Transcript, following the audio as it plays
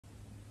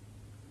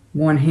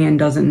one hand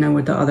doesn't know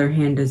what the other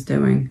hand is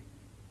doing.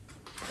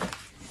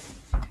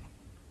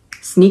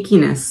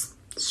 Sneakiness,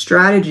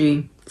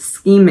 strategy,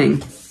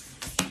 scheming,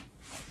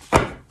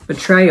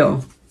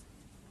 betrayal,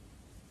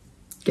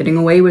 getting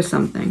away with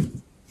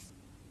something.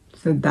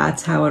 So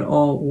that's how it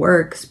all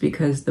works,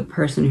 because the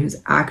person who's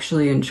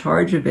actually in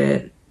charge of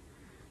it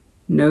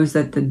knows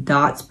that the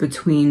dots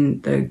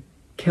between the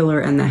killer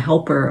and the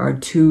helper are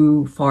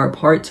too far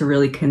apart to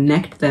really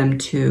connect them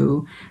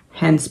to,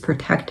 hence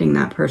protecting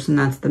that person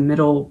that's the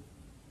middle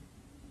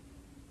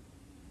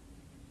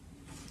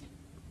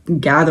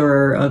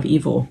gatherer of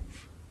evil.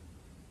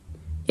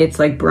 It's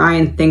like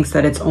Brian thinks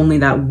that it's only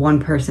that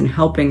one person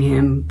helping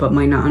him, but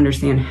might not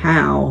understand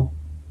how.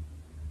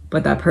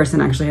 But that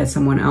person actually has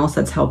someone else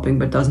that's helping,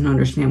 but doesn't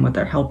understand what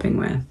they're helping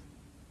with.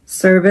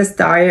 Service,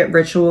 diet,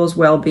 rituals,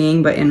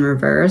 well-being, but in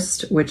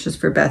reversed, which is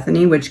for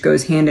Bethany, which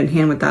goes hand in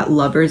hand with that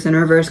lovers in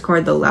reverse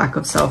card, the lack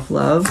of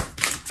self-love.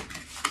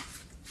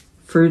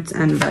 Fruits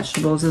and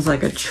vegetables is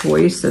like a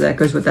choice, so that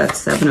goes with that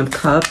 7 of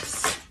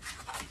Cups.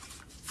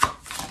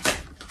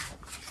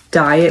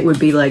 Diet would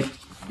be like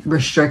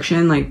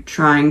restriction, like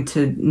trying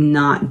to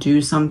not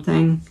do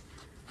something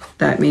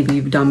that maybe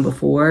you've done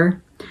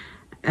before.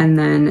 And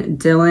then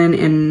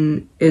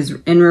Dylan is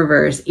in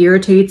reverse.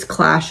 Irritates,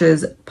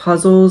 clashes,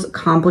 puzzles,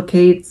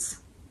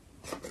 complicates.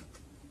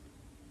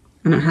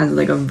 And it has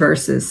like a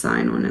versus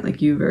sign on it,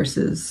 like you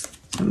versus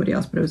somebody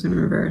else, but it was in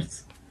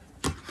reverse.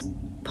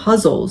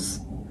 Puzzles.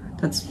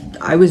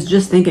 I was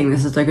just thinking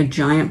this is like a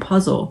giant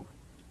puzzle.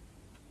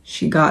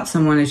 She got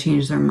someone to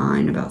change their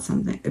mind about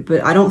something.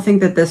 But I don't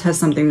think that this has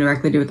something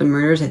directly to do with the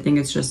murders. I think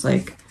it's just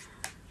like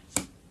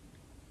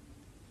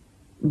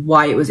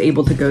why it was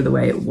able to go the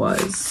way it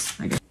was,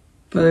 I guess.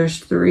 But there's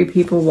 3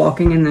 people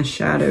walking in the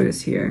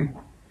shadows here.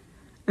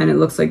 And it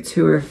looks like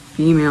 2 are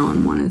female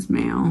and 1 is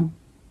male.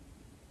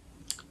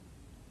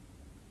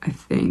 I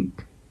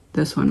think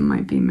this one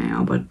might be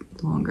male, but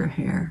longer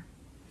hair.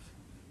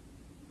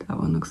 That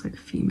one looks like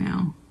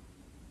female.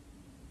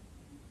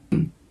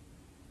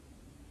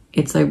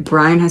 It's like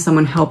Brian has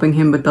someone helping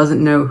him, but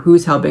doesn't know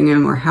who's helping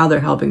him or how they're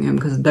helping him,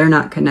 because they're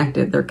not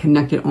connected. They're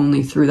connected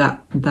only through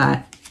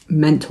that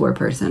mentor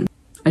person.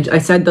 I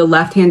said the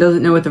left hand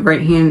doesn't know what the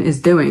right hand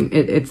is doing.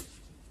 This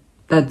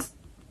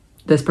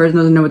person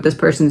doesn't know what this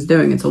person's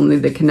doing. It's only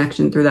the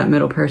connection through that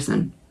middle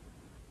person.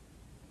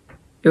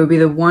 It would be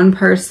the one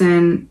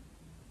person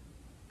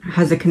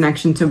has a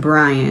connection to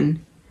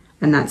Brian,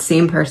 and that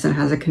same person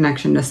has a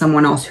connection to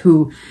someone else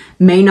who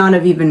may not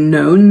have even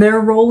known their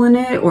role in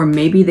it, or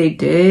maybe they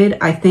did.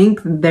 I think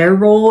their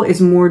role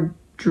is more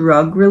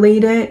drug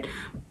related,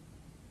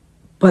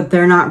 but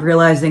they're not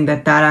realizing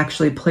that that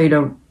actually played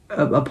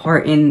a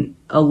part in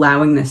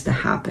allowing this to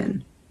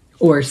happen,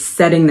 or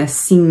setting the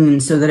scene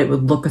so that it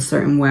would look a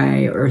certain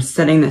way, or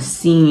setting the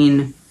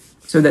scene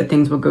so that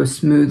things would go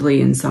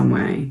smoothly in some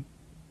way.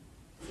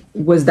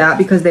 Was that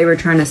because they were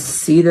trying to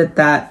see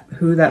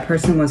who that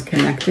person was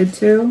connected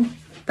to?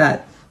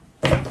 That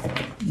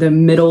the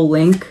middle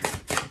link?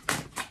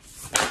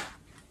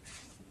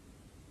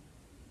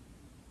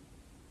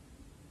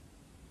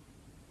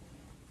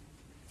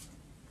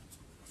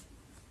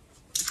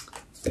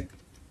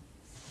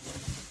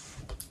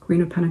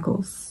 Queen of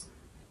Pentacles.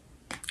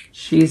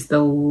 She's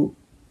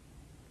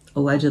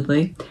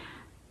allegedly,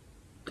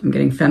 I'm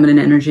getting feminine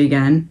energy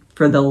again,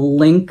 for the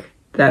link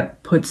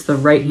that puts the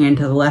right hand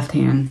to the left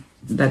hand,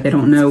 that they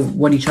don't know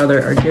what each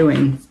other are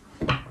doing.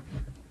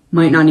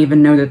 Might not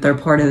even know that they're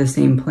part of the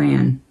same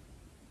plan.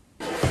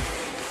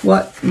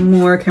 What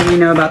more can we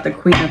know about the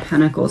Queen of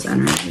Pentacles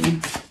energy?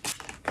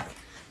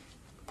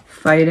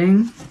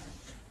 Fighting.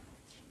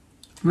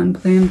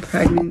 Unplanned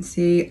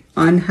pregnancy.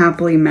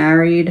 Unhappily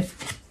married.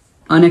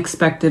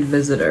 Unexpected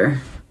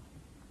visitor.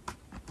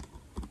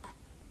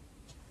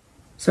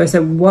 So I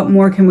said, what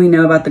more can we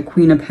know about the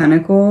Queen of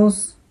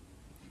Pentacles?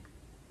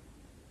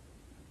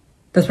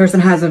 This person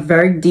has a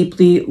very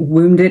deeply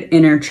wounded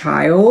inner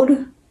child.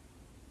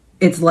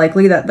 It's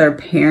likely that their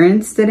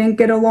parents didn't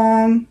get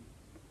along.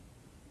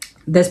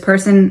 This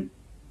person,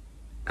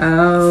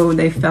 oh,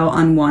 they felt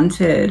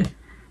unwanted.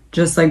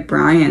 Just like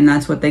Brian,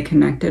 that's what they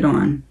connected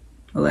on,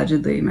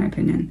 allegedly, in my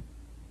opinion.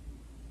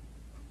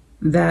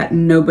 That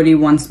nobody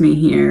wants me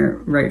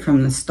here right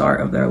from the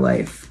start of their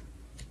life.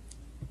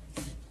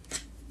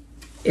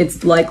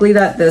 It's likely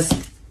that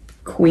this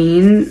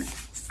queen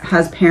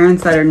has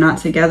parents that are not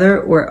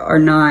together, or are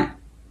not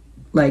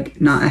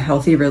a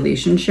healthy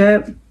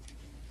relationship.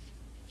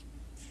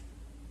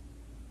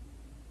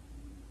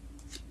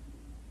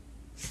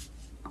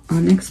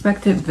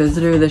 Unexpected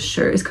visitor. This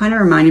shirt is kind of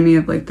reminding me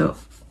of like the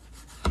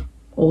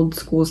old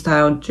school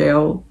style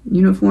jail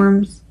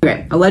uniforms.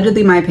 Okay,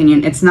 allegedly, my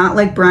opinion, it's not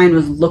like Brian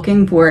was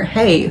looking for,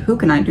 hey, who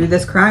can I do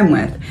this crime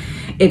with?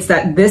 It's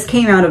that this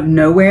came out of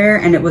nowhere,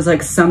 and it was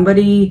like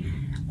somebody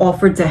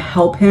offered to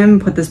help him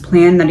put this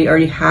plan that he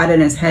already had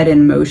in his head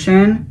in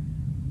motion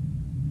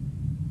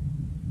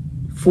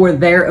for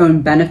their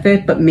own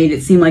benefit, but made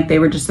it seem like they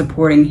were just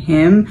supporting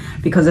him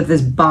because of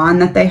this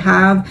bond that they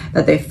have,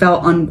 that they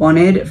felt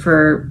unwanted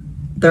for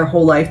their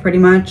whole life pretty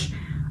much.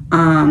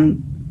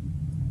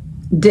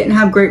 didn't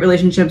have great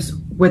relationships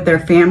with their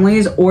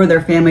families, or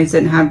their families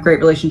didn't have great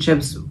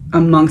relationships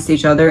amongst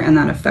each other, and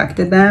that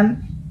affected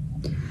them.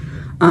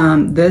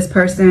 This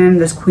person,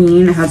 this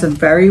queen, has a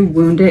very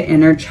wounded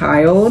inner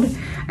child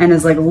and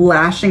is like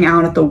lashing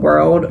out at the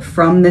world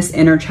from this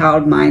inner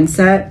child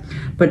mindset,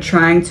 but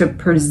trying to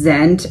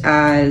present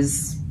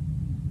as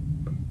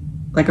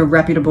like a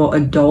reputable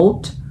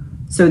adult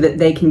so that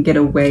they can get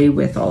away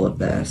with all of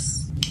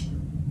this.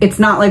 It's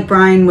not like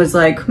Brian was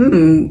like,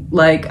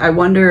 like, I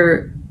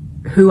wonder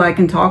who I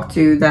can talk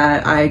to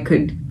that I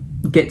could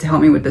get to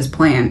help me with this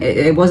plan.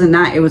 It wasn't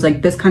that. It was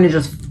like this kind of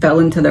just fell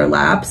into their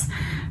laps.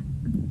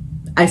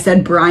 I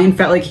said Brian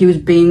felt like he was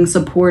being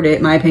supported.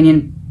 In my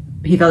opinion,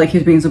 he felt like he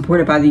was being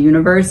supported by the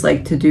universe,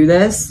 like, to do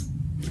this.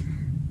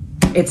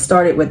 It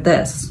started with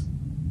this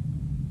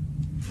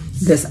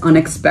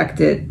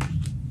unexpected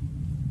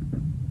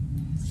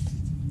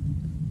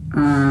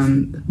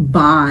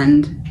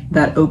bond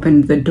that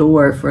opened the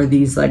door for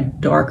these like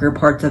darker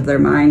parts of their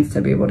minds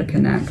to be able to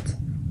connect.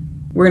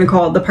 We're gonna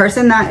call the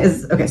person that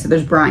is, okay, so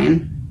there's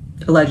Brian,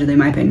 allegedly, in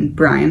my opinion,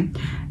 Brian.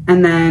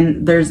 And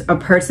then there's a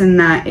person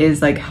that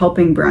is like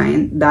helping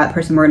Brian. That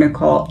person we're gonna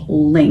call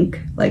Link,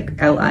 like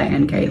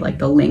L-I-N-K, like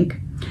the link.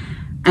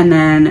 And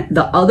then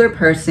the other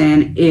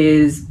person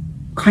is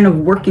kind of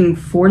working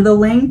for the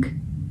link,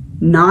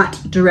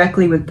 not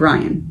directly with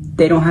Brian.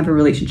 They don't have a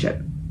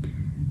relationship.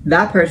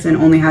 That person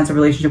only has a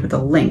relationship with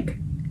the link.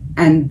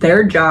 And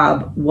their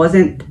job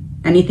wasn't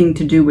anything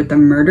to do with the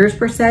murders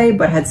per se,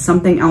 but had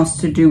something else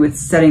to do with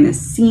setting the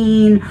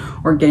scene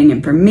or getting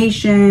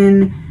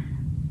information.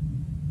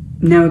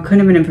 No, it couldn't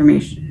have been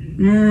information.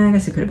 Nah, I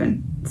guess it could have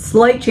been.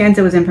 Slight chance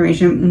it was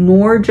information,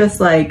 more just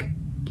like,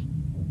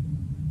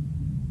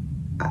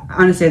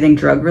 honestly, I think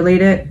drug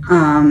related,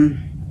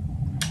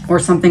 or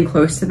something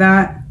close to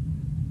that,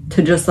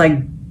 to just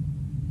like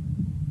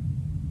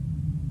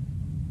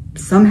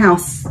somehow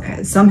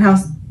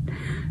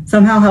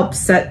help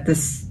set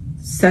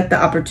the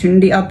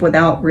opportunity up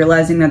without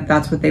realizing that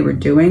that's what they were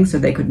doing, so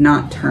they could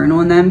not turn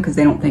on them because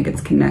they don't think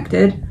it's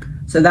connected.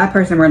 So that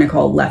person we're going to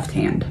call left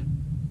hand.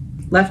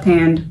 Left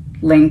hand,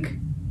 Link,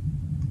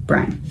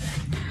 Brian.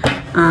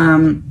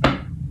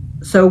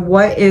 So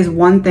what is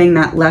one thing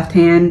that left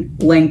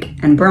hand, Link,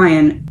 and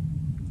Brian,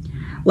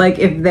 like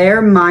if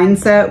their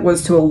mindset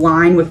was to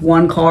align with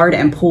one card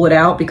and pull it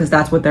out because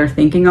that's what they're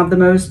thinking of the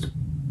most,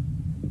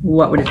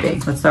 what would it be?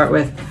 Let's start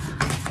with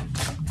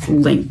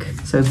Link.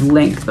 So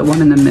Link, the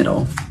one in the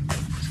middle.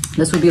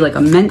 This would be like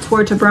a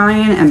mentor to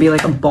Brian and be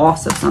like a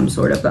boss of some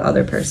sort of the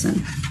other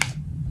person.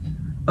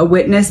 A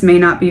witness may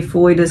not be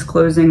fully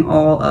disclosing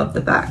all of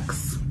the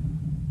facts.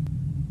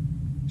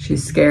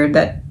 She's scared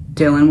that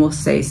Dylan will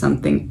say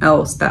something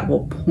else that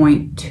will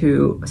point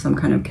to some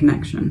kind of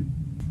connection.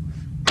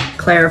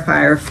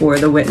 Clarifier for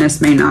the witness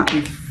may not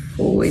be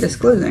fully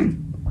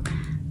disclosing.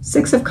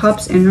 Six of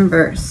Cups in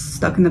reverse,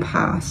 stuck in the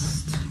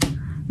past.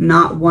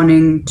 Not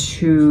wanting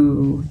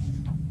to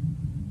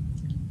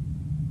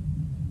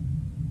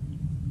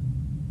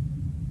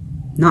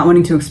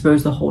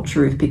expose the whole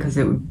truth because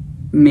it would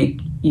make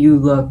you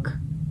look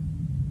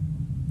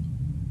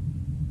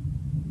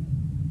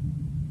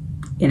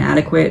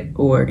inadequate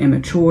or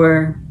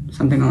immature,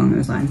 something along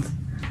those lines.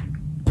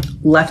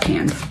 Left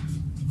hand.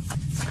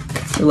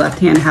 The left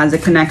hand has a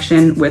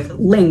connection with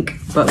Link,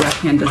 but left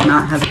hand does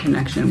not have a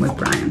connection with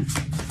Brian.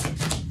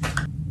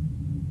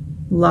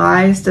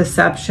 Lies,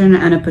 deception,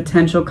 and a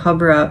potential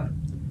cover-up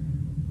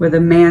with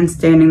a man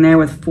standing there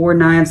with 4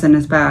 knives in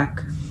his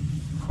back.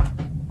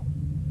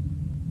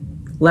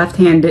 Left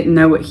hand didn't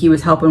know what he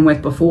was helping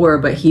with before,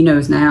 but he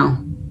knows now.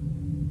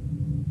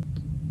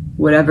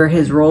 Whatever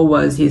his role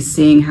was, he's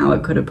seeing how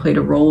it could have played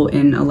a role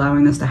in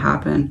allowing this to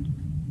happen.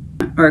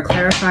 Or a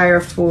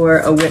clarifier for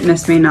a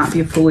witness may not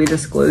be fully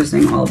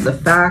disclosing all of the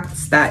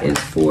facts. That is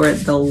for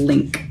the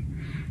Link.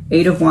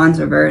 8 of Wands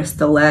reverse,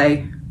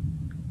 delay.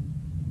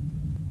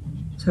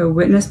 So a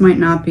witness might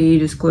not be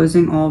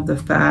disclosing all of the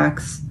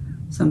facts.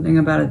 Something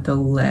about a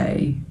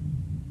delay.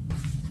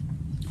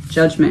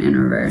 Judgment in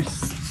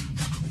reverse.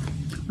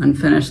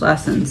 Unfinished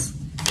lessons.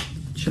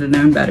 Should have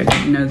known better.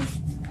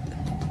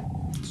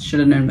 Should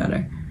have known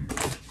better.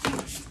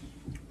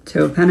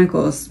 2 of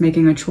Pentacles,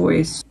 making a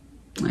choice.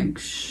 Like,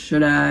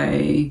 should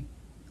I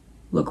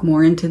look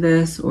more into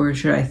this, or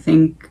should I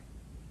think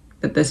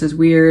that this is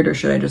weird, or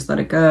should I just let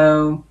it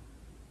go?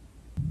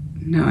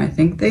 No, I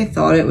think they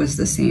thought it was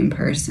the same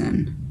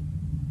person.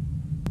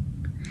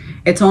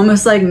 It's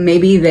almost like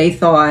maybe they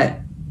thought,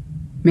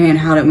 man,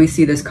 how didn't we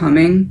see this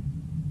coming?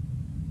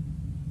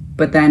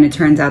 But then it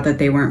turns out that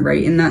they weren't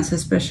right in that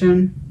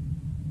suspicion.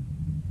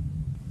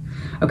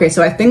 Okay,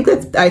 so I think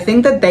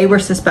that they were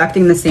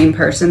suspecting the same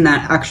person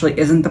that actually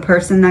isn't the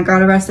person that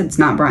got arrested. It's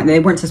not Brian. They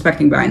weren't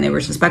suspecting Brian. They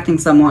were suspecting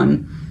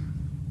someone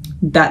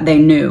that they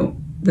knew.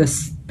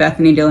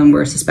 Bethany and Dylan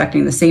were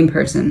suspecting the same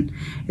person.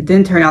 It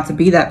didn't turn out to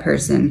be that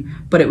person,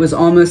 but it was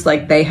almost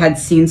like they had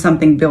seen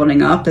something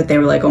building up that they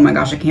were like, oh my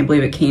gosh, I can't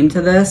believe it came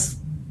to this.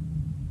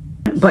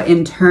 But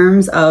in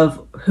terms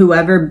of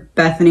whoever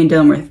Bethany and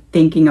Dylan were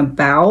thinking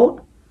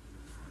about,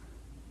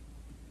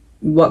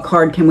 what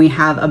card can we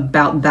have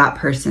about that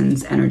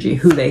person's energy,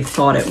 who they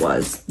thought it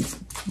was?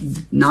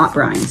 Not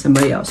Brian,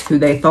 somebody else, who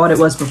they thought it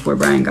was before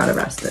Brian got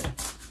arrested.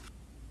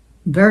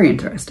 Very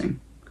interesting.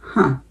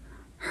 Huh.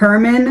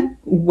 Herman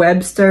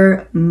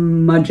Webster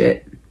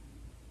Mudgett.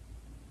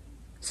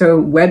 So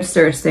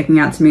Webster is sticking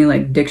out to me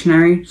like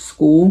dictionary,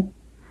 school.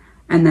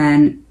 And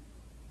then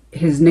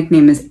his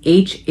nickname is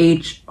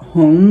H.H.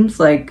 Holmes,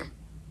 like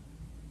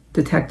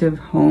Detective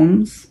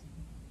Holmes.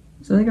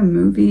 Is it like a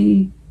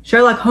movie?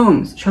 Sherlock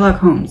Holmes. Sherlock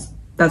Holmes.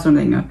 That's what I'm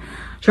thinking of.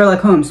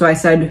 Sherlock Holmes. So I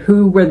said,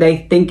 who were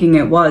they thinking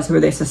it was? Who were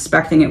they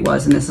suspecting it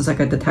was? And this is like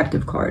a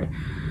detective card.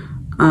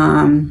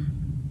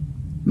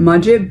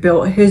 Mudgett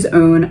built his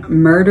own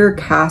Murder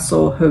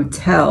Castle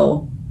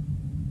Hotel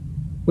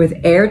with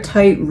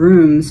airtight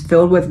rooms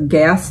filled with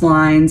gas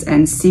lines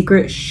and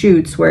secret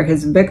chutes where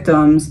his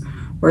victims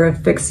were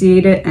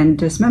asphyxiated and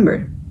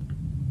dismembered.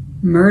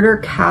 Murder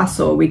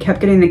Castle. We kept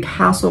getting the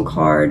castle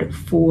card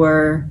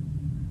for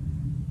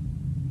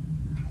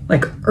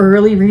like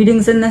early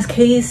readings in this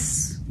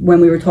case when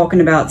we were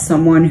talking about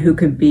someone who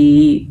could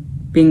be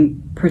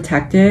being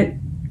protected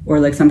or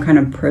like some kind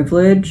of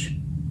privilege.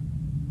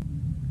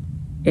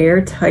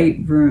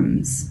 Airtight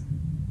rooms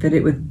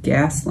fitted with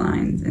gas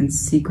lines and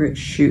secret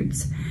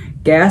chutes.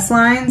 Gas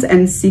lines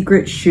and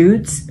secret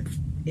chutes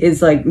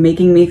is like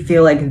making me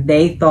feel like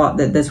they thought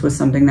that this was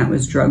something that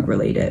was drug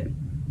related.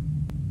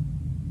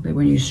 Like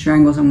when you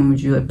strangle someone,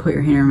 would you like put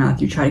your hand in your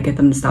mouth? You try to get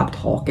them to stop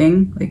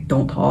talking, like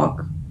don't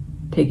talk,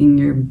 taking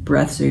your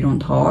breath so you don't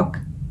talk.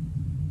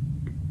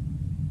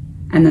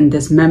 And then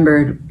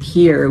dismembered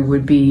here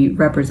would be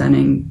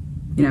representing,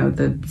 you know,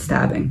 the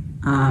stabbing.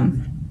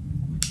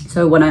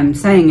 So what I'm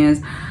saying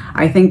is,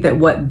 I think that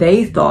what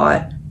they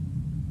thought,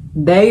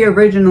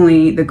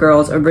 the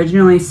girls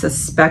originally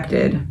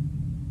suspected,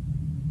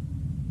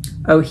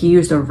 oh, he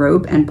used a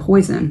rope and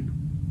poison.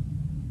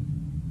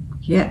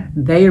 Yeah,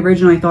 they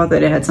originally thought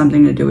that it had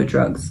something to do with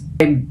drugs.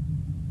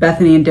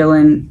 Bethany and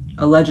Dylan,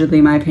 allegedly,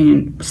 in my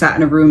opinion, sat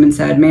in a room and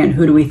said, man,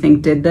 who do we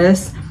think did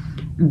this?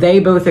 They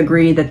both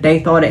agreed that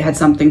they thought it had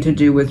something to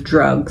do with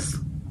drugs.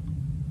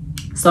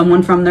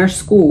 Someone from their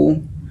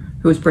school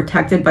who was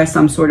protected by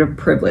some sort of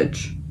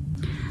privilege.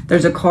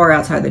 There's a car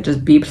outside that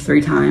just beeped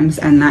 3 times,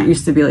 and that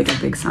used to be like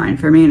a big sign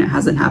for me, and it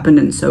hasn't happened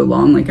in so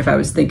long. Like if I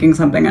was thinking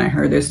something and I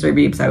heard those 3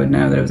 beeps, I would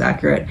know that it was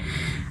accurate.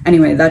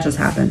 Anyway, that just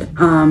happened.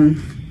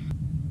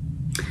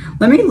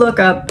 Let me look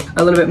up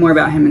a little bit more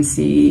about him and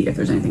see if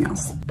there's anything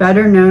else.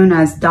 Better known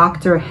as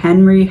Dr.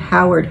 Henry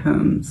Howard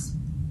Holmes,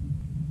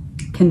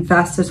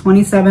 confessed to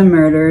 27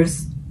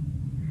 murders,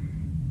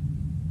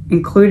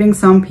 including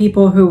some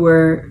people who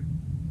were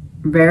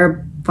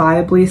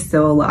verifiably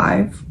still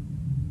alive.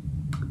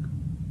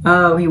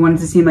 Oh, he wanted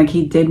to seem like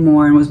he did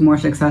more and was more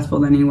successful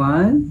than he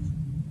was.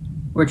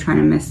 We're trying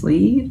to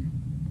mislead.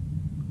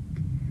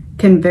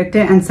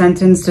 Convicted and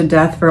sentenced to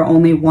death for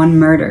only 1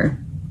 murder.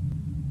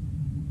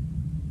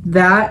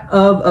 That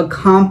of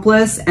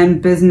accomplice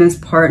and business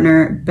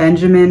partner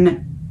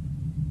Benjamin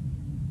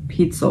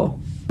Peitzel.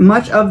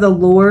 Much of the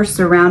lore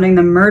surrounding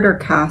the murder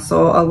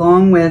castle,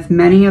 along with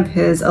many of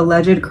his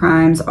alleged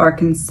crimes, are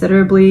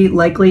considerably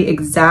likely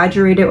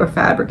exaggerated or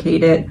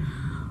fabricated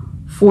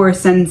for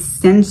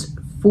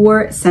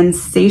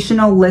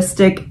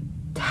sensationalistic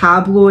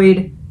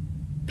tabloid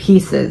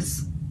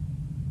pieces.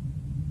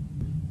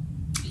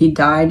 He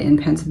died in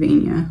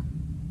Pennsylvania.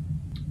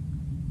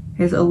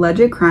 His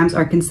alleged crimes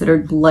are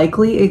considered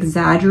likely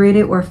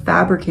exaggerated or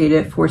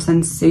fabricated for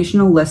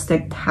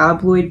sensationalistic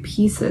tabloid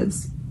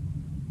pieces.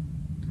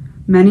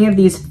 Many of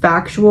these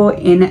factual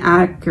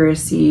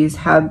inaccuracies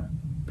have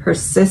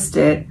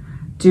persisted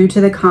due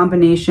to the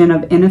combination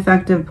of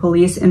ineffective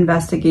police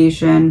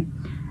investigation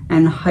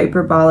and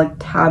hyperbolic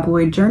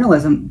tabloid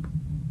journalism,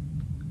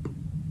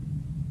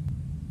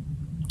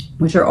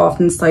 which are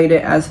often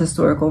cited as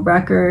historical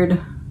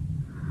record.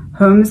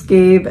 Holmes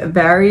gave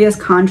various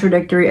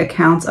contradictory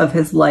accounts of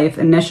his life,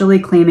 initially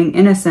claiming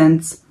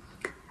innocence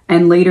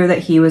and later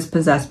that he was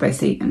possessed by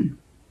Satan,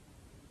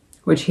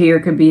 which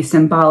here could be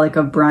symbolic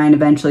of Brian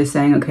eventually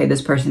saying, okay,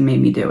 this person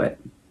made me do it.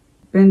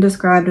 Been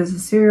described as a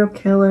serial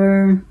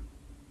killer.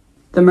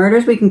 The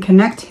murders we can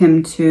connect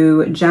him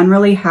to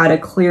generally had a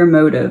clear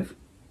motive.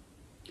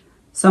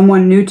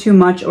 Someone knew too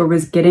much or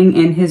was getting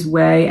in his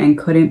way and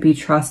couldn't be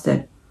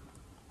trusted.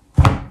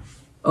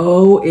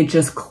 Oh, it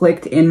just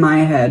clicked in my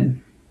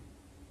head.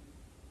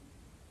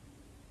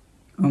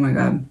 Oh my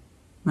God,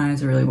 my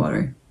eyes are really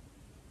watery.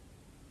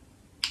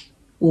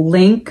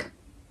 Link,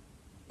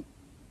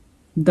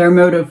 their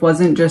motive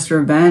wasn't just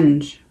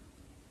revenge.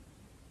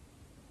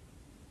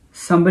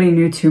 Somebody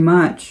knew too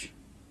much.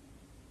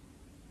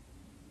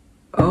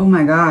 Oh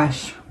my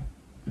gosh.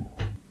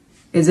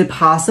 Is it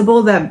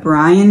possible that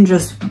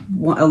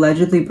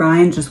allegedly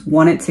Brian just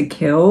wanted to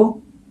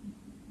kill?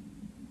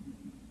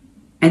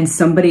 And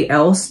somebody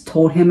else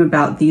told him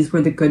about these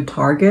were the good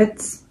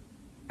targets?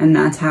 And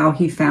that's how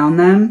he found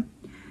them?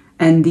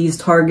 And these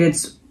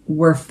targets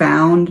were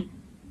found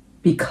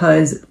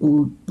because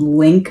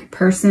Link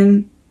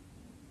person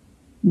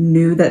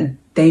knew that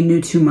they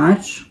knew too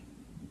much?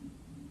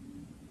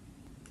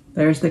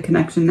 There's the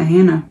connection to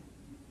Hannah.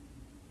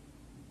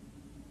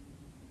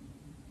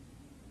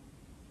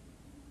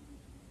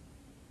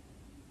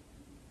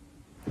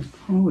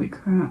 Holy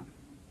crap.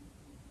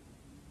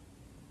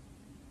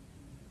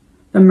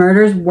 The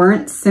murders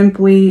weren't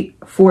simply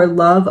for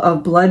love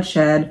of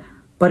bloodshed,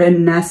 but a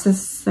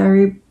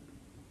necessary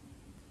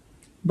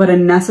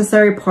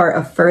part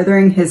of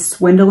furthering his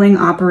swindling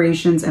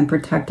operations and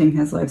protecting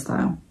his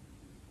lifestyle.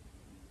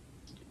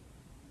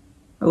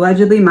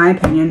 Allegedly, my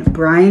opinion,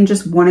 Brian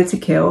just wanted to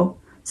kill,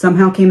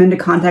 somehow came into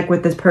contact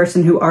with this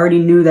person who already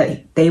knew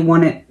that they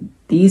wanted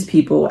these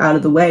people out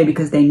of the way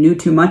because they knew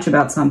too much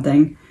about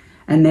something.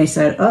 And they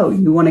said, oh,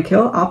 you want to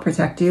kill? I'll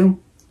protect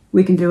you.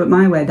 We can do it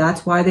my way.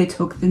 That's why they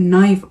took the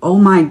knife. Oh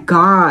my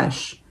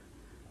gosh.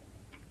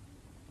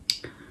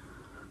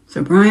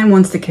 So Brian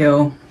wants to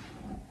kill.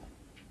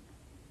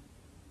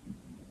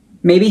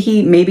 Maybe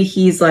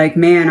he's like,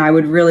 man, I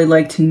would really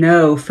like to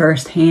know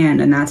firsthand.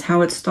 And that's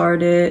how it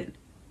started.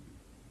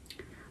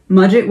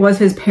 Mudgett was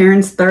his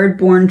parents'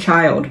 third-born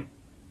child.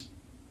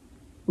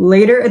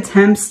 Later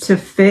attempts to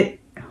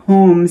fit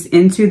Holmes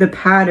into the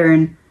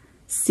pattern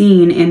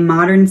seen in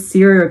modern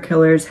serial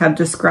killers have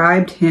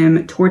described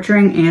him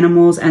torturing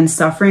animals and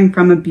suffering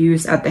from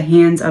abuse at the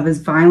hands of his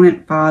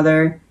violent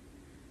father.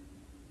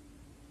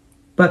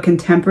 But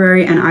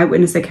contemporary and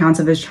eyewitness accounts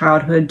of his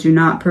childhood do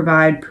not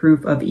provide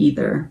proof of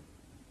either.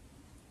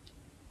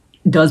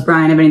 Does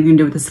Brian have anything to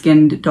do with the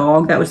skinned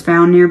dog that was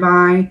found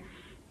nearby?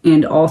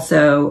 And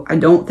also, I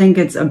don't think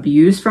it's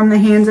abuse from the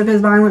hands of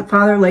his violent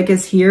father like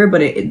is here, but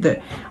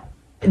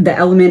the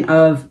element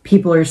of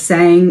people are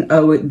saying,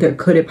 oh,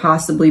 could it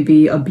possibly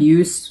be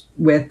abuse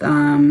with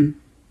Holmes?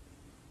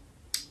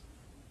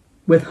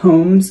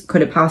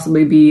 Could it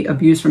possibly be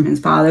abuse from his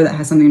father that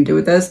has something to do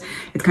with this?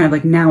 It's kind of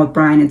like now with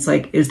Brian, it's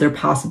like, is there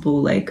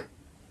possible like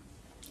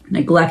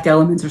neglect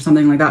elements or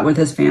something like that with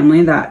his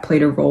family that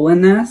played a role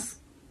in this?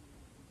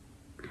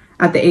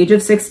 At the age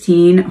of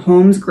 16,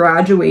 Holmes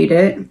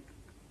graduated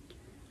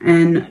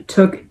and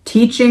took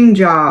teaching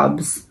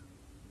jobs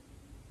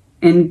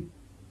in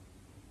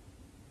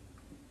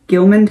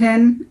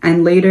Gilmanton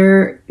and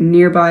later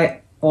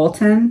nearby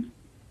Alton.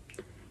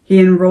 He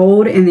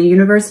enrolled in the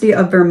University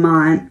of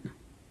Vermont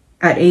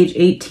at age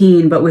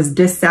 18, but was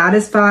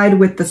dissatisfied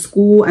with the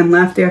school and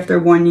left after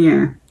 1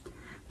 year.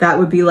 That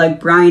would be like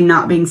Brian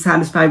not being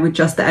satisfied with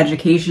just the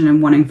education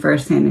and wanting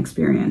firsthand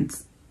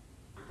experience.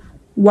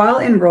 While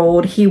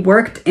enrolled, he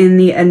worked in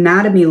the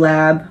anatomy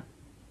lab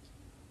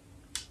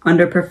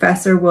under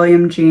Professor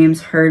William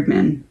James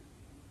Herdman,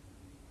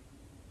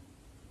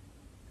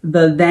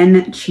 the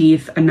then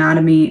chief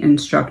anatomy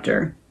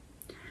instructor.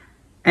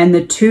 And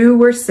the two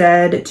were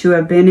said to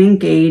have been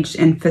engaged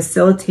in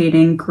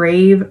facilitating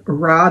grave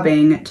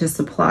robbing to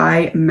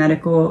supply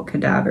medical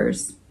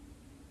cadavers.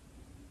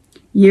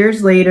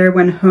 Years later,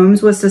 when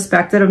Holmes was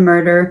suspected of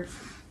murder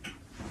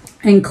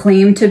and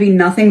claimed to be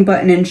nothing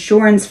but an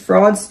insurance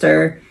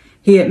fraudster,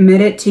 he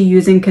admitted to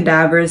using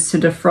cadavers to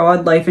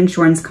defraud life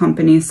insurance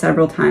companies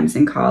several times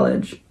in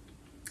college.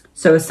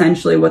 So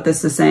essentially what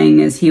this is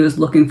saying is he was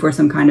looking for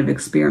some kind of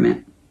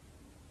experiment.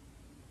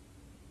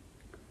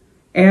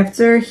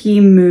 After he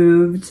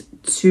moved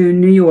to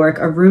New York,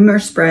 a rumor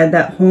spread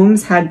that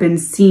Holmes had been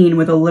seen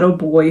with a little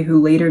boy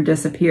who later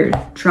disappeared,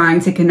 trying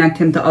to connect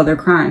him to other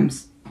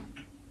crimes.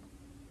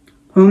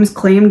 Holmes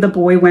claimed the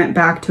boy went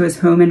back to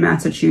his home in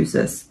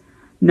Massachusetts.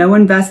 No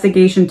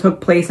investigation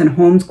took place and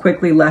Holmes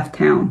quickly left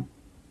town.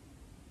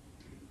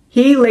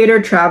 He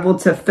later traveled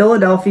to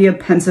Philadelphia,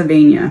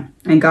 Pennsylvania,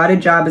 and got a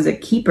job as a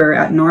keeper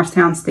at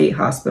Norristown State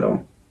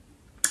Hospital,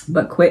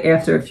 but quit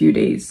after a few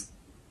days.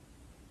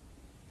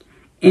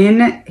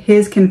 In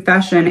his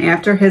confession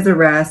after his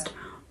arrest,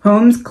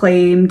 Holmes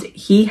claimed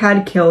he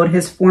had killed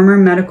his former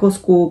medical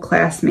school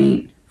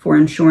classmate for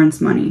insurance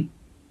money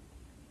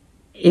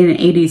in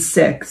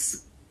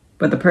 '86,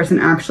 but the person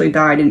actually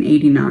died in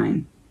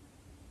 '89.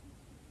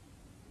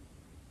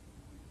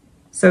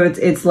 So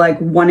it's like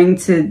wanting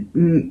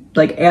to,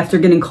 like after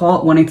getting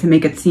caught, wanting to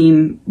make it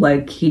seem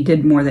like he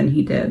did more than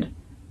he did.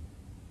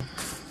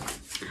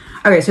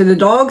 Okay, so the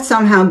dog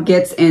somehow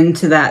gets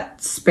into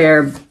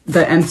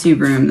the empty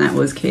room that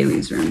was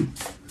Kaylee's room.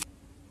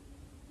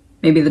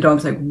 Maybe the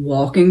dog's like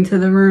walking to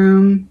the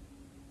room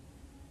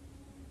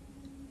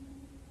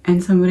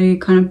and somebody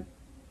kind of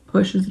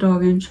pushes the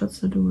dog in, shuts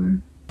the door.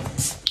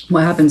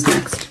 What happens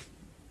next?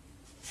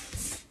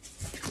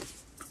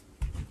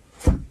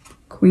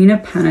 Queen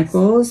of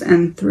Pentacles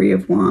and Three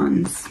of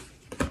Wands.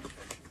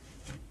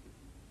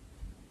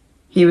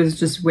 He was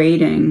just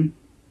waiting.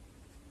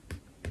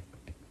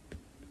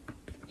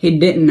 He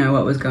didn't know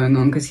what was going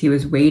on because he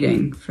was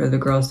waiting for the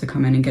girls to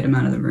come in and get him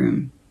out of the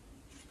room.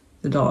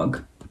 The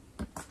dog.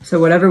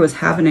 So whatever was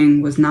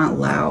happening was not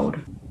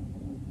loud.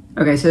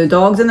 Okay, so the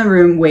dog's in the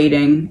room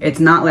waiting. It's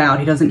not loud.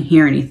 He doesn't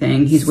hear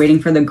anything. He's waiting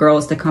for the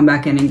girls to come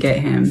back in and get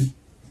him.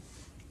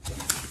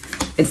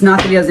 It's not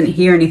that he doesn't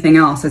hear anything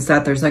else. It's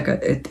that there's like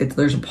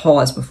there's a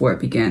pause before it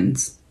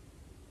begins.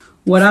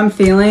 What I'm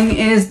feeling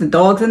is the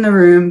dog's in the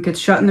room, gets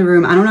shut in the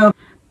room. I don't know,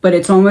 but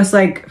it's almost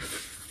like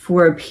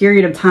for a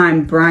period of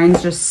time,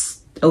 Brian's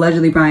just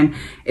allegedly Brian,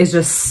 is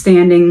just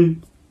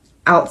standing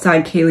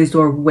outside Kaylee's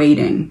door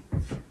waiting.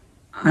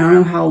 I don't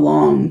know how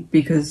long,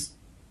 because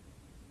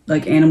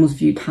like animals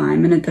view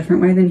time in a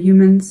different way than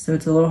humans, so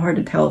it's a little hard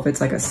to tell if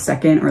it's like a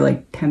second or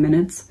like 10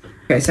 minutes.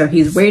 Okay, so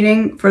he's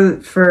waiting for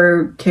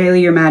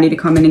Kaylee or Maddie to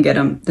come in and get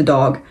him, the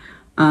dog.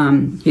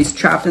 He's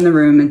trapped in the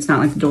room. It's not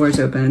like the door is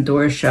open, the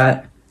door is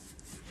shut.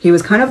 He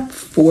was kind of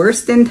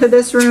forced into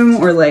this room,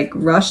 or like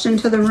rushed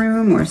into the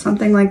room or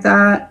something like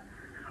that.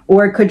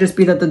 Or it could just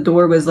be that the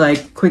door was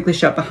like quickly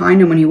shut behind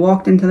him when he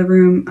walked into the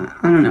room.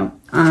 I don't know.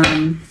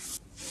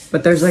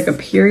 But there's like a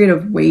period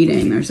of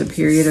waiting. There's a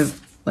period of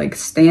like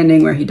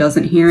standing where he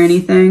doesn't hear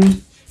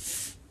anything.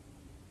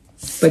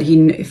 But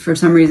he, for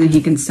some reason, he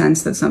can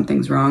sense that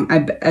something's wrong.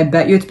 I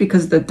bet you it's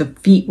because the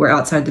feet were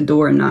outside the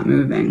door and not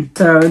moving.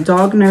 So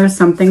dog knows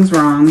something's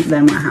wrong,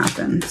 then what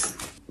happens?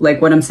 Like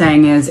what I'm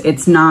saying is,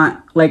 it's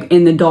not like,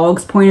 in the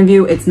dog's point of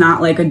view, it's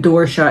not like a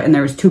door shut and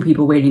there was 2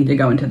 people waiting to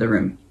go into the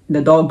room.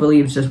 The dog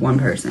believes just 1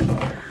 person.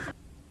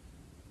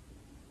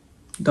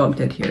 The dog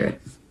did hear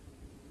it.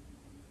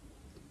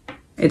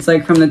 It's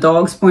like, from the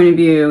dog's point of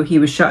view, he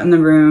was shut in the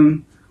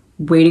room,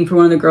 waiting for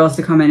one of the girls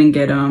to come in and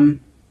get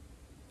him.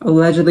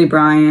 Allegedly,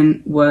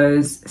 Brian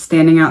was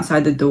standing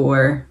outside the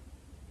door.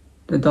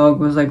 The dog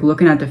was like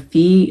looking at the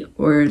feet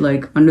or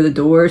like under the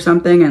door or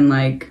something, and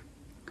like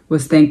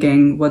was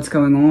thinking, what's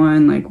going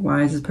on? Like,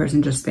 why is this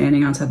person just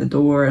standing outside the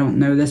door? I don't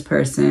know this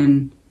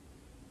person.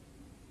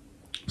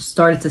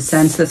 Started to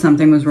sense that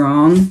something was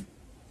wrong.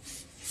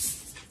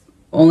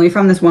 Only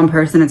from this 1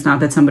 person. It's not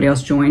that somebody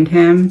else joined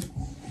him.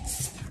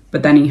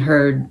 But then he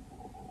heard,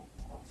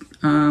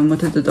 what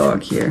did the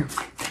dog hear?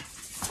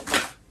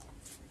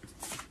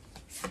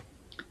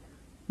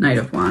 Knight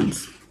of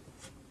Wands.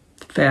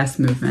 Fast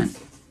movement.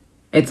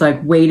 It's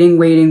like waiting,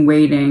 waiting,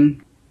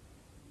 waiting.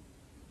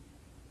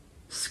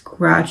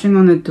 Scratching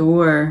on the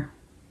door.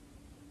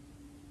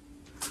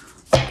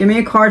 Give me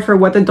a card for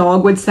what the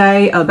dog would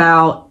say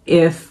about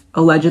if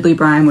allegedly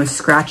Brian was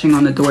scratching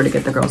on the door to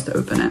get the girls to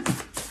open it.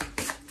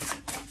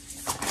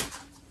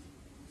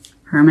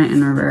 Hermit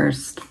in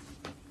reversed.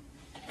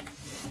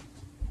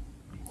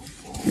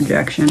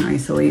 Rejection,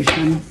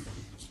 isolation.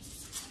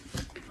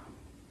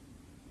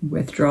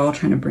 Withdrawal,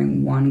 trying to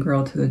bring 1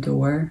 girl to the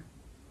door.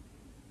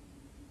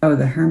 Oh,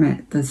 the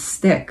Hermit, the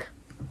stick.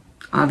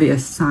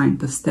 Obvious sign,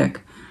 the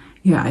stick.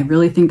 Yeah, I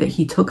really think that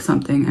he took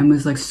something and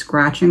was like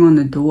scratching on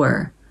the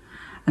door.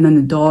 And then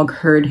the dog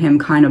heard him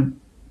kind of,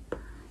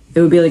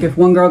 it would be like if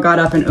 1 girl got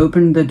up and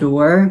opened the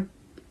door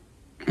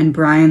and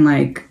Brian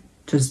like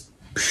just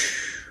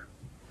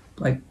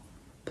like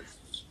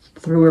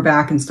threw her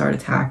back and started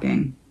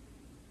attacking.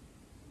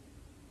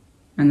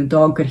 And the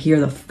dog could hear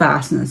the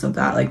fastness of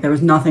that. Like there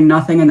was nothing,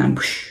 and then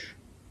whoosh.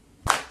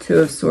 2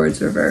 of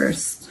Swords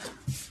reversed.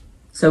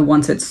 So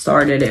once it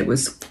started, it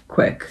was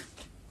quick.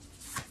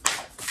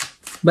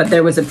 But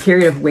there was a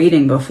period of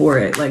waiting before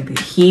it. Like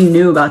he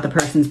knew about the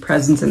person's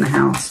presence in the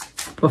house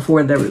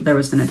before there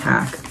was an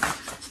attack.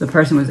 So the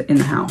person was in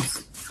the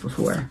house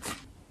before.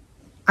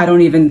 I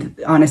don't even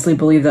honestly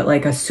believe that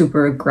like a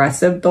super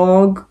aggressive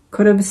dog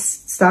could have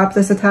stopped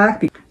this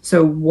attack.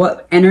 So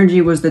what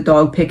energy was the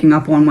dog picking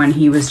up on when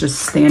he was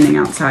just standing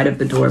outside of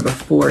the door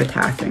before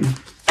attacking?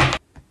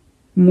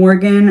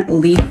 Morgan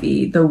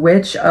Leafy, the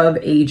Witch of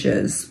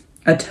Ages.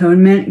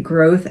 Atonement,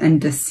 growth, and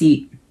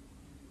deceit.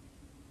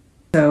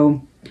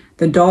 So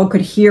the dog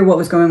could hear what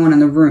was going on in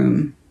the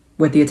room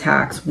with the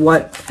attacks.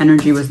 What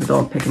energy was the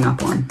dog picking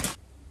up on?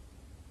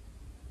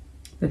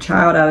 The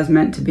child I was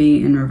meant to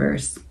be in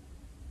reverse.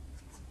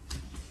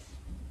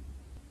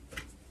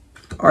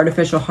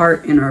 Artificial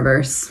heart in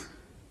reverse.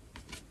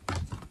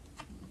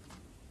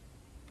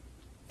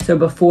 So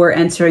before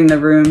entering the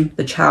room,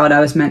 the child I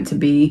was meant to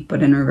be,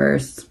 but in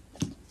reverse.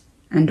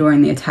 And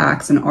during the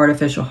attacks, an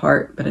artificial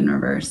heart, but in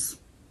reverse.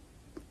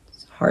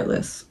 It's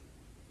heartless.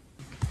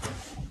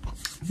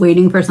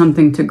 Waiting for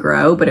something to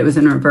grow, but it was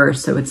in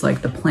reverse. So it's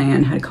like the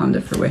plan had come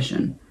to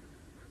fruition.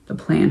 The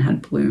plan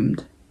had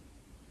bloomed.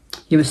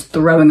 He was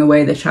throwing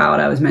away the child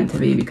I was meant to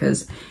be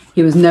because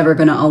he was never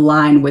going to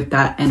align with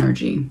that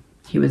energy.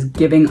 He was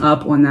giving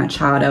up on that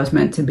child I was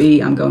meant to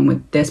be. I'm going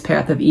with this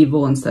path of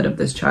evil instead of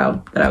this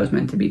child that I was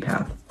meant to be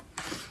path.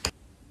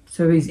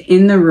 So he's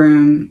in the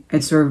room.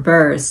 It's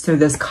reversed. So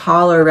this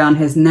collar around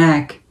his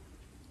neck,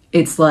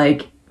 it's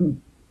like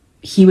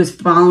he was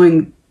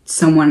following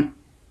someone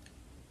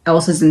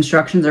else's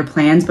instructions or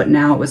plans, but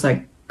now it was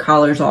like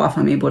collars off.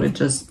 I'm able to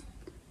just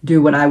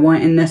do what I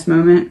want in this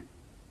moment.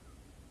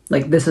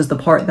 Like this is the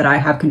part that I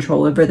have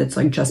control over that's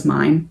like just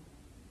mine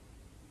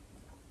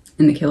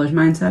in the killer's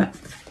mindset.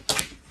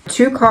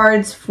 2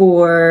 cards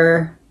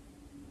for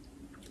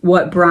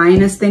what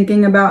Brian is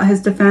thinking about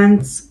his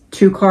defense.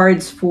 2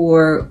 cards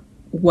for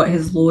what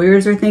his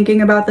lawyers are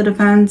thinking about the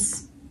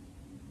defense.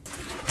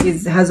 He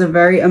has a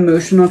very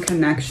emotional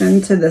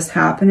connection to this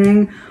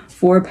happening.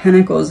 4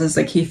 Pentacles is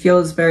like he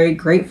feels very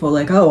grateful.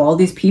 Like, oh, all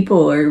these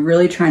people are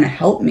really trying to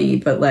help me.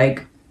 But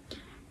like,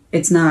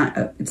 it's not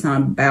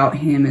about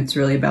him. It's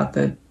really about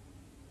the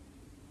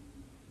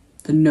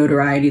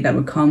notoriety that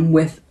would come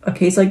with a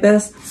case like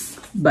this.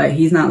 But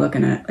he's not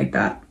looking at it like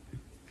that.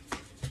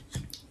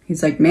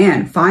 He's like,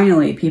 man,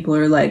 finally people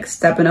are like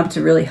stepping up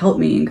to really help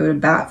me and go to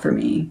bat for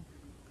me.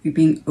 You're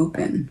being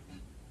open.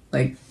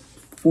 Like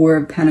 4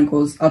 of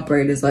Pentacles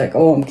upright is like,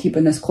 oh, I'm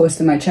keeping this close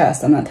to my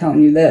chest. I'm not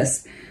telling you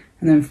this.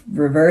 And then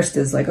reversed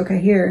is like,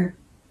 okay, here.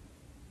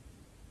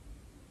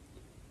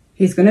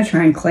 He's going to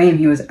try and claim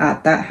he was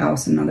at that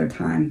house another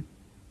time.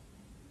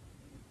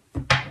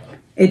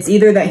 It's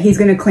either that he's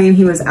going to claim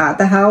he was at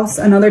the house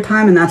another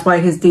time and that's why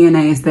his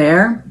DNA is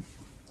there.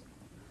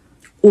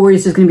 Or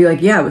he's just going to be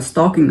like, yeah, I was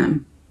stalking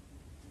them.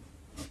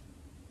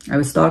 I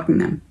was stalking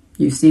them.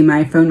 You see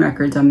my phone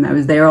records. I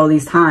was there all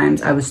these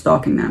times. I was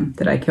stalking them.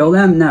 Did I kill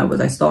them? No. Was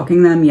I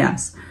stalking them?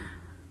 Yes.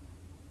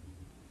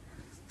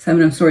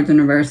 7 of Swords in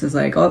reverse is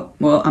like, oh,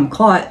 well, I'm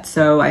caught,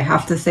 so I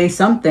have to say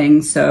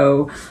something.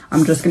 So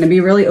I'm just going to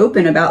be really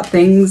open about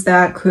things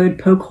that could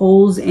poke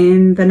holes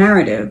in the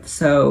narrative.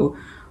 So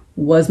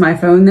was my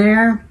phone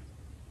there?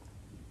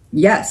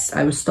 Yes,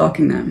 I was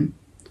stalking them.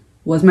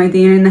 Was my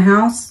DNA in the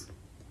house?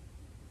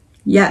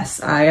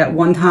 Yes, I at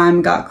one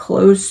time got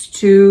close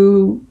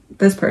to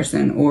this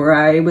person, or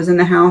I was in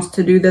the house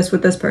to do this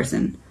with this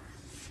person.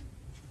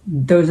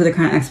 Those are the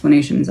kind of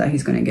explanations that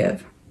he's going to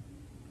give.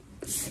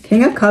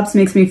 King of Cups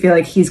makes me feel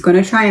like he's going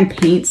to try and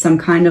paint some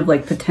kind of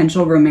like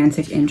potential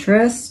romantic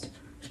interest.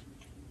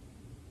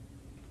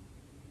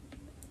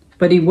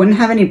 But he wouldn't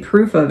have any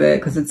proof of it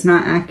because it's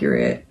not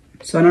accurate.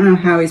 So I don't know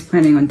how he's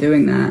planning on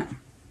doing that.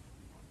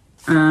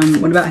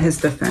 What about his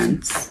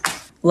defense?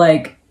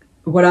 Like,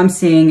 what I'm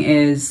seeing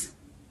is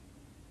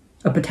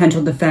a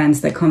potential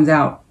defense that comes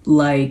out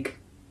like,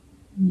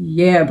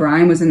 yeah,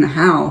 Brian was in the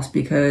house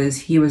because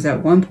he was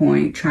at one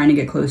point trying to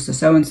get close to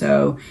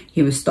so-and-so.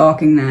 He was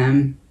stalking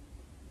them.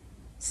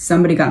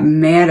 Somebody got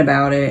mad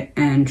about it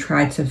and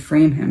tried to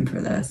frame him for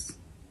this.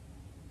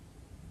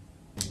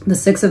 The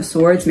 6 of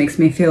Swords makes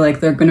me feel like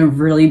they're going to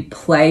really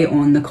play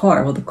on the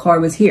car. Well, the car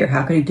was here.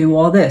 How could he do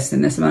all this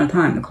in this amount of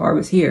time? The car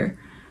was here.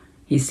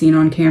 He's seen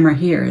on camera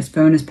here. His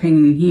phone is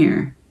pinging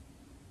here.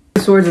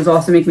 Swords is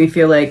also making me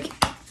feel like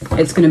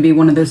it's going to be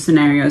one of those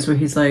scenarios where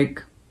he's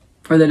like,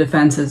 or the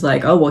defense is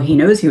like, oh, well, he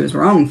knows he was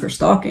wrong for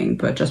stalking,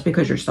 but just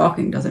because you're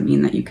stalking doesn't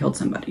mean that you killed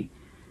somebody.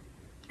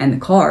 And the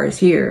car is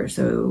here,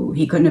 so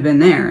he couldn't have been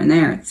there and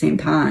there at the same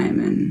time.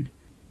 And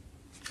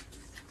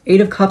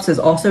 8 of Cups is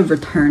also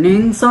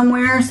returning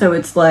somewhere, so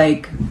it's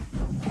like,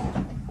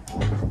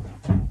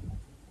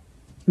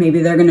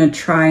 maybe they're going to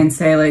try and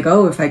say like,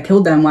 oh, if I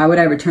killed them, why would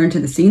I return to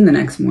the scene the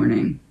next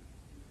morning?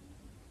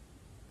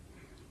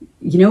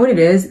 You know what it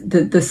is?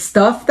 The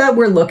stuff that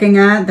we're looking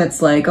at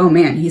that's like, oh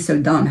man, he's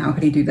so dumb. How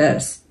could he do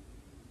this?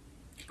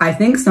 I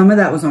think some of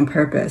that was on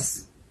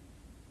purpose.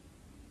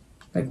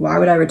 Like, why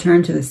would I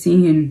return to the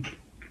scene?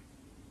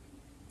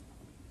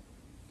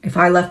 If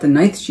I left the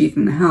Knight's Sheath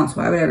in the house,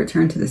 why would I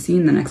return to the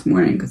scene the next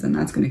morning? Because then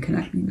that's going to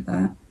connect me with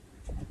that.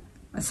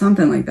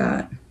 Something like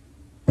that.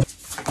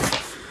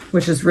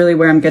 Which is really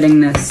where I'm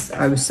getting this.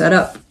 I was set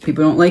up.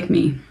 People don't like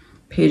me.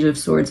 Page of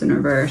Swords in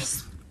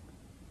reverse.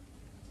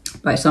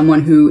 By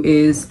someone who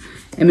is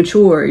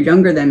immature,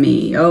 younger than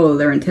me. Oh,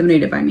 they're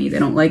intimidated by me. They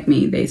don't like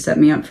me. They set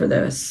me up for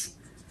this.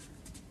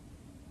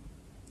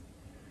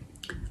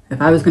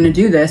 If I was going to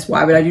do this,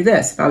 why would I do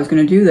this? If I was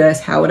going to do this,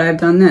 how would I have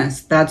done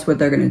this? That's what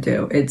they're going to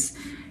do.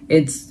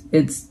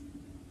 It's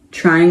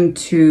trying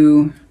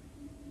to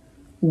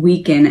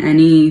weaken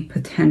any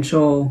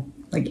potential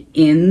like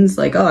ins.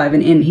 Like, oh, I have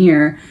an in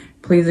here.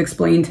 Please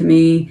explain to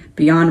me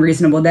beyond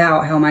reasonable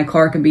doubt how my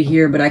car could be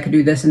here, but I could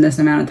do this in this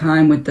amount of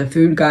time with the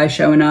food guy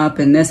showing up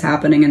and this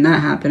happening and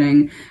that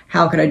happening.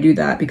 How could I do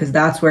that? Because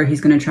that's where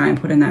he's going to try and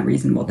put in that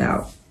reasonable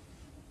doubt.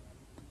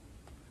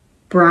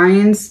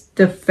 Brian's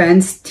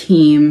defense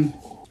team,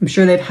 I'm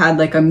sure they've had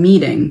like a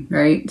meeting,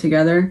 right,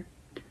 together.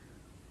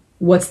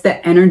 What's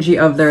the energy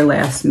of their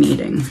last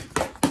meeting?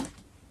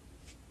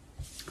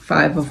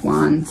 5 of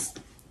Wands.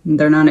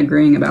 They're not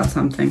agreeing about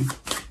something.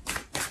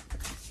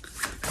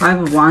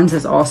 5 of Wands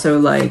is also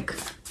like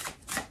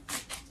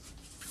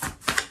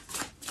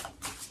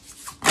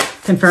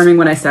confirming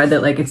what I said,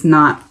 that like it's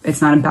not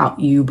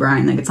about you,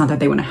 Brian. Like, it's not that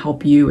they want to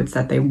help you, it's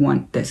that they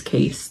want this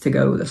case to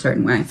go a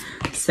certain way.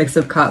 6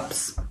 of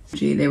Cups.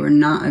 Gee, they were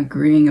not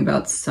agreeing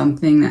about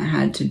something that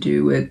had to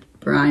do with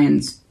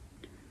Brian's,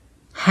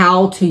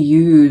 how to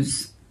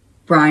use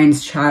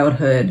Brian's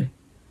childhood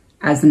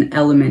as an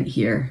element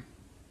here.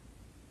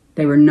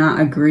 They were not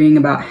agreeing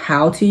about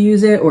how to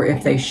use it or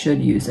if they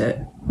should use it.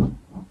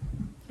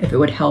 If it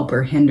would help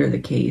or hinder the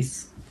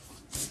case.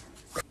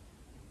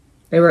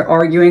 They were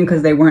arguing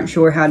because they weren't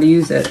sure how to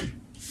use it.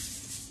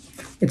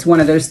 It's one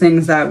of those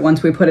things that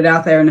once we put it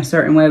out there in a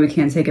certain way, we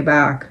can't take it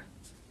back.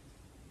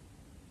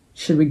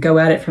 Should we go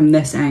at it from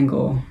this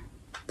angle?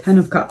 10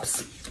 of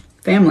Cups.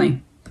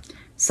 Family.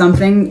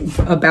 Something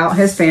about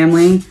his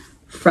family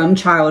from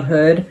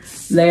childhood.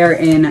 They're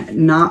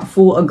in not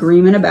full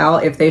agreement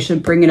about if they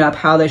should bring it up,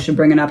 how they should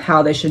bring it up,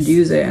 how they should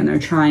use it. And they're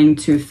trying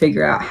to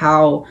figure out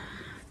how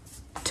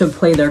to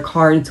play their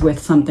cards with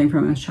something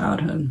from his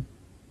childhood.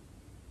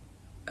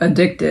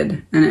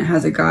 Addicted, and it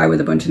has a guy with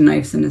a bunch of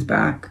knives in his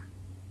back.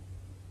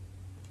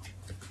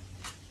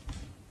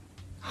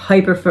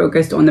 hyper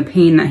focused on the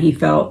pain that he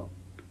felt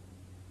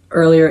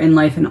earlier in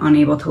life and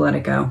unable to let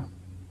it go.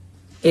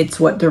 It's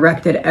what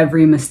directed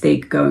every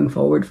mistake going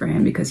forward for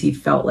him, because he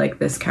felt like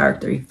this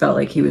character. He felt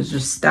like he was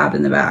just stabbed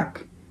in the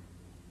back,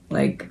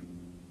 like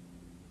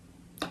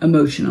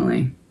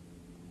emotionally.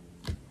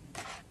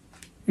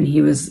 And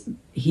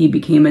he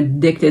became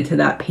addicted to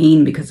that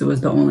pain because it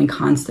was the only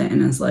constant in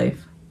his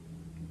life.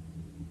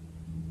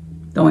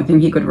 The only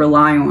thing he could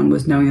rely on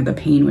was knowing that the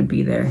pain would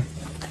be there.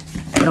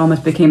 It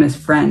almost became his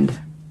friend.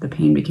 The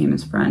pain became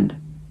his friend.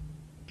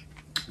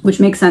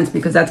 Which makes sense,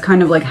 because that's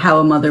kind of like how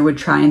a mother would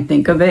try and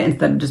think of it,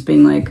 instead of just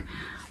being like,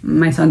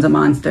 my son's a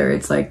monster.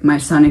 It's like, my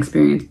son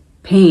experienced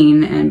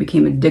pain and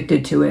became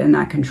addicted to it, and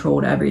that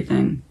controlled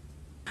everything.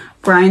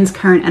 Brian's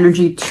current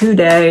energy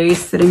today,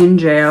 sitting in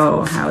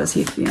jail. How is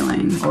he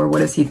feeling? Or what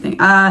does he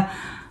think?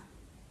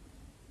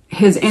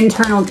 His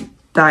internal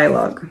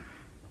dialogue.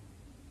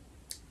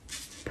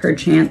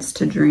 Perchance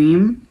to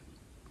dream.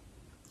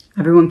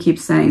 Everyone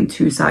keeps saying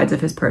two sides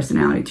of his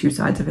personality, two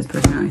sides of his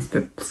personality,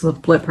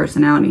 split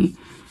personality.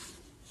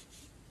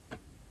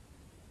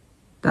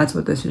 That's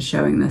what this is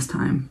showing this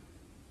time.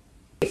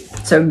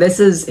 So this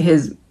is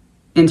his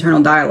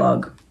internal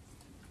dialogue.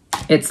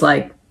 It's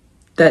like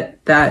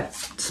that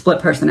split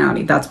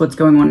personality. That's what's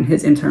going on in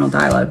his internal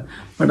dialogue.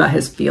 What about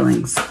his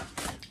feelings?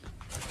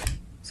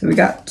 So we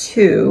got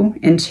 2.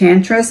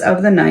 Enchantress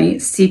of the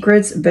Night,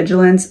 Secrets,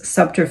 Vigilance,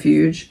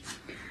 Subterfuge.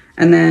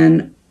 And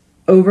then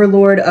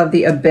Overlord of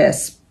the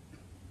Abyss,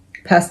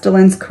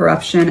 Pestilence,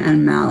 Corruption,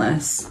 and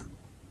Malice.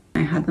 I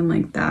had them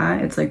like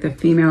that. It's like the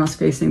female is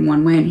facing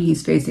one way and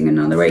he's facing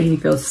another way. He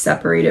feels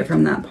separated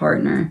from that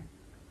partner.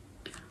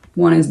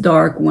 One is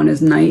dark, one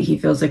is night. He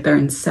feels like they're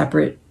in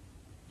separate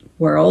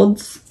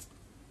worlds.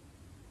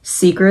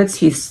 Secrets,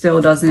 he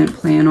still doesn't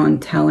plan on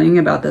telling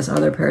about this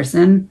other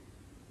person,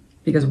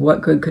 because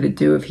what good could it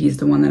do if he's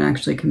the one that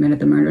actually committed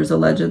the murders,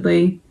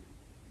 allegedly?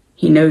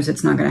 He knows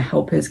it's not going to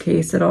help his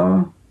case at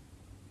all.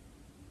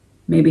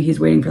 Maybe he's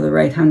waiting for the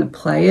right time to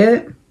play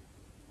it.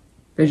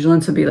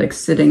 Vigilance would be like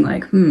sitting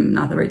like,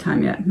 not the right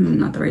time yet.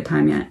 Not the right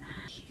time yet.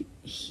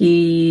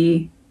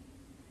 He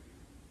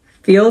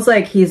feels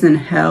like he's in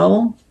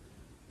hell,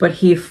 but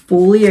he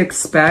fully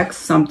expects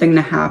something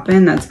to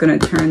happen that's going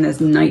to turn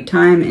this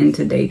nighttime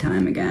into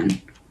daytime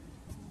again.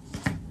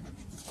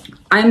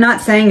 I'm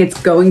not saying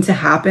it's going to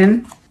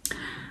happen,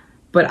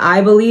 but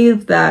I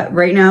believe that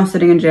right now,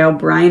 sitting in jail,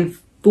 Brian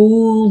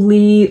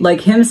fully, like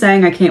him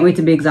saying, I can't wait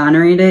to be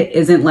exonerated,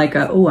 isn't like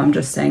a, oh, I'm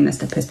just saying this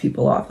to piss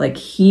people off. Like,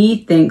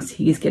 he thinks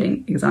he's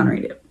getting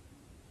exonerated.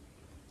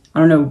 I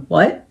don't know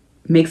what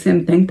makes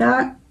him think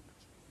that.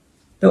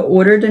 The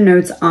order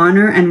denotes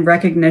honor and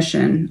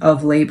recognition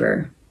of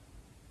labor.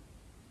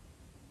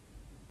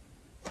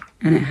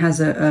 And it has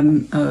a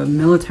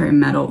military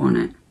medal on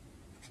it.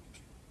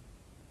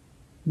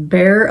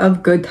 Bearer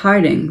of good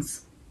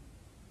tidings.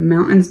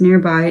 Mountains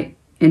nearby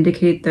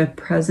indicate the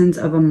presence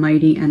of a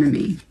mighty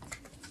enemy.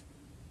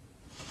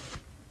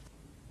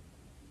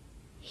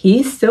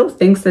 He still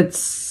thinks that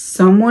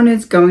someone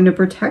is going to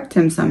protect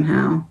him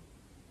somehow.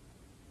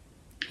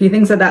 He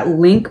thinks that that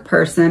link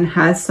person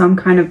has some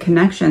kind of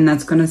connection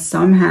that's going to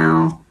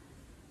somehow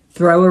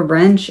throw a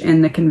wrench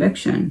in the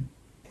conviction.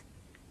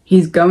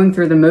 He's going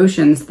through the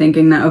motions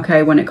thinking that,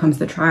 okay, when it comes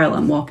to trial,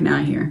 I'm walking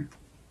out here.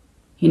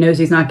 He knows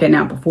he's not getting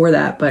out before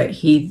that, but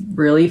he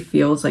really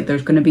feels like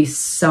there's going to be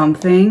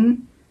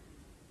something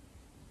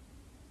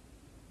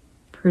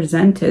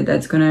presented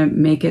that's going to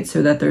make it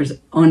so that there's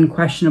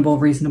unquestionable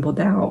reasonable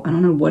doubt. I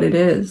don't know what it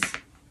is.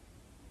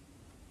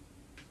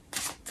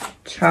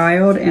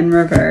 Child in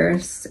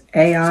reverse,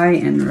 AI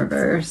in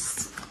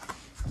reverse.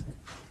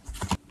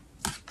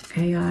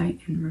 AI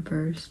in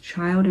reverse.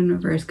 Child in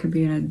reverse could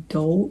be an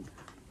adult.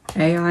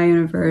 AI in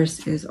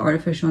reverse is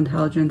artificial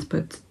intelligence,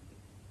 but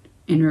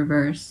in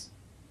reverse.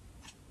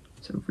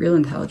 So real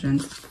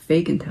intelligence,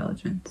 fake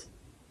intelligence.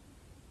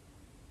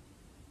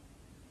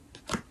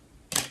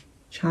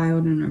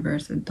 Child in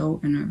reverse,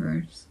 adult in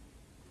reverse.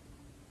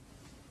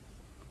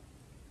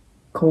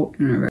 Cult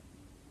in reverse.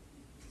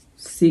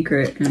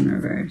 Secret in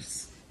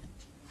reverse.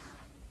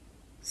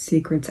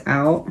 Secret's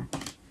out.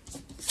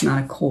 It's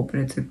not a cult,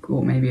 but it's a,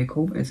 well, maybe a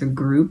cult. It's a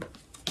group.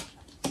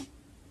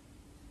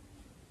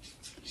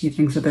 He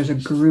thinks that there's a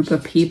group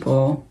of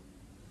people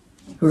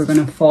who are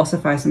going to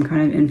falsify some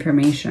kind of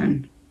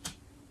information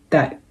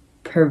that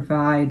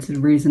provides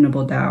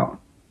reasonable doubt.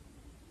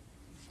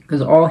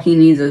 Because all he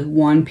needs is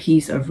one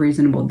piece of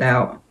reasonable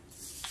doubt,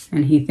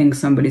 and he thinks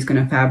somebody's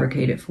going to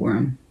fabricate it for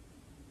him.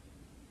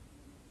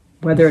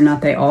 Whether or not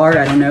they are,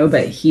 I don't know,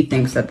 but he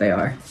thinks that they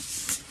are.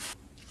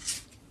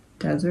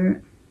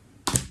 Desert.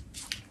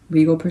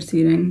 Legal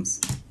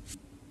proceedings.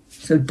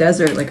 So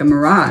desert, like a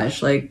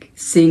mirage, like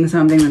seeing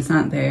something that's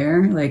not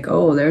there. Like,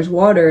 oh, there's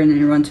water, and then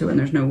you run to it and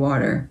there's no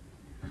water.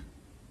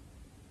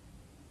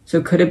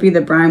 So could it be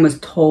that Brian was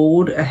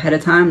told ahead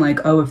of time,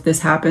 like, oh, if this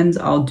happens,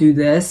 I'll do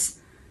this,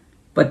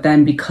 But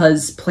then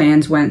because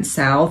plans went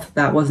south,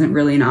 that wasn't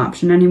really an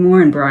option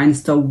anymore. And Brian's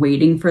still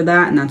waiting for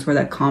that. And that's where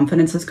that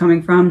confidence is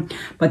coming from.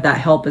 But that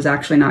help is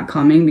actually not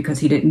coming because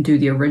he didn't do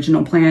the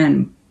original plan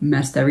and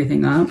messed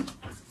everything up.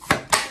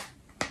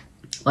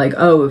 Like,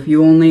 oh, if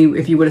you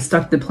would have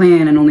stuck to the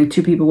plan and only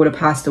 2 people would have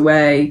passed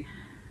away,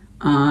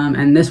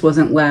 and this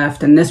wasn't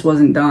left and this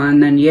wasn't done,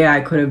 then yeah,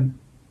 I could have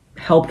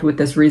helped with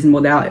this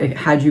reasonable doubt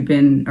had you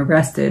been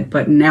arrested.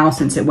 But now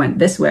since it went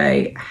this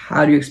way,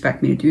 how do you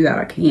expect me to do that?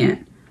 I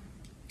can't.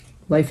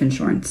 Life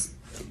insurance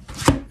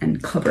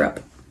and cover up.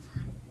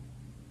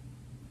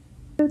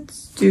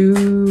 Let's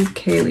do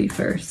Kaylee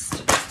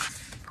first.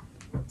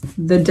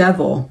 The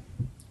devil.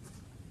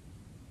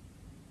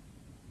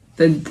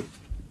 The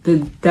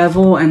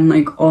devil, and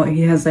like all,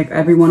 he has like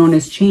everyone on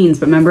his chains.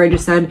 But remember I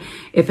just said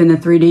if in the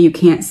 3D you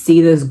can't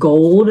see this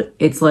gold,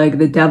 it's like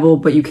the devil,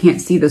 but you can't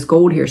see this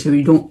gold here, so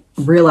you don't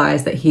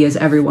realize that he has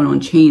everyone on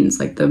chains.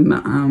 Like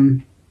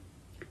the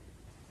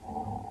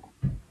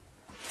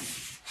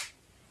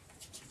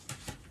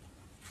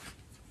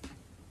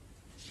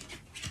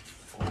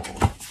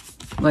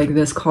like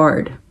this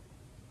card,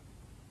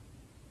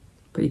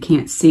 but you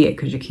can't see it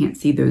because you can't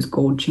see those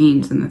gold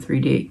chains in the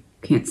 3D. You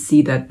can't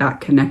see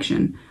that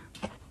connection.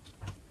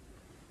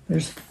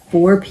 There's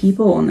 4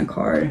 people on the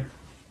card.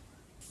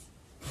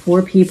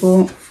 4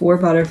 people, 4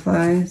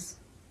 butterflies.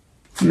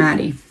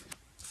 Maddie.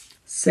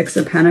 6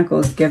 of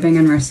Pentacles, giving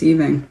and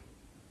receiving.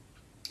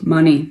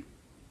 Money.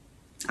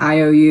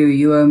 I owe you,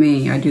 you owe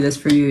me. I do this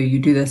for you, you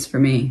do this for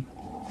me.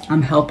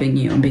 I'm helping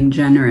you, I'm being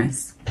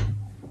generous.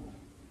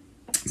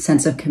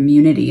 Sense of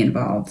community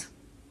involved.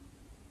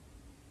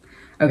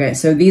 Okay,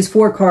 so these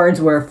 4 cards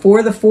were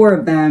for the 4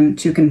 of them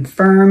to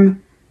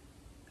confirm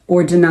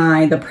or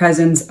deny the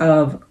presence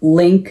of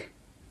Link,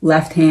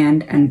 left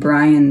hand, and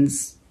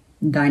Brian's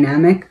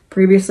dynamic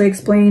previously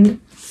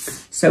explained.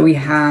 So we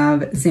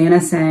have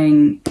Xana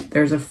saying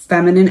there's a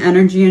feminine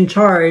energy in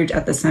charge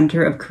at the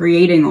center of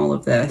creating all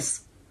of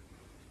this.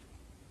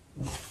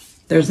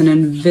 There's an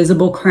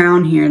invisible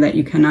crown here that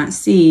you cannot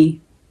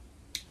see.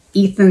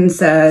 Ethan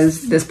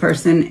says this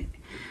person,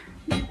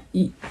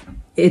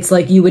 it's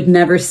like you would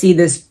never see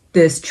this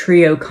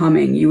trio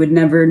coming. You would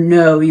never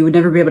know. You would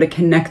never be able to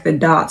connect the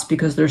dots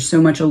because there's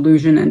so much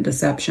illusion and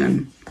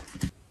deception.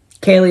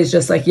 Kaylee's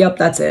just like, yep,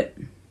 that's it.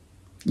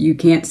 You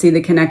can't see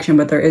the connection,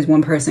 but there is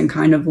one person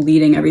kind of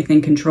leading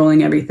everything,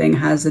 controlling everything,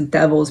 has the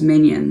devil's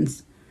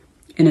minions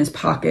in his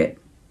pocket.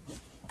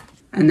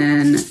 And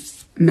then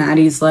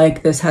Maddie's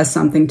like, this has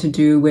something to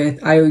do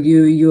with I owe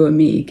you, you owe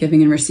me,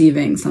 giving and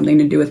receiving, something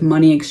to do with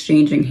money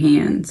exchanging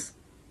hands.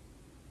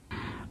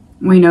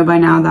 We know by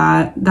now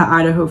that the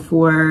Idaho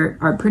 4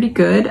 are pretty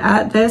good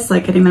at this,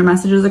 like getting their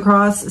messages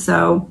across.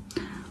 So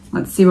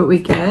let's see what we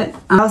get.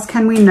 What else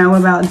can we know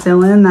about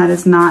Dylan that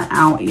is not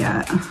out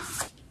yet?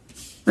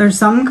 There's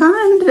some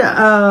kind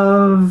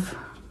of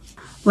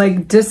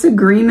like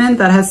disagreement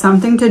that has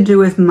something to do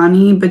with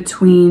money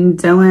between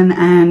Dylan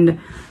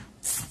and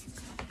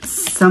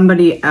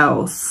somebody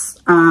else.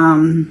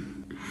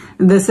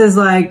 This is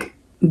like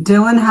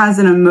Dylan has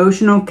an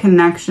emotional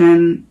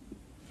connection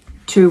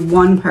to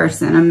one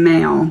person, a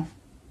male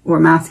or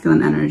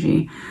masculine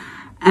energy,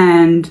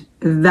 and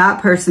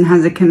that person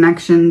has a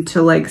connection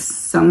to like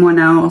someone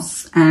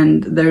else,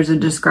 and there's a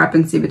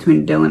discrepancy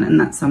between Dylan and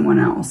that someone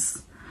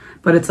else,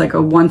 but it's like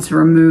a once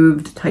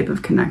removed type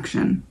of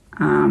connection.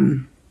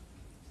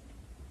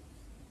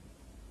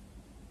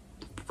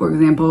 For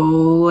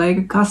example, like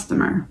a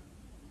customer,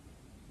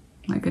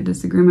 like a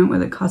disagreement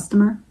with a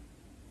customer.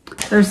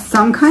 There's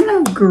some kind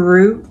of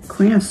group,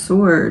 Queen of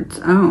Swords.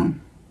 Oh,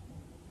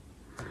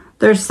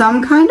 there's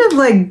some kind of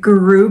like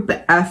group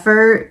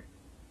effort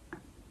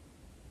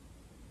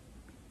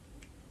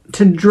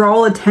to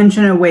draw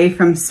attention away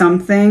from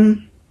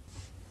something,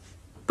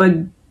 but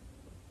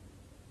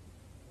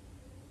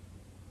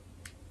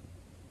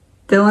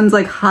Dylan's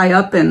like high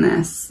up in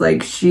this.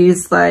 Like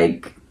she's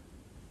like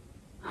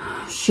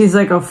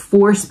a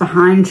force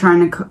behind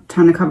trying to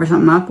cover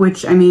something up,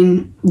 which, I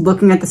mean,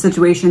 looking at the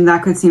situation,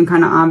 that could seem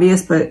kind of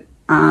obvious, but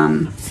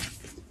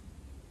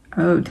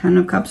oh, 10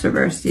 of Cups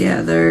reversed.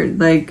 Yeah, they're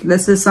like,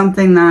 this is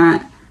something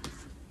that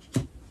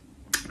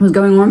was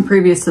going on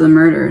previous to the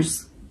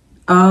murders.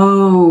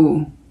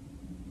 Oh,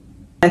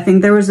 I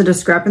think there was a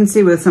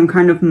discrepancy with some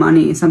kind of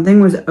money. Something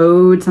was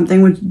owed,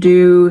 something was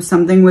due,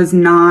 something was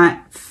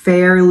not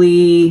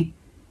fairly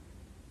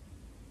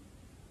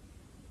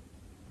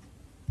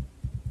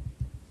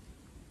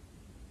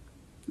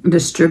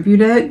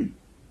distributed.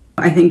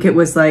 I think it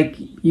was like,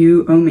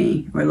 you owe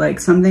me, or like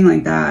something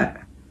like that.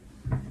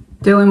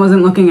 Dylan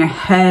wasn't looking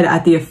ahead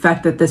at the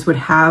effect that this would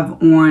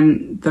have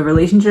on the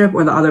relationship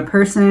or the other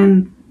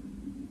person,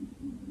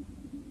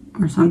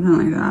 or something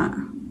like that.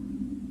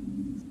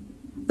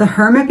 The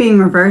Hermit being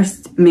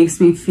reversed makes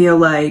me feel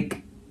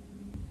like,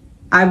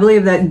 I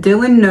believe that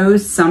Dylan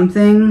knows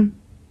something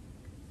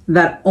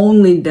that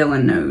only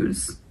Dylan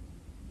knows.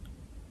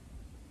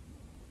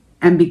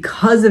 And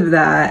because of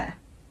that,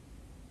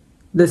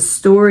 the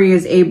story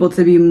is able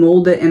to be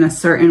molded in a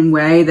certain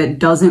way that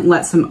doesn't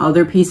let some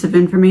other piece of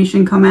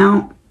information come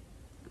out.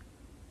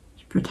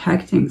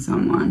 protecting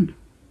someone.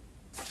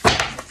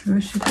 Who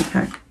is she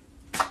protecting?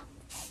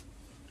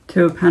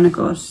 Two of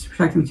Pentacles. She's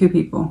protecting two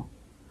people.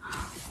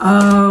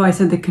 Oh, I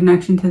said the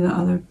connection to the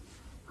other.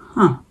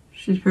 Huh.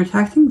 She's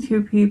protecting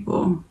two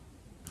people.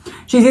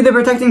 She's either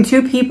protecting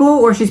two people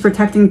or she's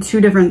protecting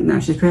two different... No,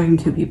 she's protecting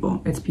two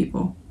people. It's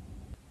people.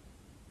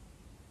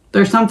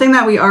 There's something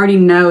that we already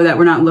know that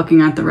we're not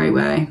looking at the right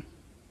way.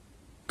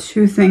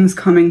 Two things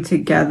coming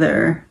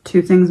together.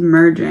 Two things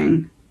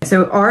merging.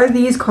 So are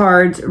these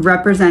cards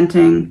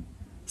representing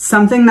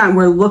something that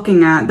we're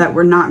looking at that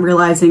we're not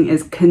realizing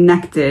is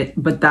connected,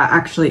 but that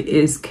actually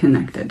is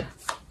connected?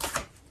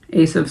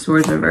 Ace of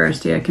Swords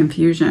reversed. Yeah,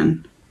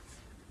 confusion.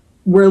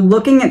 We're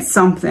looking at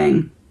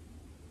something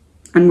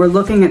and we're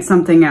looking at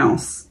something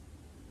else.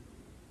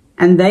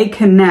 And they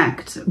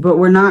connect, but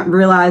we're not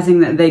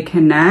realizing that they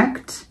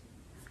connect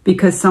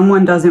because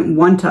someone doesn't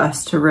want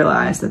us to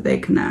realize that they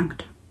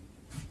connect.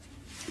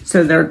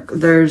 So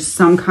there's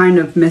some kind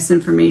of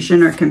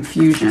misinformation or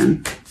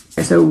confusion.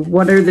 So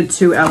what are the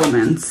two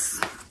elements?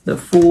 The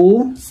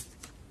Fool.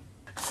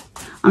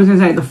 I was going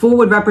to say the Fool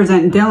would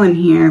represent Dylan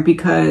here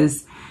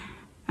because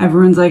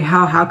everyone's like,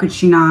 how could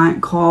she not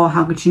call?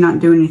 How could she not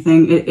do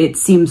anything? It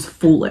seems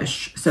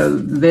foolish. So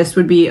this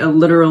would be a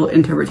literal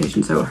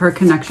interpretation. So her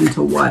connection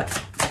to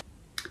what?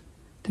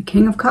 The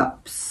King of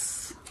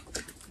Cups.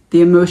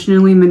 The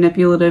emotionally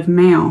manipulative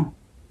male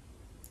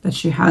that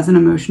she has an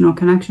emotional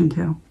connection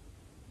to.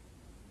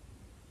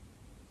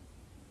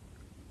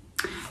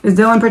 Is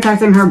Dylan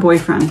protecting her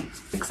boyfriend?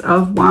 Six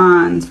of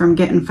Wands from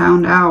getting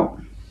found out.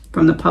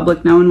 From the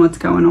public knowing what's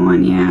going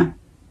on, yeah.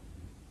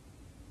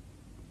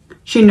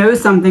 She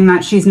knows something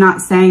that she's not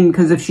saying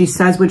because if she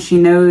says what she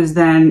knows,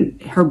 then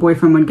her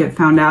boyfriend would get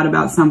found out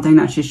about something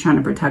that she's trying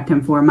to protect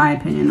him for, in my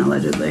opinion,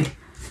 allegedly.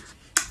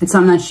 It's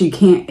something that she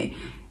can't...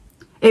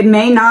 It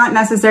may not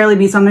necessarily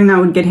be something that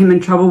would get him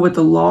in trouble with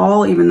the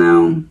law, even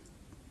though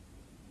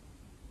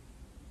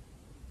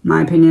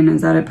my opinion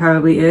is that it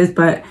probably is,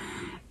 but...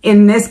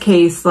 In this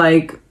case,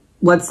 like,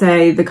 let's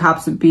say the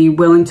cops would be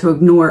willing to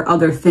ignore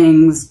other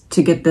things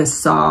to get this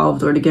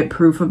solved or to get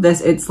proof of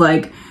this. It's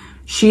like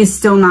she's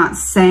still not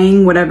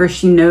saying whatever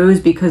she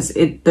knows because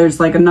there's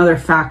like another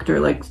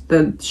factor. Like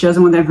she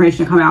doesn't want the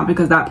information to come out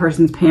because that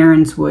person's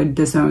parents would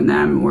disown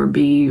them or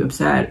be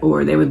upset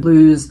or they would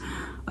lose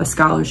a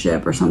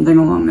scholarship or something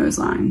along those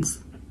lines.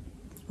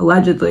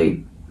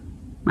 Allegedly,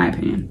 my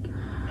opinion.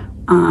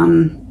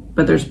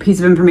 But there's a piece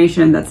of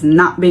information that's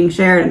not being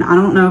shared and I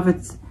don't know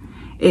if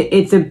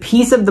it's a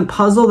piece of the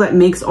puzzle that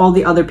makes all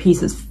the other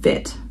pieces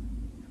fit,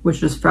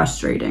 which is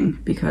frustrating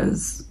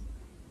because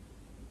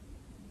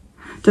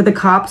do the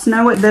cops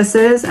know what this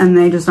is and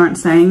they just aren't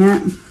saying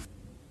it?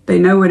 They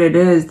know what it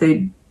is.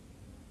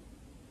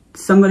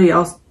 Somebody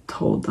else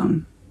told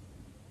them.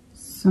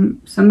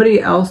 Somebody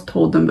else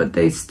told them, but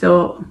they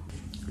still...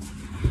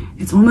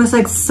 It's almost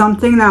like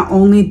something that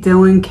only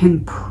Dylan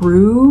can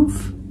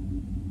prove,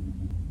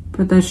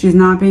 but that she's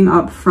not being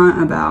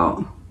upfront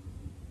about.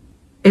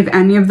 If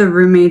any of the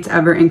roommates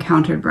ever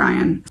encountered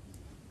Brian.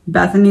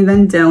 Bethany,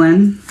 then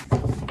Dylan.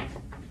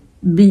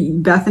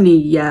 Bethany,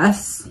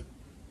 yes.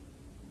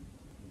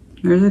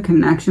 There's a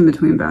connection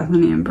between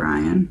Bethany and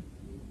Brian.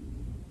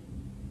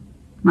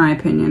 My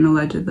opinion,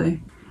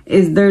 allegedly.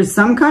 There's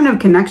some kind of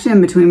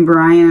connection between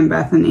Brian and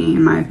Bethany,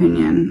 in my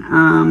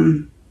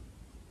opinion.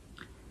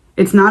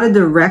 It's not a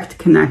direct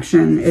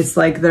connection. It's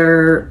like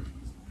they're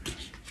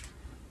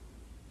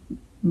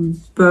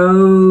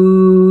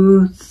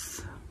both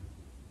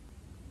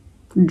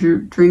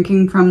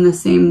drinking from the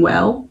same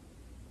well,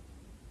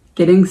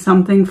 getting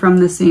something from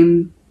the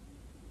same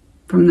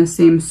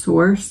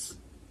source.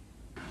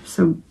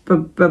 So,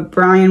 but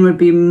Brian would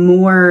be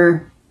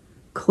more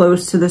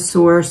close to the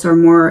source or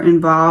more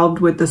involved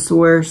with the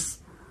source,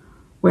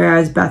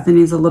 whereas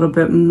Bethany's a little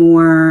bit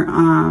more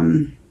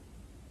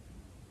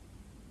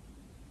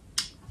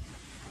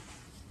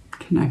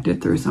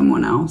connected through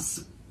someone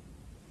else.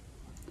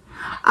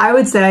 I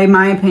would say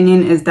my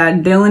opinion is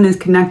that Dylan is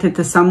connected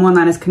to someone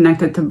that is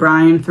connected to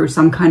Brian through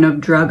some kind of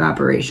drug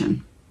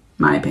operation.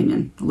 My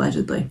opinion,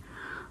 allegedly.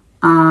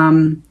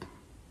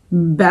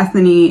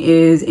 Bethany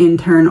is in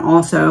turn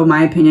also,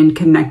 my opinion,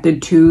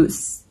 connected to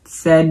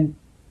said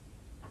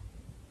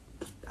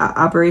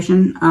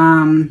operation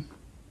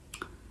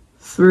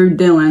through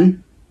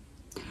Dylan.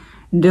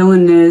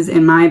 Dylan is,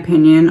 in my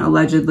opinion,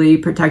 allegedly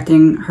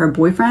protecting her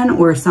boyfriend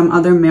or some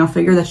other male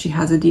figure that she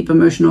has a deep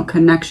emotional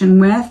connection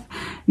with.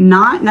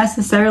 Not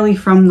necessarily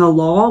from the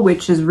law,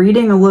 which is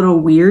reading a little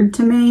weird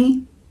to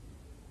me.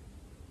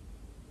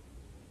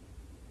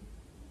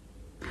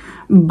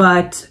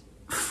 But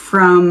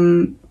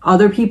from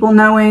other people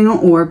knowing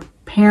or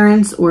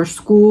parents or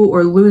school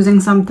or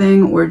losing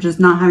something or just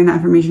not having that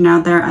information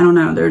out there. I don't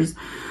know.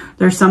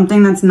 There's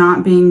something that's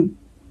not being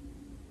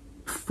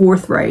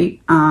forthright.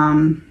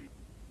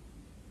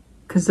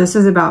 Because this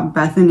is about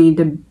Bethany.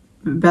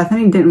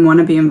 Bethany didn't want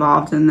to be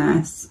involved in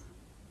this.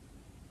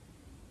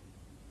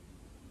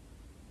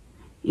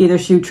 Either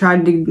she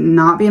tried to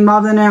not be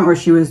involved in it or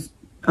she was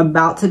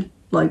about to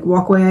like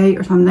walk away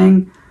or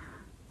something.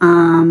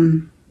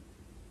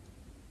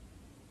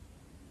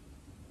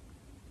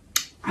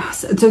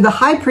 So the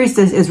High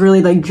Priestess is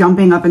really like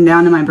jumping up and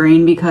down in my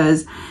brain,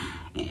 because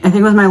I think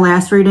it was my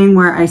last reading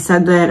where I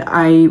said that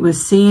I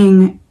was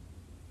seeing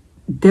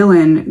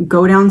Dylan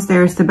go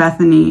downstairs to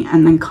Bethany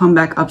and then come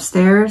back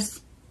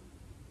upstairs.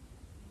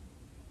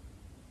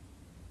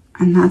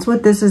 And that's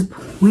what this is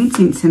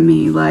pointing to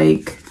me.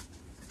 Like,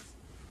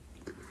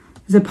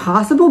 is it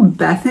possible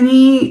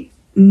Bethany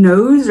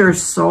knows or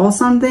saw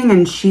something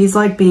and she's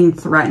like being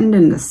threatened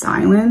into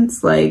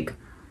silence? Like,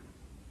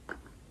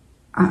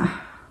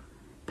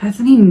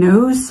 Bethany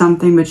knows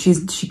something, but she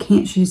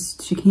can't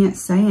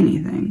say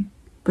anything,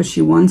 but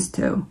she wants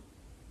to.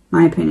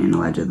 My opinion,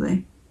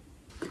 allegedly.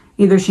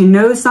 Either she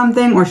knows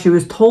something, or she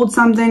was told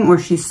something, or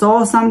she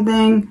saw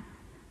something.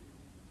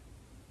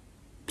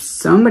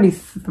 Somebody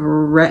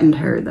threatened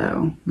her,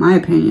 though. My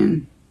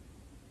opinion.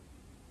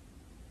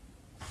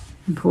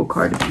 I'll pull a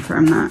card to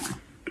confirm that.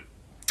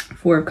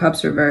 Four of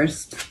Cups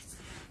reversed.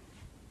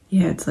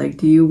 Yeah, it's like,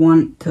 do you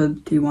want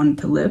to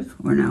live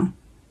or no?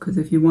 Because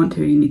if you want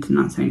to, you need to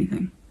not say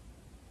anything.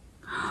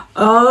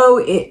 Oh,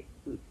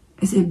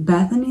 is it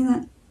Bethany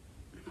that?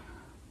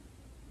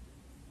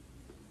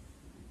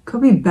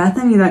 Could be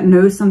Bethany that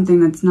knows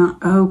something that's not.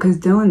 Oh, because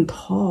Dylan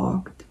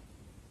talked.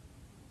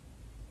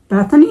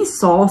 Bethany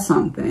saw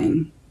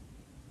something.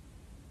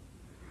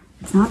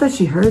 It's not that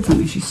she heard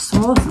something, she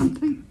saw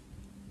something.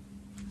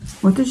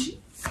 What did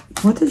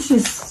she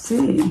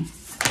see?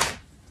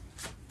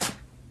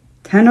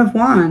 10 of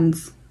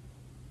Wands.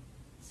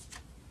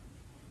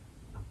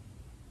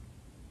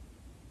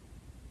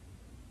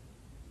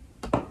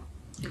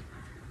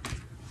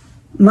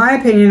 My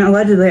opinion,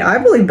 allegedly, I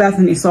believe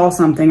Bethany saw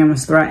something and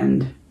was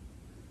threatened.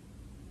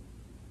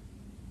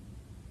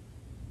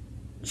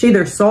 She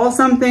either saw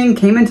something,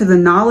 came into the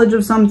knowledge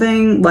of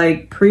something,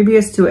 like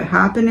previous to it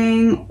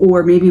happening,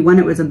 or maybe when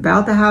it was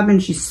about to happen,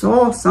 she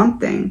saw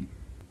something.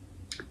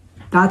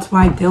 That's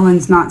why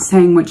Dylan's not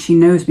saying what she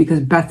knows, because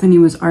Bethany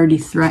was already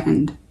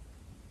threatened.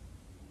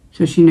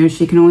 So she knows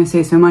she can only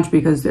say so much,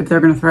 because if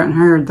they're going to threaten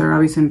her, they're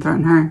always going to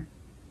threaten her.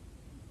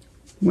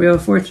 Wheel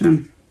of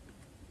Fortune.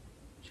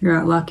 She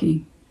got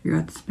lucky. She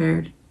got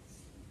spared.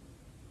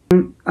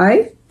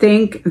 I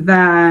think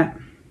that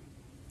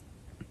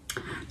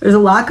there's a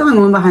lot going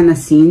on behind the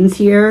scenes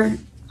here,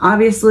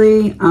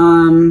 obviously.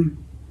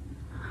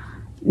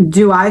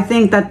 Do I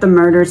think that the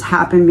murders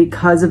happened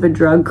because of a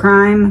drug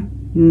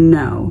crime?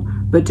 No.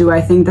 But do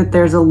I think that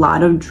there's a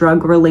lot of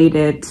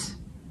drug-related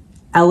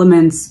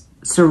elements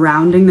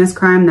surrounding this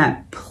crime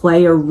that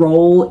play a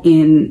role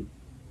in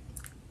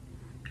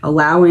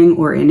allowing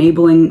or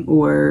enabling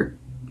or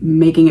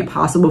making it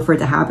possible for it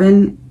to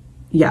happen?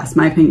 Yes,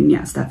 my opinion,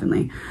 yes,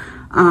 definitely.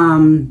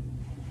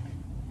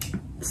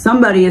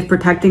 Somebody is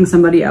protecting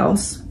somebody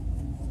else,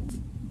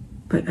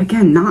 but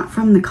again, not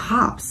from the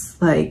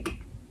cops. Like,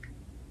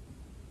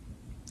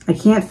 I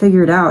can't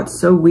figure it out. It's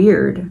so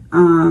weird.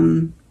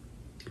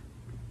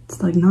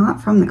 It's like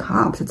not from the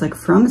cops. It's like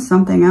from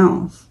something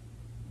else.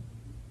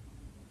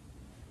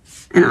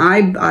 And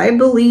I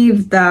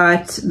believe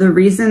that the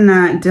reason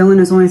that Dylan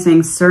is only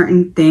saying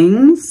certain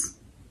things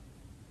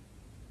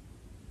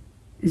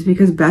is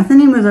because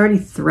Bethany was already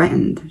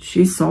threatened.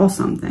 She saw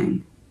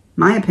something.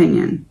 My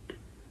opinion.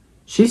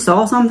 She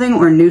saw something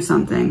or knew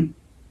something.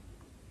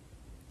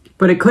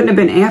 But it couldn't have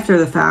been after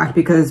the fact,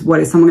 because what,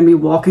 is someone going to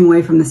be walking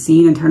away from the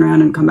scene and turn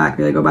around and come back and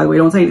be like, oh, by the way,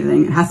 don't say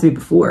anything. It has to be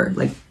before.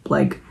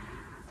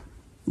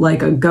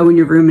 Like a go in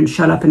your room and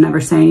shut up and never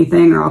say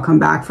anything, or I'll come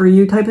back for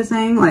you type of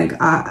thing. Like,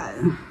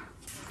 I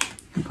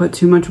put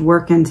too much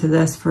work into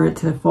this for it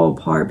to fall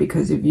apart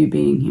because of you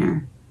being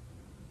here.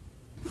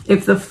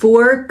 If the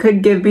 4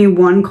 could give me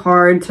one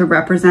card to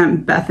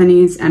represent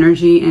Bethany's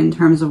energy in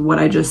terms of what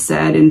I just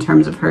said, in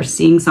terms of her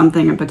seeing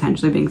something and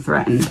potentially being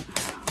threatened,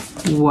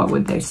 what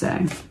would they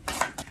say?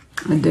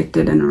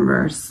 Addicted in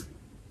reverse.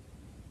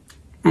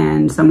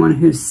 And someone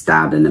who's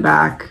stabbed in the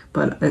back,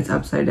 but it's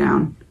upside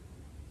down.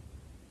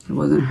 It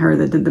wasn't her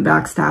that did the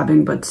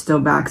backstabbing, but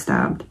still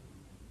backstabbed.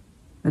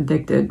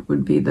 Addicted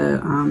would be the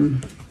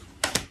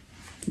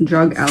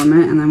drug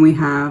element. And then we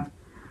have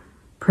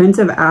Prince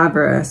of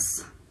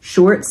Avarice.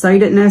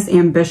 Short-sightedness,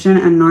 ambition,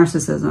 and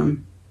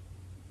narcissism.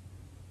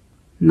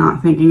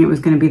 Not thinking it was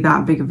going to be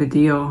that big of a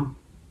deal.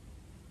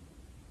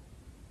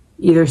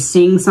 Either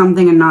seeing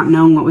something and not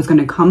knowing what was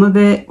going to come of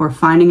it, or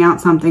finding out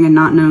something and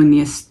not knowing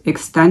the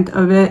extent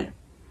of it,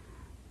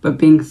 but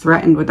being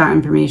threatened with that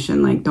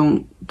information. Like,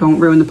 don't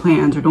ruin the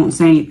plans, or don't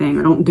say anything,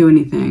 or don't do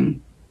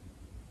anything.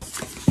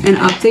 An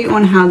update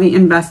on how the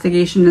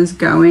investigation is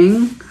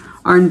going.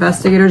 Are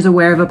investigators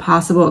aware of a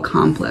possible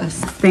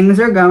accomplice? Things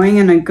are going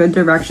in a good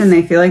direction.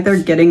 They feel like they're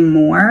getting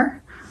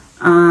more.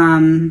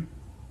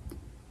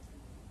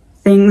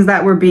 Things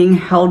that were being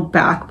held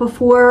back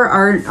before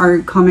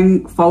are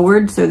coming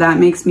forward. So that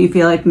makes me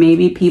feel like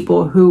maybe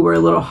people who were a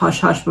little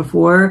hush-hush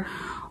before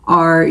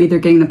are either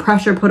getting the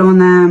pressure put on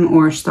them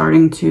or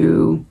starting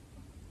to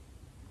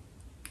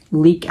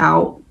leak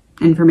out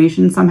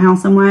information somehow,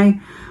 some way.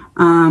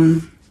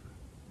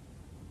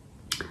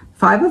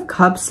 5 of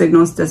Cups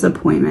signals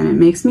disappointment. It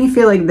makes me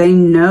feel like they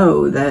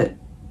know that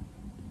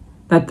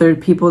that there are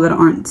people that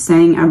aren't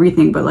saying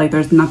everything, but like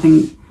there's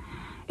nothing.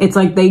 It's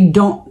like they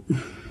don't,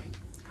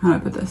 how do I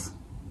put this?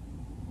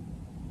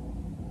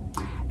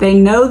 They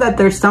know that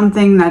there's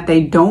something that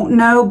they don't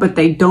know, but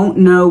they don't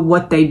know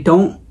what they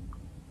don't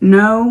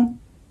know.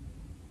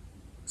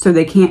 So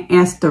they can't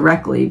ask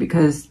directly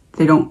because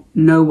they don't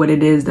know what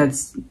it is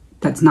that's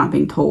not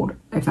being told,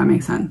 if that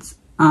makes sense.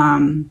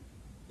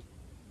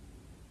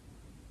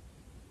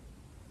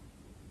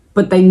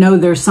 But they know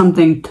there's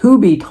something to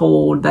be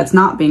told that's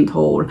not being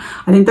told.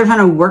 I think they're trying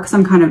to work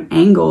some kind of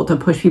angle to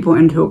push people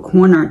into a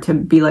corner to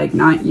be like,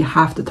 nah, you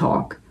have to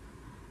talk.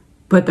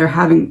 But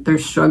they're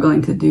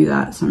struggling to do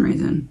that for some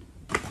reason.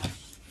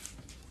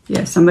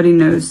 Yeah, somebody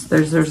knows,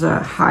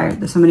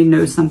 somebody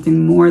knows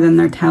something more than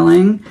they're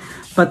telling,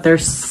 but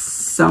there's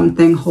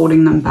something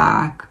holding them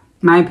back.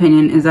 My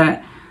opinion is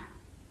that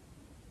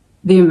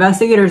the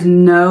investigators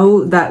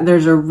know that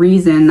there's a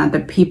reason that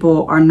the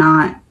people are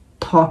not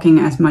talking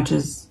as much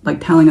as,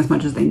 like telling as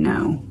much as they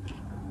know.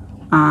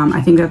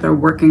 I think that they're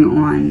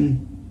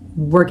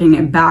working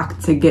it back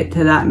to get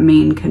to that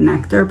main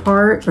connector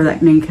part, or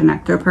that main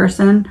connector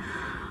person.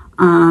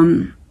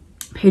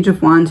 Page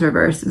of Wands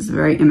reverse is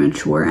very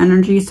immature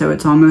energy, so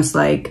it's almost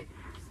like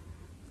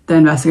the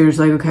investigators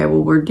like, okay,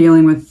 well, we're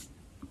dealing with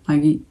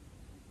like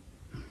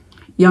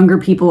younger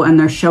people and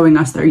they're showing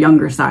us their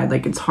younger side.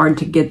 Like it's hard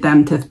to get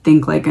them to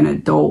think like an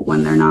adult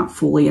when they're not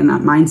fully in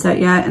that mindset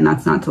yet. And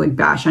that's not to like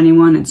bash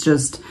anyone. It's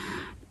just,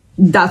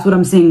 that's what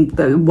I'm seeing,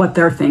 what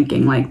they're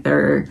thinking. Like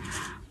they're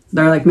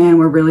like, man,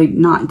 we're really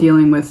not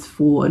dealing with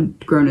full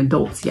grown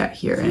adults yet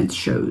here. And it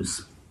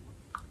shows.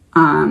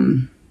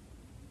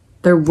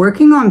 They're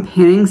working on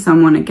pinning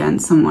someone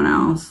against someone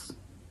else.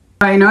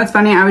 You know, it's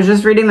funny. I was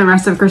just reading the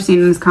rest of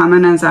Christina's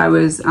comment as I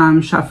was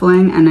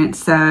shuffling, and it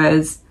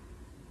says,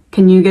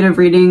 can you get a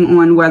reading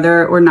on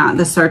whether or not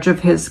the search of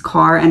his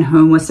car and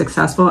home was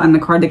successful? And the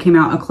card that came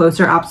out, a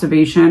closer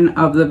observation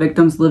of the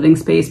victim's living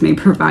space may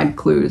provide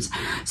clues.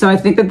 So I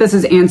think that this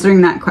is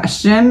answering that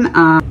question,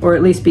 or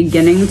at least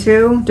beginning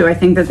to. Do I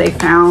think that they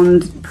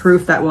found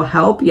proof that will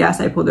help?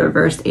 Yes, I pulled the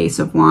reversed Ace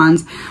of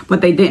Wands,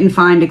 but they didn't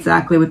find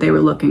exactly what they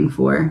were looking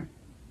for.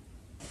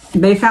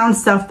 They found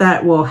stuff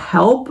that will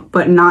help,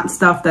 but not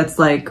stuff that's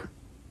like,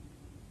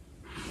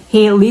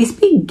 he at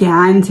least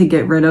began to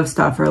get rid of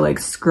stuff or like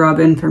scrub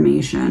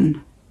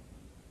information.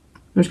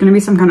 There's going to be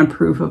some kind of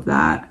proof of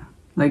that.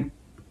 Like,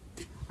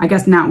 I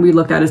guess now we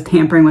looked at as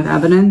tampering with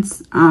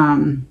evidence.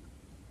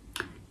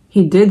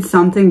 He did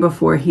something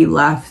before he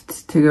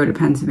left to go to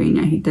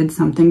Pennsylvania. He did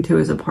something to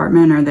his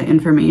apartment or the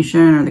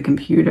information or the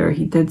computer.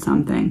 He did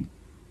something.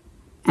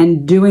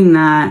 And doing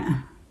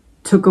that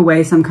took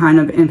away some kind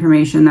of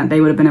information that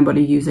they would have been able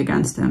to use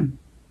against him.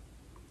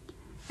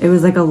 It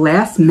was like a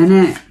last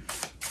minute,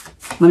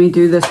 let me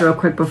do this real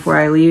quick before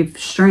I leave.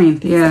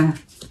 Strength, yeah.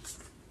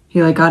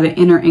 He like got an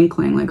inner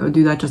inkling, like, oh,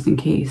 do that just in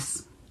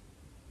case.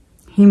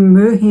 He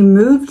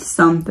moved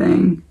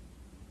something.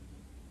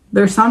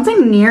 There's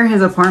something near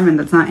his apartment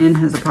that's not in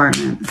his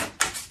apartment.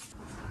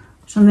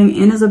 Something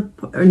in his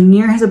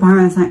near his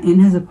apartment that's not in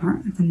his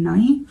apartment. The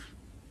knife?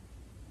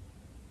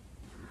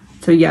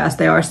 So yes,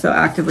 they are still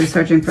actively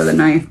searching for the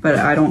knife, but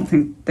I don't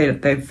think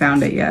they've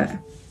found it yet.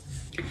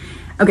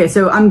 Okay,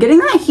 so I'm getting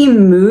that he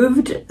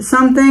moved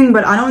something,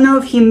 but I don't know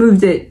if he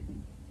moved it.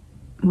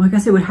 Well, I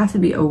guess it would have to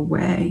be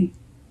away.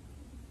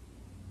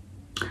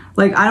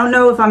 Like, I don't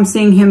know if I'm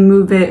seeing him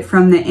move it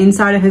from the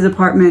inside of his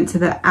apartment to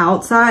the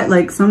outside,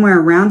 like somewhere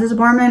around his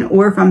apartment,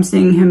 or if I'm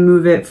seeing him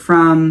move it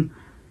from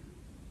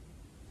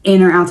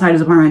in or outside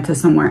his apartment to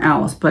somewhere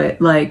else.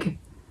 But like,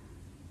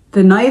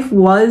 the knife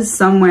was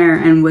somewhere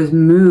and was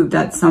moved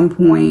at some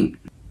point.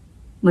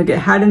 Like, it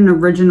had an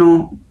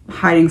original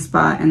hiding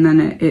spot and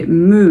then it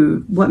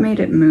moved. What made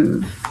it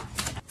move?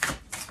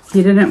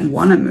 He didn't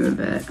want to move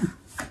it.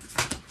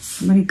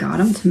 Somebody got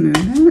him to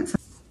move it?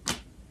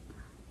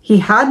 He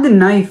had the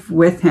knife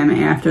with him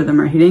after the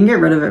murder. He didn't get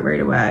rid of it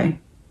right away.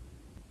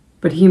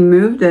 But he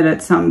moved it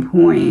at some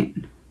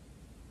point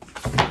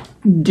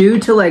due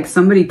to like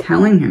somebody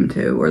telling him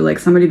to, or like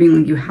somebody being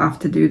like, you have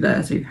to do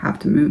this or you have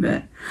to move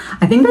it.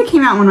 I think that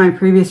came out in one of my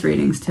previous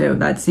readings too,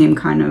 that same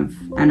kind of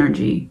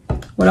energy.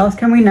 What else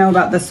can we know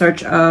about the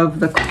search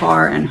of the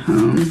car and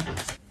home?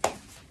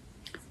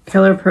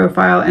 Killer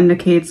profile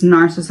indicates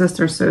narcissist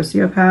or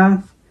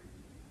sociopath.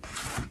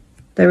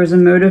 There was a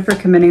motive for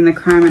committing the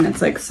crime, and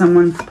it's like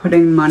someone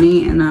putting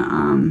money in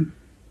a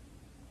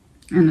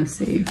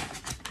safe.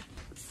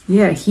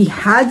 Yeah, he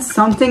had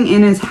something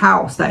in his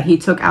house that he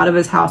took out of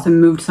his house and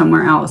moved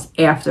somewhere else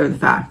after the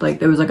fact. Like,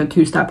 there was like a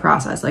two-step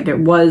process. Like, it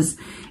was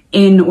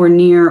in or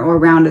near or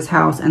around his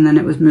house, and then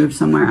it was moved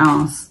somewhere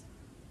else.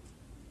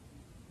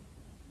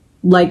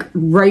 Like,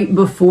 right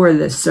before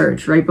this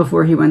search, right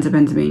before he went to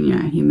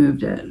Pennsylvania, he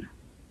moved it.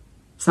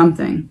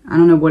 Something. I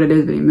don't know what it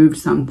is, but he moved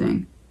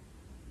something.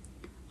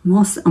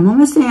 I'm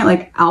almost seeing it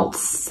like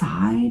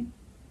outside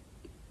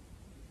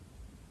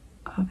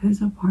of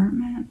his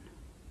apartment.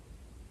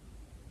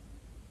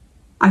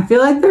 I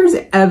feel like there's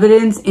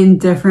evidence in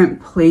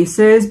different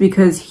places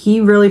because he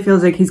really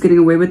feels like he's getting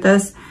away with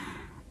this.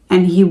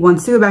 And he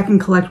wants to go back and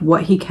collect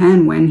what he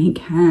can when he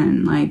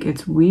can. Like,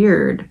 it's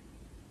weird.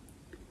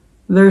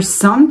 There's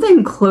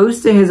something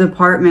close to his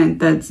apartment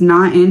that's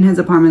not in his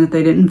apartment that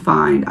they didn't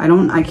find.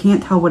 I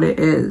can't tell what it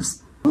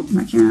is. Oh,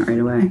 that came out right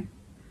away.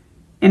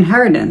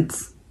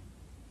 Inheritance.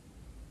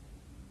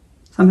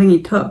 Something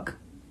he took.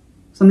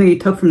 Something he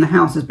took from the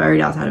house is buried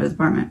outside of his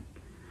apartment.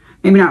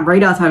 Maybe not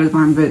right outside of his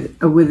apartment,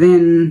 but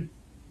within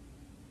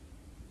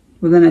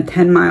a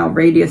 10-mile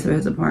radius of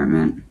his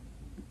apartment.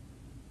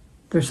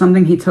 There's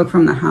something he took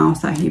from the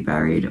house that he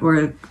buried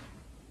or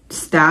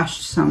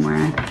stashed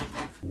somewhere.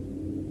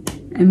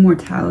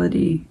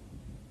 Immortality.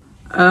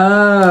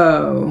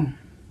 Oh.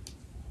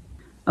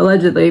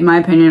 Allegedly, in my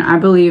opinion, I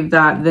believe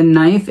that the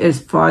knife is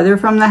farther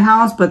from the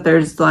house, but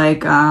there's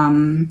like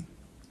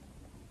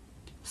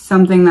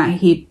something that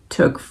he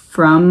took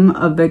from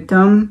a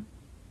victim.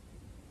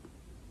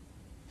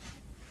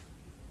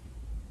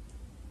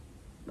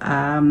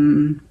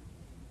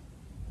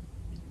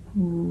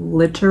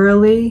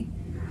 Literally,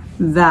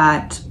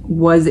 that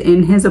was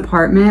in his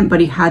apartment, but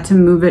he had to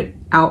move it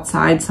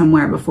outside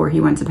somewhere before he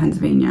went to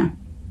Pennsylvania.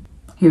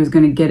 He was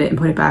going to get it and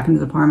put it back in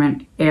his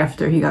apartment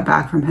after he got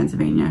back from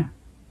Pennsylvania.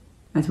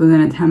 That's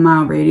within a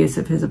 10-mile radius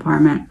of his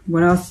apartment.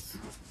 What else?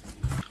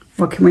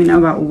 What can we know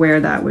about where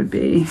that would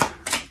be?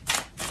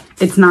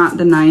 It's not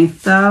the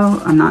knife,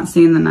 though. I'm not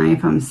seeing the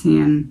knife. I'm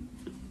seeing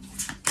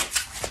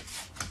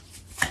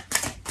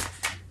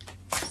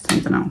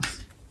something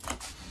else.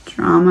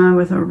 Drama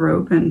with a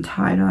rope and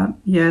tied up.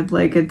 Yeah,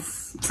 like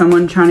it's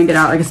someone trying to get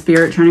out, like a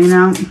spirit trying to get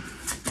out.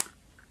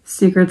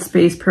 Secret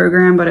space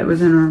program, but it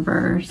was in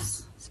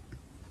reverse.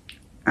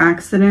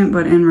 Accident,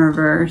 but in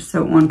reverse,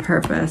 so on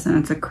purpose, and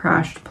it's a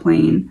crashed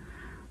plane.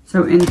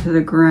 So into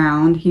the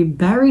ground. He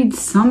buried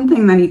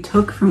something that he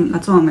took from,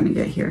 that's all I'm gonna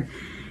get here.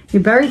 He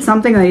buried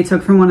something that he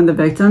took from one of the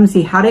victims.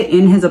 He had it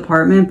in his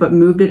apartment, but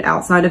moved it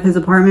outside of his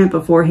apartment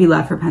before he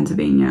left for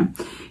Pennsylvania.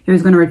 He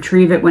was gonna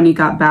retrieve it when he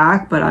got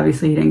back, but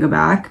obviously he didn't go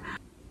back.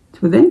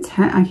 It's within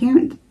 10, I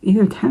can't,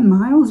 either 10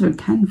 miles or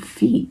 10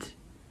 feet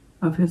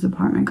of his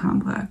apartment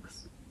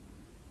complex.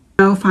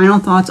 No final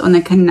thoughts on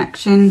the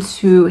connection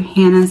to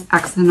Hannah's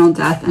accidental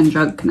death and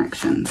drug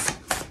connections.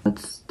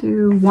 Let's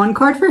do one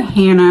card for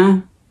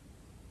Hannah,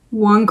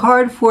 one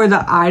card for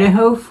the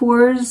Idaho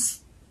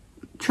 4's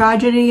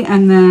tragedy,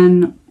 and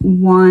then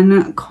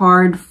one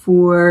card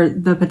for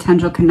the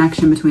potential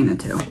connection between the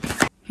two.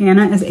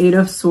 Hannah is 8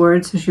 of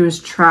Swords, so she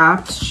was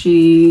trapped.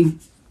 She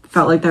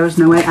felt like there was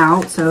no way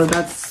out, so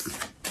that's...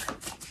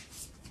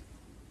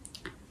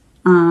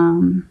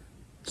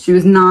 she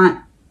was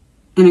not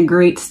in a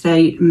great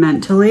state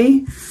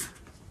mentally.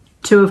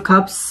 2 of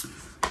Cups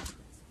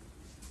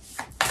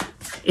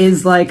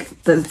is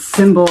like the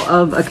symbol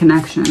of a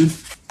connection.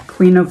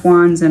 Queen of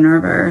Wands in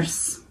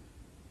reverse.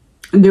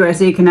 Do I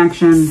see a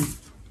connection?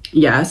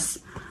 Yes.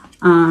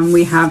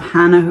 We have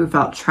Hannah who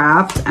felt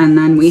trapped, and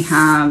then we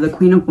have the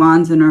Queen of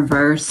Wands in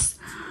reverse,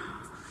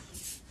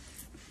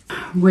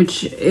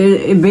 which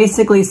is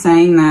basically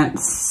saying that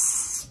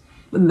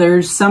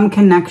there's some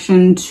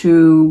connection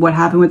to what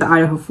happened with the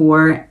Idaho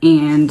 4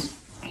 and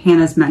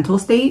Hannah's mental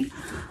state.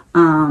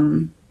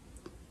 The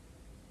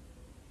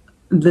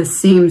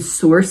same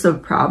source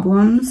of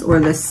problems, or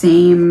the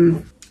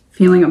same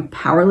feeling of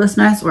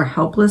powerlessness or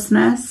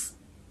helplessness.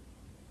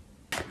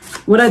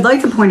 What I'd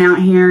like to point out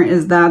here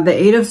is that the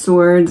 8 of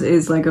Swords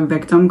is like a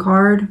victim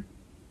card.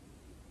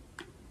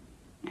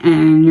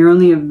 And you're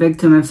only a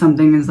victim if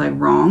something is like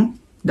wrong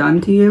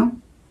done to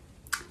you.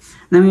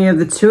 Then we have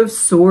the 2 of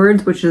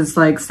Swords, which is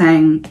like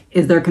saying,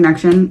 is there a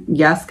connection?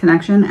 Yes,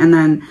 connection. And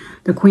then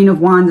the Queen of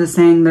Wands is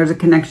saying there's a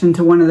connection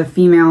to one of the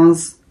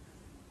females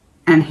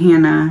and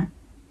Hannah,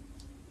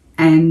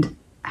 and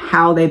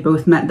how they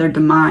both met their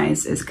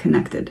demise is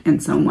connected in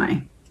some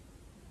way.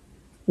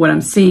 What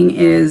I'm seeing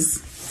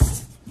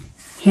is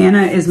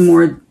Hannah's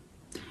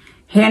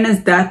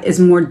death is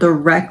more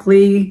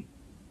directly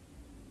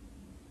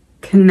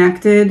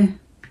connected.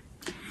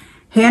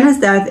 Hannah's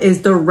death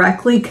is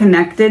directly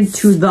connected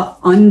to the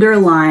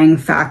underlying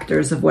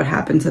factors of what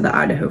happened to the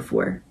Idaho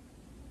 4.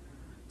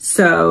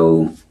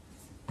 So,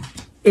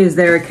 is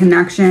there a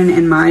connection?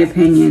 In my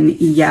opinion,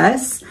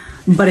 yes.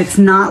 But it's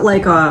not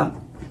like a...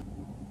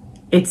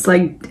 It's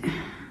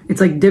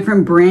like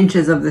different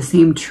branches of the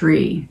same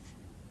tree.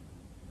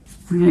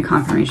 I'm going to get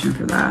confirmation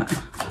for that.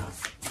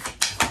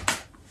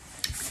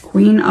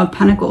 Queen of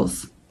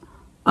Pentacles.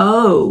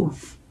 Oh.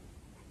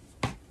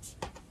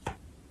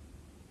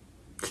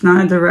 It's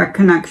not a direct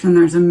connection.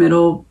 There's a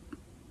middle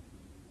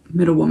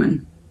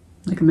woman,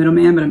 like a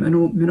middleman, but a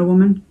middle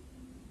woman.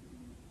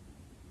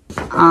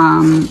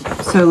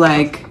 So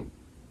like,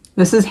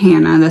 this is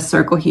Hannah, this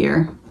circle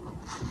here.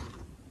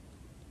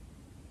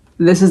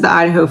 This is the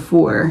Idaho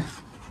 4.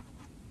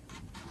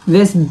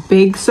 This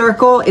big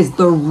circle is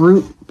the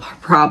root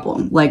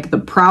problem, like the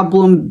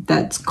problem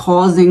that's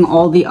causing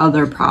all the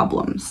other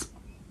problems.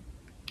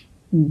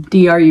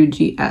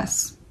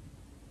 DRUGS.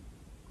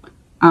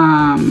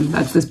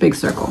 That's this big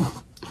circle.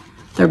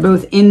 They're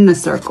both in the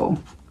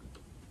circle.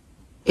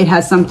 It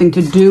has something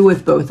to do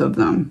with both of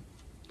them.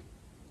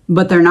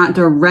 but they're not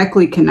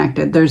directly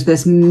connected. There's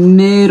this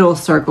middle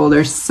circle.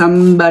 There's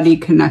somebody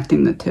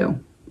connecting the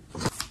two.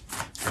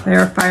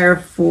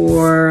 Clarifier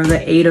for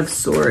the Eight of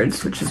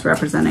Swords, which is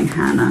representing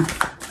Hannah.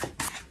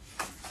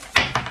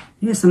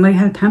 Yeah, somebody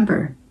had a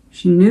temper.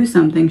 She knew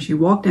something. She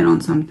walked in on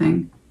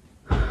something.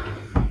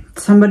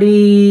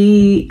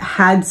 Somebody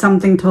had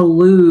something to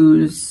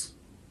lose.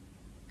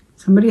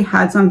 Somebody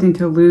had something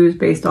to lose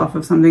based off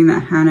of something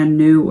that Hannah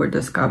knew or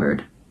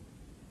discovered.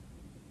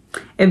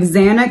 If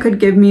Xana could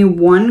give me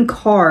one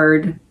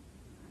card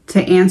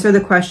to answer the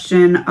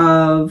question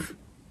of,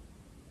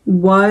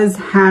 was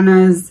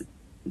Hannah's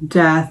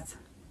death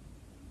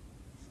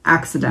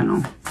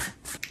accidental?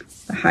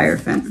 The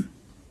Hierophant.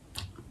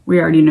 We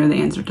already know the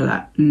answer to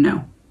that.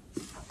 No.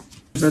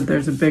 But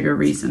there's a bigger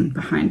reason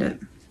behind it.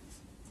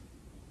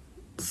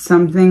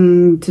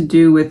 Something to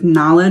do with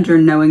knowledge or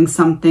knowing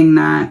something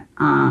that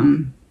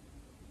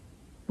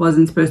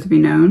wasn't supposed to be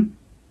known.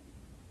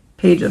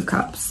 Page of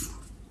Cups.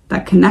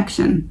 That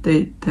connection.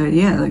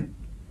 Like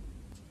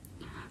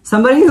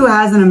somebody who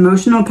has an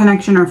emotional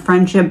connection or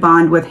friendship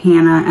bond with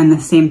Hannah, and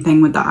the same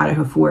thing with the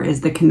Idaho 4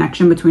 is the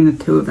connection between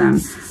the two of them.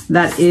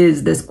 That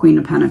is this Queen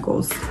of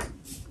Pentacles.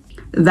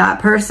 That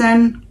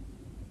person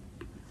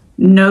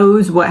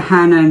knows what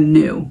Hannah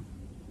knew,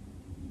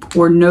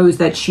 or knows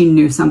that she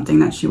knew something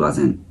that she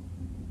wasn't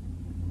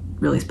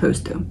really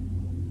supposed to.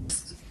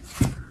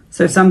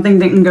 So something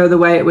didn't go the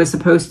way it was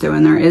supposed to,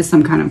 and there is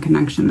some kind of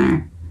connection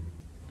there.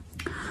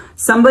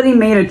 Somebody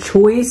made a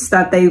choice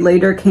that they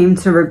later came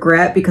to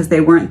regret because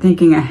they weren't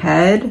thinking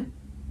ahead.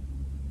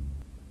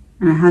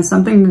 And it has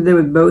something to do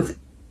with both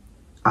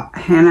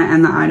Hannah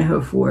and the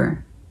Idaho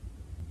 4.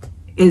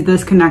 Is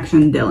this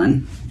connection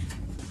Dylan?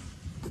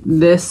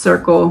 This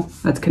circle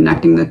that's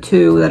connecting the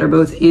two that are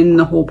both in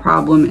the whole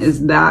problem,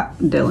 is that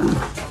Dylan?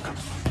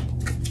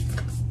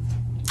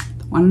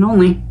 One and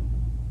only.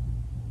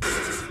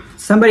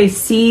 Somebody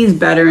sees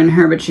better in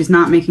her, but she's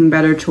not making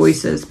better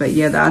choices. But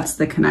yeah, that's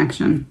the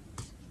connection.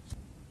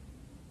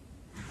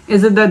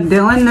 Is it that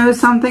Dylan knows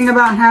something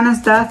about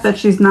Hannah's death that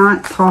she's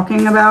not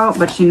talking about,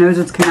 but she knows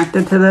it's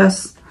connected to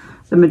this?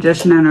 The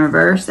Magician in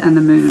reverse and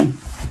the Moon.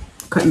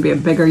 Couldn't be a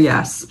bigger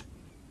yes.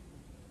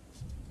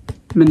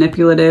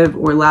 Manipulative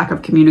or lack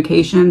of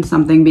communication,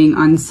 something being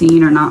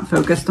unseen or not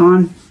focused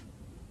on.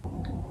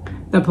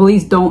 The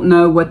police don't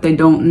know what they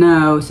don't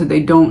know, so they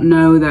don't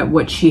know that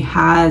what she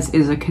has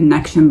is a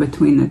connection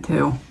between the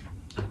two.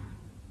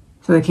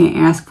 So they can't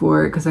ask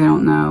for it because they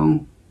don't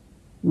know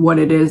what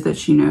it is that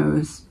she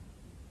knows.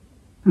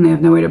 And they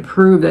have no way to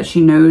prove that she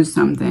knows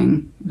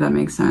something, if that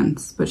makes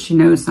sense. But she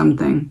knows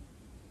something.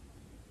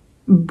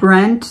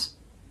 Brent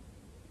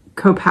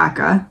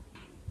Kopaka.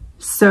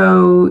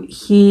 So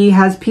he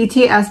has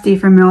PTSD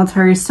from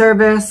military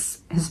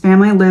service. His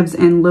family lives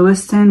in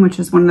Lewiston, which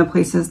is one of the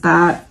places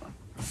that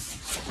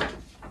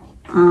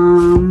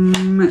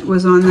it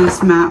was on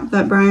this map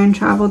that Brian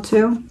traveled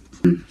to.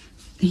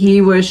 He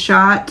was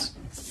shot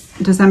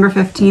December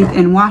 15th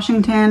in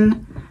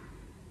Washington.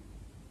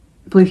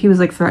 I believe he was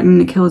like threatening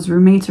to kill his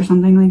roommates or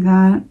something like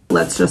that.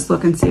 Let's just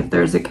look and see if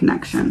there's a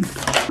connection.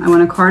 I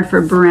want a card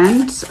for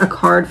Brent, a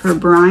card for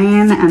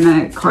Brian, and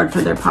a card for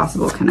their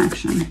possible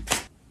connection.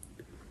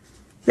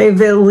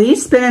 They've at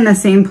least been in the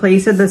same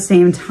place at the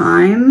same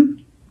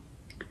time.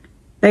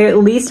 They at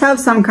least have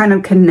some kind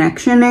of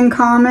connection in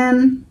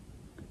common,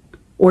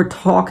 or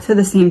talk to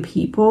the same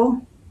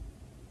people.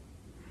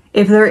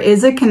 If there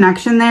is a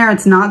connection there,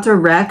 it's not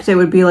direct. It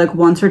would be like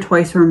once or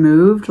twice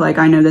removed. Like,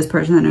 I know this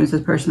person that knows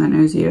this person that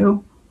knows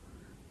you.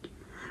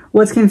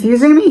 What's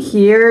confusing me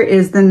here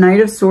is the Knight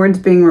of Swords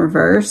being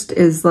reversed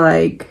is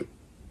like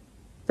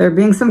there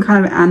being some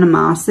kind of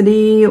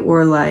animosity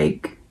or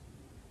like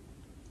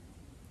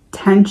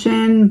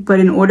tension.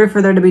 But in order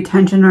for there to be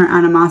tension or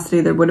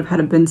animosity, there would have had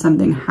to been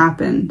something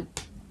happened.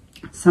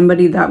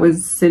 Somebody that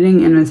was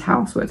sitting in his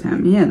house with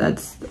him. Yeah,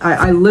 that's...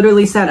 I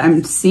literally said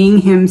I'm seeing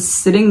him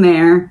sitting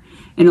there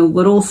in a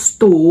little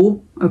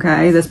stool.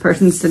 Okay, this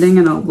person's sitting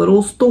in a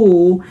little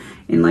stool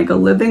in like a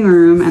living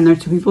room, and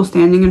there's two people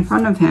standing in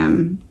front of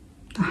him.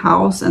 The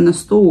house and the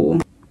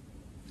stool.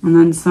 And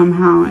then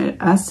somehow it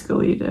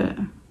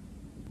escalated.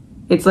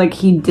 It's like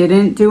he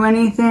didn't do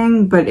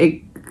anything, but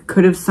it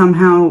could have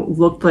somehow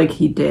looked like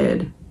he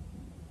did.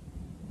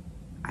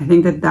 I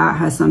think that that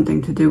has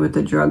something to do with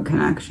the drug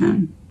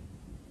connection.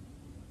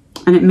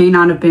 And it may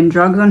not have been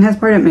drugs on his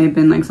part. It may have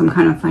been like some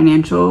kind of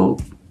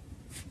financial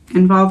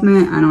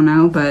involvement. I don't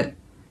know, but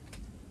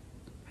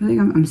I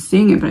think I'm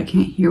seeing it, but I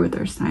can't hear what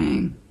they're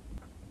saying.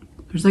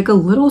 There's like a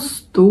little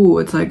stool.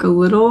 It's like a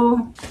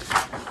little,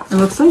 it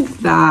looks like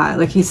that.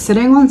 Like he's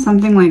sitting on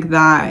something like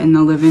that in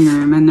the living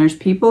room, and there's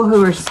people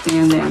who are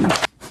standing.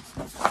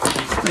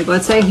 Like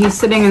let's say he's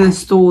sitting in the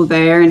stool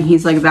there and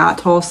he's like that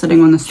tall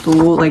sitting on the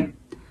stool. Like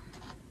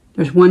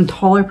there's one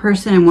taller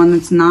person and one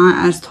that's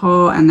not as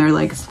tall, and they're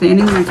like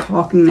standing there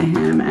talking to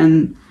him,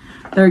 and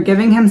they're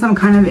giving him some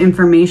kind of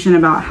information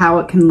about how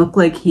it can look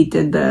like he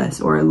did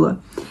this, or look.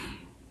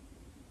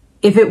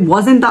 if it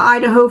wasn't the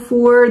Idaho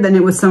 4, then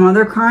it was some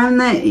other crime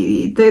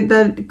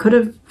that could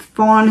have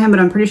fallen on him, but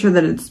I'm pretty sure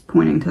that it's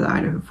pointing to the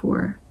Idaho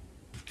 4.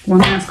 One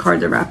last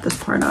card to wrap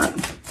this part up.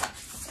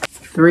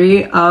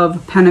 3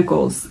 of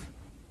Pentacles.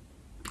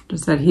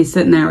 Just that he's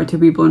sitting there with 2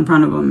 people in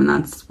front of him, and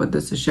that's what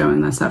this is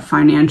showing. That's that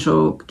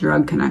financial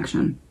drug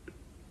connection,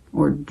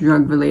 or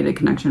drug-related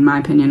connection, in my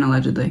opinion,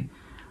 allegedly.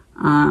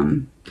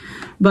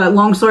 But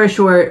long story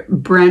short,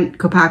 Brent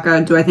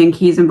Kopacka, do I think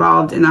he's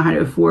involved in the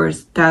Idaho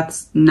 4s?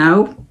 That's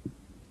no.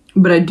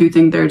 But I do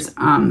think there's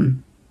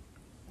a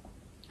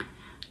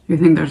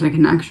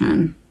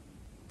connection.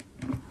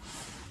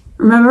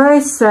 Remember I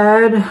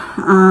said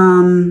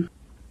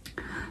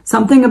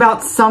something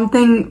about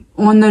something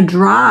on the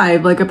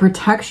drive, like a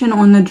protection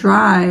on the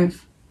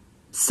drive,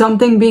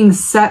 something being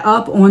set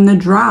up on the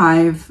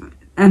drive,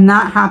 and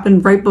that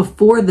happened right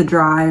before the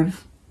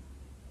drive.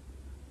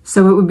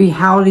 So it would be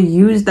how to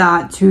use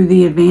that to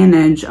the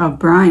advantage of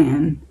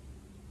Brian.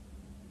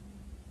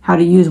 How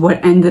to use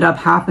what ended up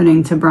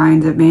happening to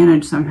Brian's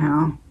advantage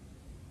somehow.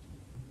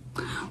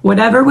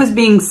 Whatever was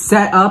being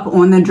set up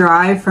on the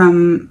drive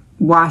from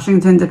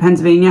Washington to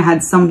Pennsylvania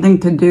had something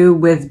to do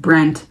with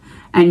Brent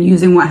and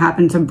using what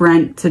happened to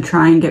Brent to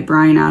try and get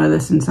Brian out of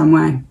this in some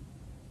way.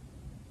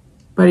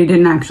 But he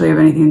didn't actually have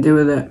anything to do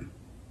with it.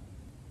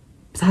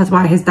 So that's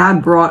why his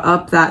dad brought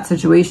up that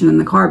situation in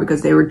the car,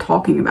 because they were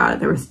talking about it.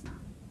 They were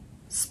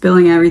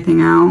spilling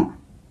everything out,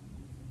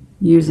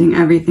 using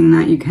everything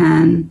that you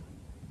can.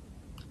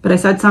 But I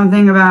said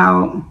something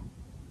about,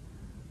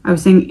 I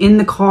was saying in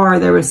the car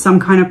there was some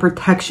kind of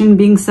protection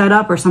being set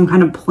up or some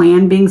kind of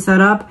plan being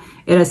set up.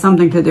 It has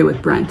something to do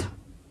with Brent.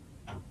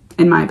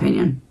 In my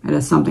opinion, it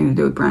has something to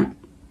do with Brent.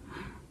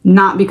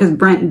 Not because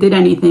Brent did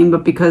anything,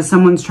 but because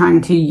someone's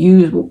trying to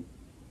use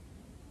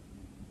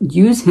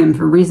him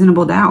for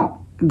reasonable doubt.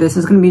 This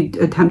is going to be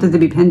attempted to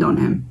be pinned on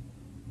him.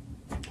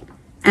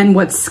 And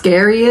what's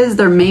scary is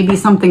there may be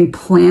something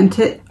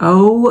planted.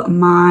 Oh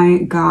my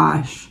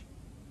gosh.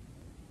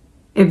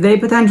 If they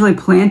potentially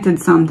planted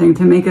something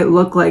to make it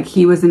look like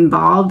he was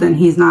involved and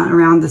he's not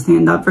around to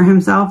stand up for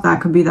himself,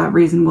 that could be that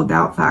reasonable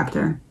doubt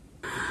factor.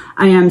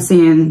 I am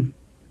seeing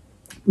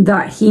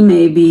that he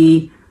may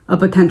be a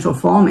potential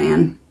fall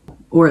man,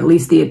 or at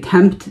least the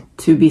attempt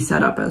to be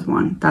set up as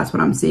one. That's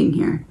what I'm seeing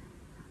here.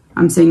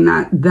 I'm seeing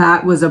that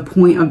that was a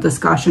point of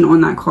discussion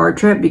on that car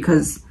trip,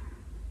 because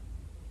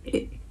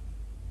it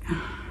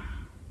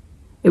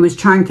was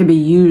trying to be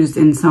used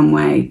in some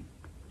way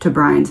to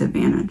Brian's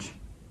advantage.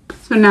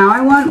 So now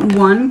I want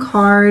one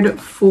card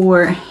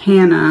for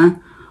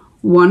Hannah,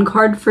 one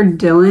card for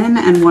Dylan,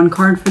 and one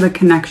card for the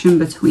connection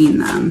between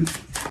them.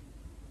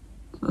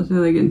 So those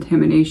are like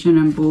intimidation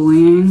and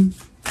bullying.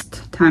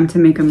 Time to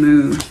make a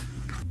move.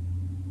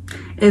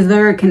 Is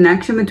there a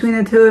connection between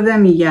the two of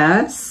them?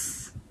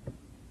 Yes.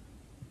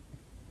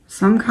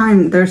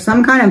 There's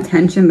some kind of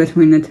tension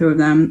between the two of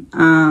them.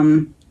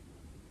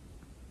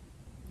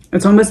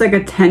 It's almost like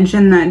a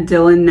tension that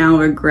Dylan now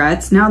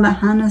regrets now that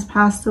Hannah's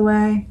passed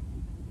away.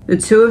 The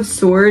 2 of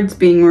Swords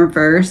being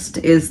reversed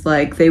is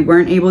like they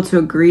weren't able to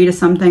agree to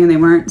something and they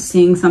weren't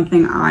seeing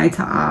something eye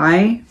to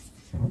eye.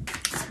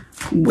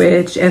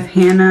 Which, if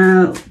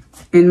Hannah,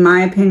 in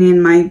my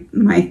opinion,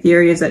 my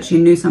theory is that she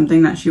knew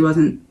something that she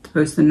wasn't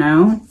supposed to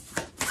know.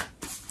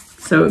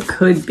 So it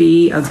could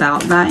be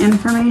about that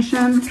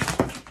information.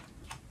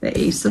 The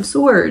Ace of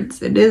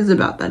Swords. It is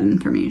about that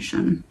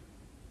information.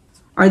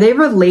 Are they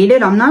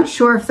related? I'm not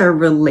sure if they're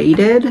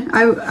related.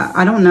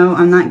 I don't know.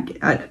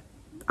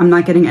 I'm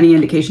not getting any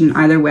indication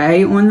either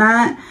way on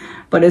that.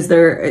 But is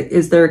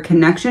there a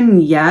connection?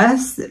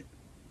 Yes. It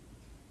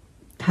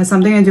has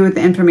something to do with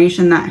the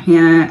information that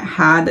Hannah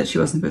had that she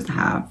wasn't supposed to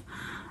have.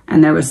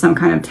 And there was some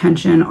kind of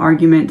tension,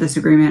 argument,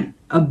 disagreement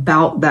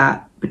about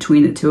that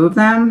between the 2 of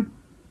them.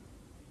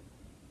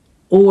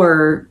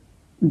 Or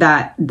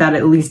that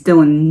at least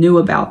Dylan knew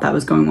about that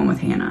was going on with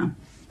Hannah.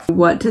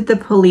 What did the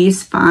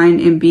police find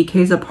in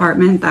BK's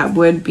apartment that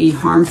would be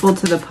harmful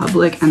to the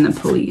public and the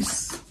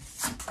police?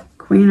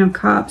 Queen of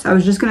Cups. I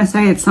was just going to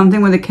say it's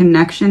something with a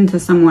connection to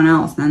someone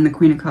else. Then the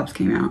Queen of Cups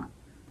came out.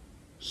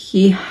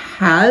 He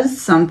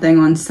has something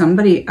on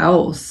somebody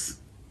else.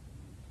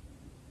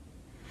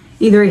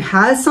 Either he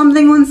has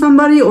something on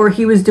somebody or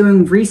he was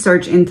doing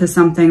research into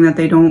something that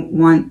they don't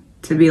want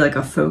to be like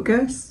a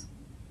focus.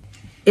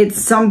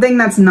 It's something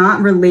that's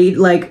not related.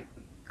 Like,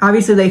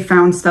 obviously they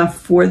found stuff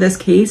for this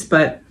case,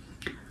 but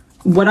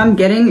what I'm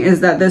getting is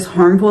that this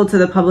harmful to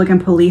the public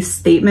and police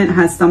statement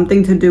has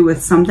something to do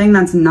with something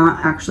that's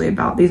not actually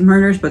about these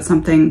murders, but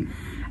something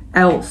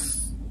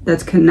else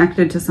that's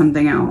connected to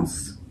something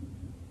else.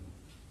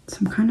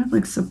 Some kind of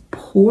like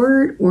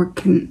support or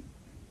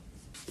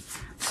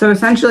So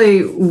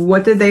essentially,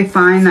 what did they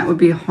find that would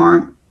be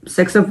harm?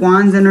 6 of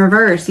Wands in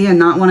reverse. Yeah,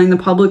 not wanting the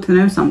public to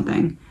know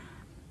something.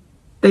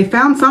 They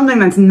found something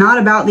that's not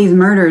about these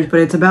murders,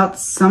 but it's about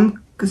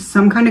some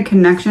kind of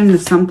connection to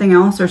something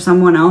else or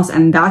someone else,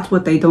 and that's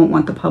what they don't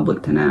want the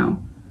public to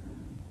know.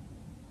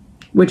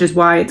 Which is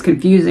why it's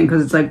confusing,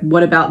 because it's like,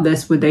 what about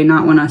this would they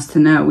not want us to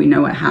know? We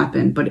know what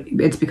happened, but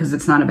it's because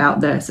it's not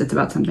about this. It's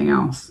about something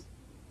else.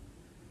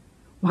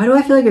 Why do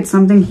I feel like it's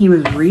something he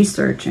was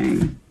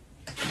researching?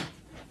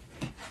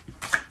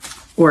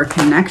 Or a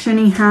connection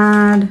he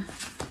had?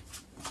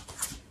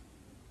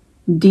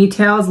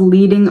 Details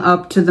leading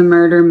up to the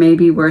murder may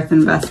be worth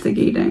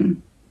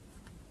investigating.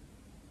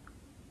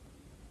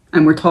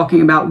 And we're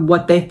talking about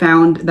what they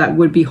found that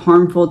would be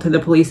harmful to the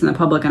police and the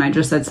public. And I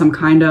just said some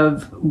kind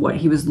of what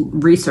he was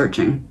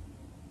researching.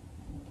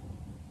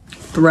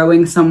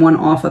 Throwing someone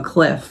off a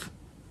cliff.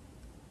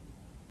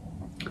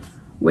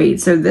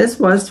 Wait, so this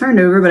was turned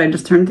over, but I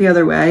just turned it the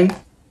other way.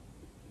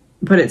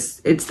 But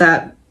it's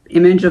that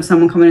image of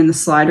someone coming in the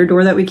slider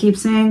door that we keep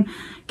seeing.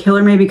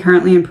 Killer may be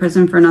currently in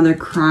prison for another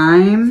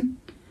crime.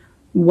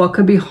 What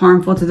could be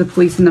harmful to the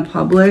police and the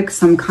public?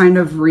 Some kind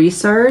of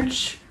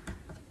research.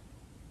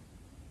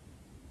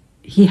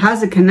 He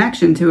has a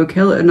connection to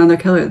another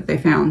killer that they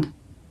found.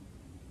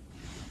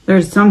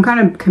 There's some kind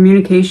of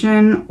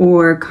communication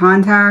or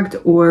contact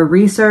or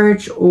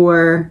research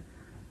or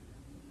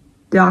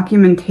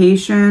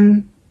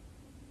documentation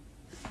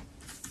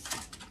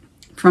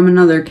from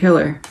another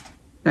killer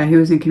that he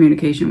was in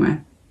communication with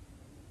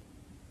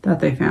that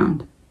they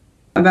found.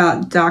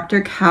 About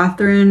Dr.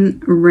 Catherine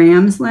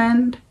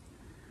Ramsland.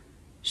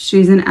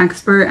 She's an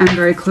expert and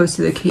very close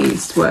to the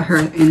case. What her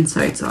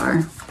insights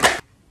are.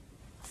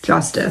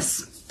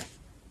 Justice.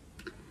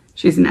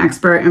 She's an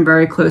expert and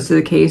very close to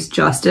the case.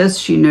 Justice.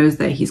 She knows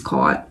that he's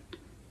caught.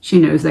 She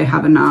knows they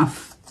have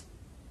enough.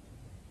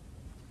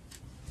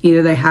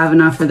 Either they have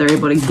enough or they're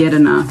able to get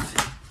enough,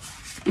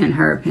 in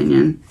her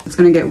opinion. It's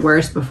going to get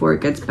worse before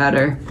it gets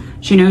better.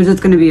 She knows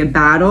it's going to be a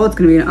battle. It's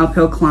going to be an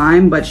uphill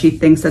climb, but she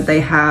thinks that they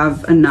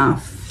have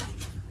enough.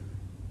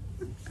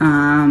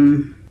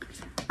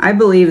 I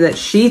believe that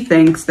she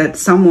thinks that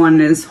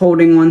someone is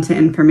holding on to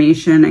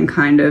information and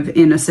kind of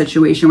in a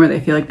situation where they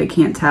feel like they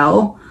can't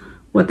tell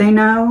what they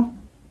know.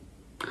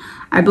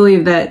 I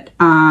believe that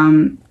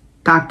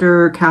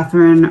Dr.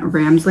 Catherine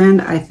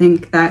Ramsland, I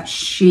think that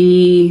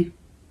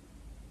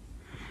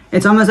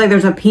it's almost like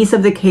there's a piece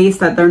of the case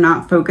that they're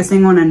not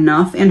focusing on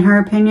enough, in her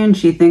opinion.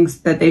 She thinks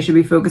that they should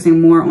be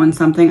focusing more on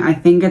something. I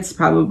think it's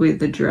probably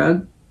the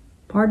drug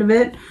part of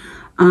it.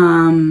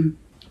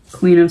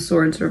 Queen of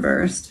Swords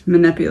reversed.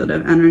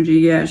 Manipulative energy.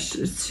 Yeah,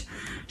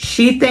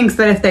 she thinks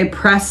that if they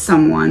press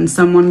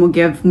someone will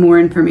give more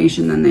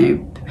information than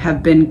they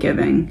have been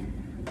giving.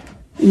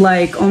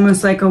 Like,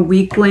 almost like a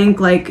weak link.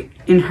 Like,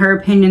 in her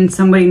opinion,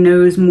 somebody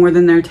knows more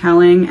than they're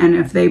telling, and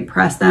if they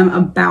press them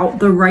about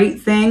the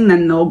right thing,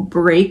 then they'll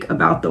break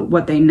about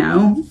what they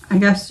know, I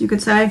guess you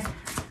could say.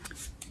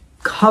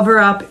 Cover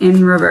up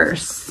in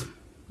reverse.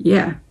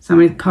 Yeah,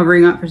 somebody's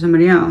covering up for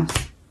somebody else.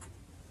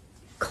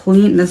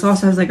 Clean. This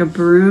also has like a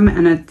broom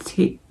and a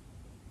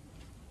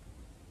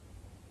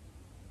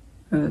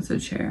oh, it's a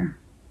chair.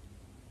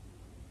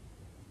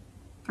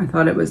 I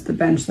thought it was the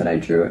bench that I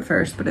drew at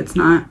first, but it's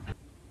not.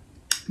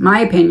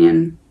 My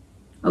opinion,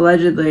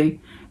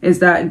 allegedly, is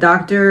that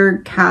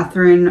Dr.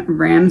 Catherine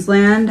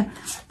Ramsland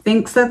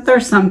thinks that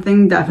there's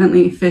something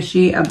definitely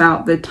fishy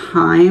about the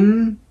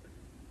time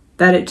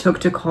that it took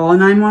to call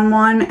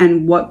 911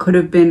 and what could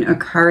have been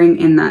occurring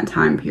in that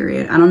time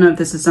period. I don't know if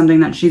this is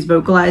something that she's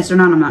vocalized or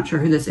not. I'm not sure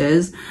who this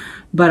is,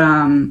 but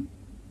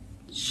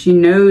she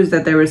knows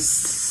that there was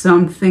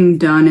something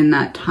done in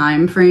that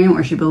time frame,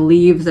 or she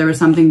believes there was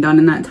something done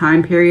in that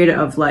time period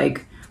of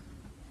like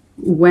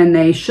when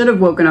they should have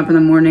woken up in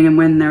the morning and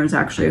when there was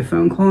actually a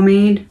phone call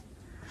made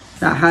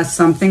that has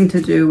something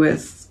to do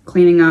with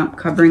cleaning up,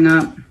 covering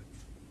up.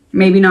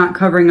 Maybe not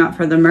covering up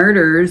for the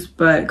murders,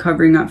 but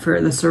covering up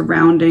for the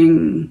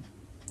surrounding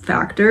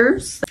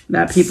factors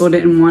that people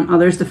didn't want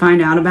others to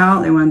find out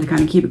about. They wanted to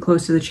kind of keep it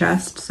close to the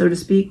chest, so to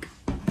speak.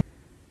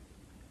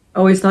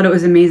 Always thought it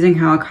was amazing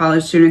how a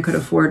college student could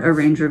afford a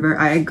Range Rover.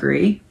 I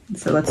agree.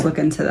 So let's look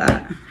into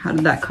that. How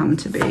did that come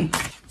to be?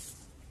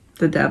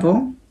 The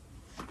Devil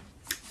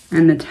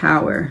and the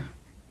Tower.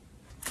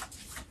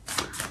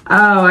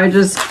 Oh, I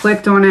just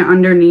clicked on it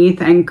underneath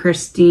and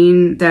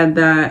Christine said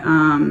that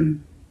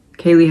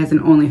Kaylee has an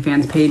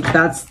OnlyFans page.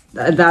 That's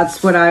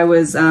what I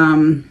was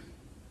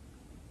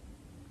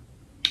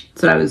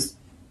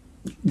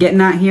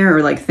getting at here,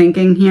 or like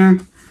thinking here.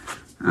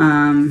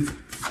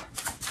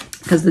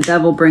 Because the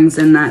Devil brings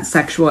in that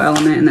sexual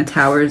element and the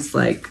Tower's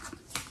like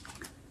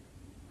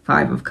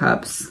 5 of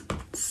Cups.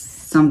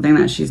 Something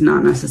that she's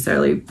not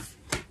necessarily,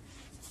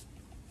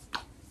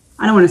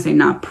 I don't want to say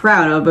not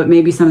proud of, but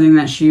maybe something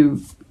that she,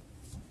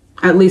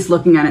 at least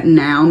looking at it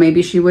now,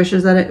 maybe she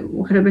wishes that it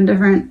could have been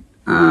different.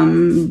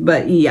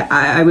 But yeah,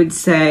 I would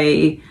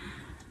say,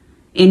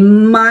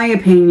 in my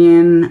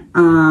opinion,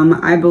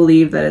 I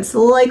believe that it's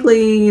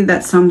likely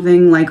that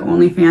something like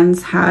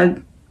OnlyFans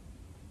had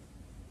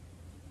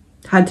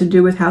to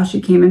do with how she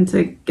came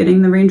into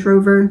getting the Range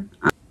Rover.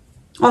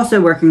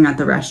 Also working at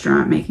the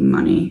restaurant, making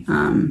money.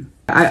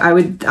 I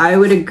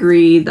would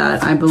agree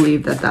that I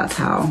believe that that's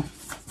how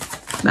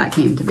that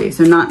came to be.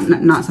 So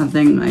not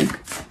something like,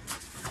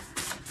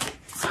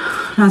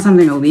 not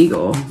something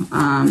illegal.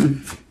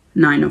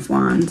 9 of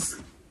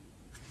Wands,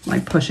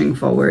 like pushing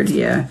forward.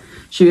 Yeah,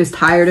 she was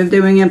tired of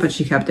doing it, but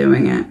she kept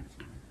doing it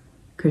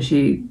because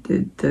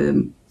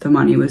the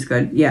money was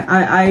good. Yeah,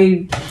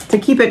 I to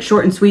keep it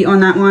short and sweet on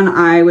that one,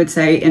 I would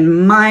say,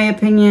 in my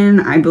opinion,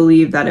 I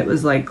believe that it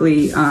was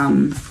likely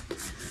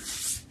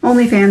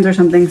OnlyFans or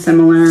something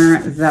similar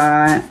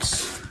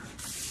that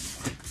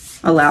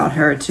allowed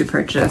her to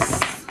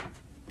purchase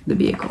the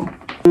vehicle.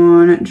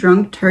 On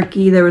Drunk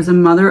Turkey, there was a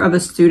mother of a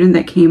student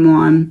that came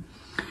on.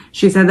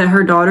 She said that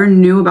her daughter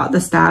knew about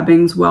the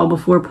stabbings well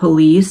before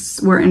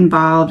police were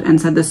involved and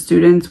said the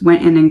students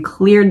went in and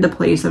cleared the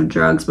place of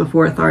drugs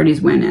before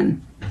authorities went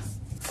in.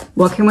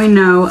 What can we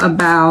know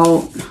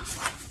about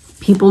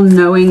people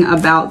knowing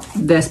about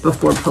this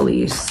before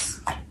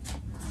police?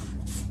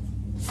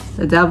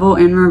 The devil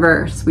in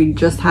reverse. We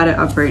just had it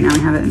up right now. We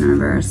have it in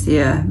reverse.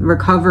 Yeah.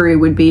 Recovery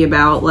would be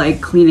about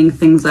like cleaning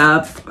things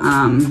up,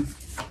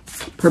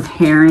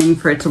 preparing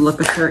for it to look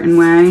a certain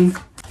way,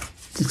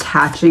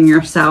 detaching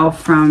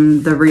yourself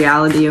from the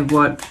reality of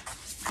what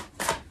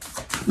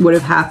would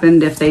have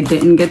happened if they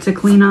didn't get to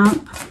clean up,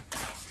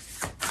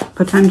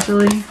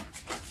 potentially.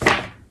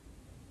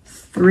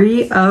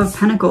 3 of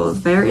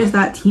Pentacles. There is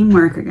that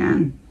teamwork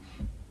again.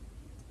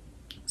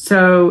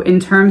 So in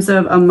terms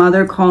of a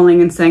mother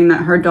calling and saying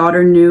that her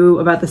daughter knew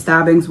about the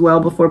stabbings well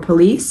before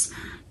police,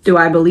 do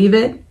I believe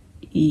it?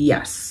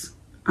 Yes.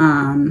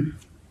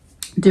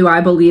 Do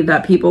I believe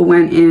that people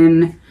went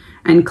in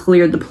and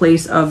cleared the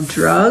place of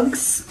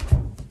drugs?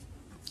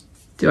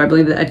 Do I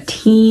believe that a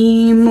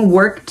team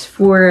worked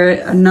for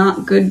a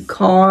not good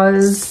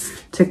cause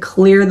to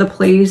clear the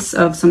place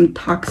of some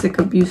toxic,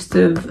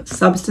 abusive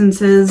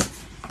substances?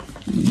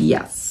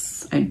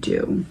 Yes, I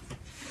do.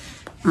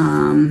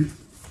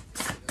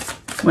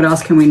 What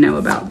else can we know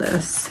about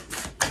this?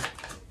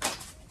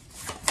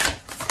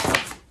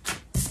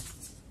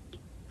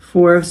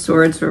 4 of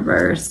Swords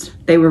reversed.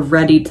 They were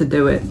ready to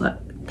do it.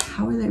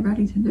 How were they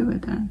ready to do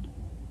it then?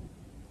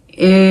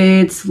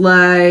 It's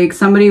like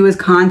somebody was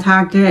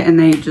contacted and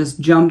they just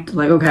jumped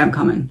like, okay, I'm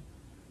coming.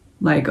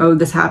 Like, oh,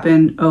 this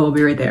happened. Oh, I'll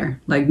be right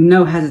there. Like,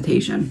 no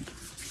hesitation.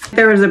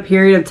 There was a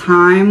period of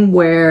time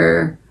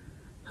where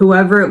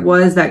whoever it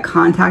was that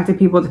contacted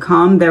people to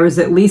come, there was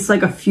at least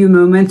like a few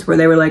moments where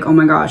they were like, oh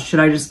my gosh, should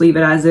I just leave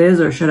it as is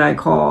or should I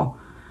call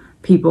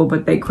people?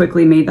 But they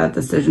quickly made that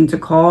decision to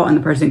call and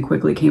the person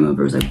quickly came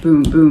over. It was like,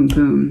 boom, boom,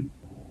 boom.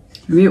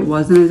 Maybe it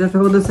wasn't a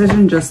difficult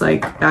decision, just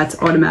like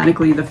that's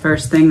automatically the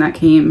first thing that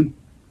came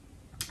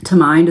to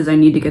mind is I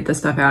need to get this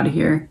stuff out of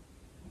here.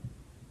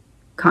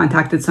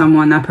 Contacted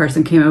someone, that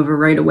person came over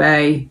right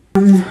away.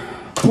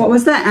 What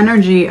was the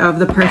energy of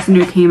the person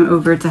who came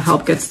over to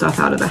help get stuff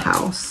out of the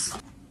house?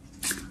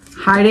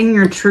 Hiding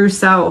your true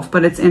self,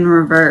 but it's in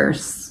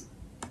reverse.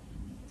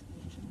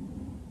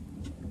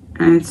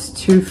 And it's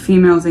 2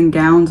 females in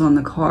gowns on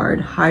the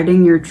card.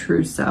 Hiding your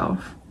true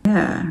self.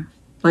 Yeah.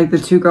 Like the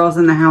 2 girls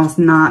in the house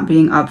not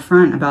being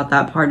upfront about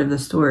that part of the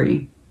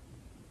story.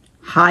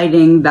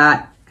 Hiding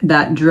that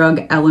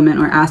drug element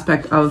or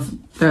aspect of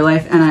their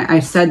life. And I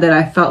said that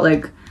I felt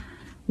like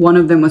one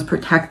of them was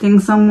protecting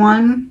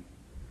someone.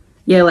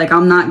 Yeah, like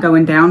I'm not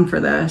going down for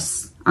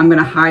this. I'm going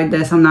to hide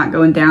this. I'm not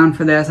going down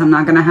for this. I'm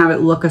not going to have it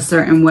look a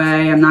certain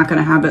way. I'm not going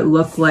to have it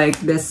look like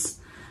this.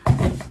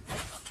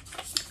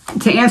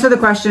 To answer the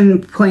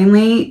question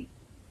plainly,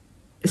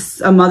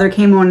 a mother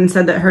came on and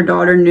said that her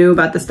daughter knew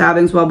about the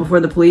stabbings well before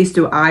the police.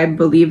 Do I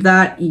believe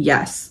that?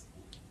 Yes.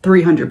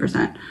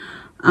 300%.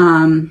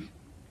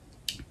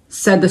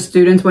 Said the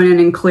students went in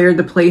and cleared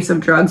the place of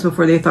drugs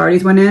before the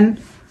authorities went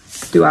in.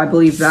 Do I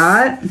believe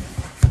that?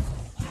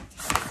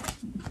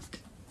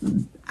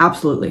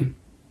 Absolutely.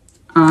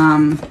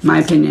 My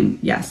opinion,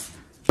 yes.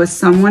 Was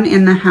someone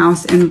in the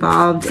house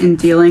involved in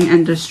dealing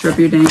and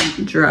distributing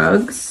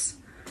drugs?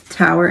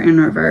 Tower in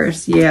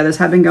reverse. Yeah, this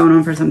had been going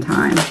on for some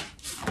time.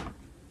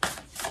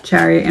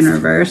 Chariot in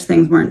reverse.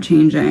 Things weren't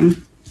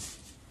changing.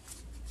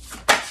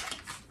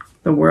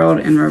 The World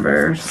in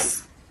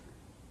reverse.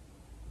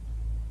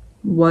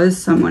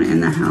 Was someone in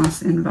the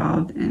house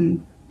involved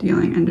in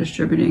dealing and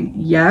distributing?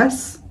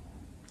 Yes.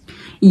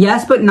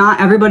 Yes, but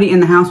not everybody in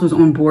the house was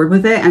on board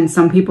with it, and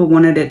some people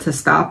wanted it to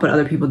stop, but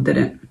other people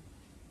didn't.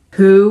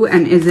 Who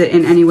and is it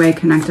in any way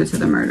connected to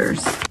the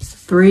murders?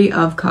 3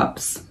 of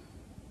Cups.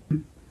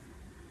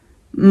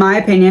 My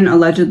opinion,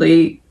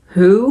 allegedly,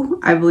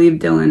 who? I believe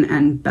Dylan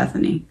and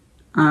Bethany.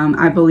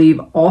 I believe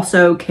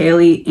also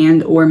Kaylee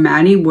and or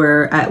Maddie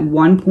were at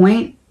one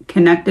point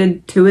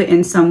connected to it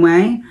in some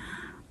way.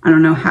 I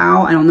don't know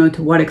how, I don't know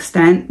to what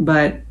extent,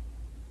 but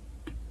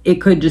it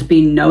could just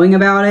be knowing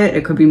about it.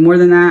 It could be more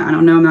than that. I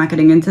don't know, I'm not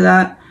getting into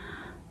that.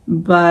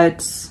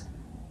 But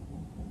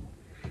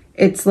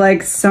it's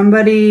like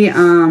somebody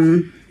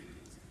that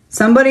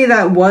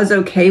was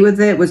okay with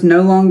it was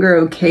no longer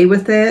okay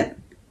with it.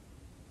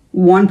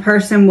 One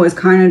person was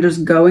kind of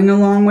just going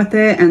along with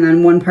it, and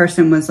then one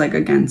person was like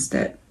against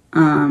it.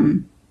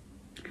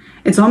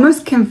 It's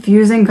almost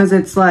confusing because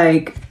it's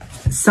like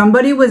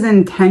somebody was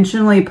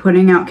intentionally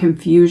putting out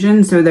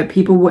confusion so that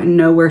people wouldn't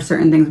know where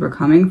certain things were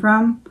coming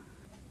from.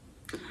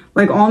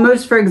 Like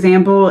almost, for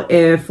example,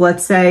 if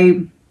let's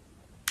say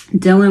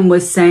Dylan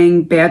was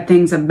saying bad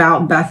things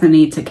about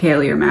Bethany to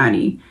Kaylee or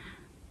Maddie,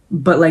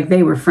 but like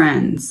they were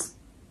friends,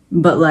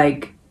 but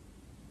like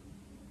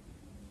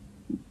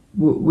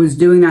was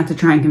doing that to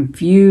try and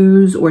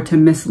confuse or to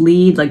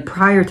mislead, like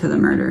prior to the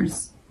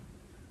murders.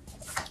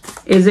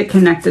 Is it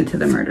connected to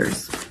the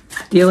murders?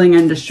 Dealing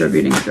and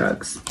distributing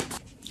drugs.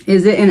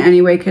 Is it in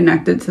any way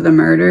connected to the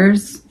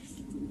murders?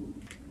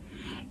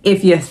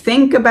 If you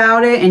think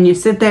about it and you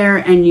sit there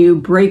and you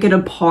break it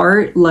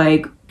apart,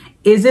 like,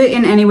 is it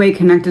in any way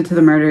connected to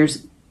the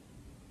murders?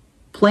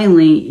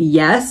 Plainly,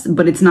 yes,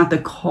 but it's not the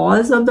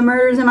cause of the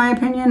murders, in my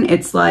opinion.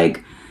 It's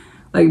like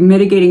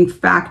mitigating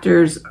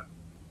factors.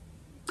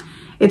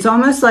 It's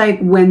almost like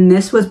when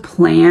this was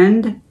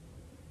planned,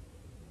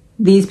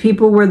 these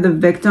people were the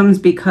victims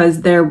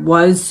because there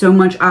was so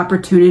much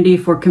opportunity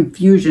for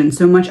confusion,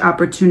 so much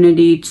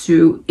opportunity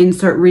to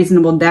insert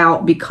reasonable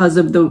doubt because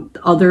of the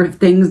other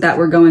things that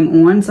were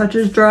going on, such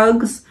as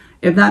drugs,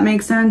 if that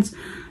makes sense.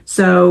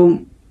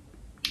 So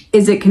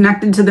is it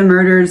connected to the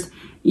murders?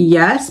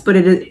 Yes, but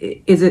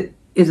is it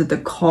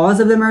the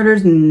cause of the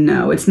murders?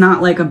 No, it's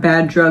not like a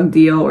bad drug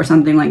deal or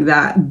something like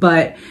that.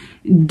 But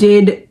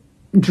did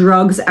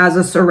drugs as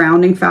a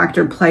surrounding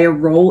factor play a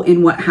role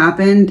in what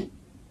happened?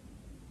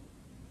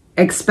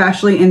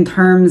 Especially in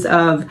terms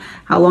of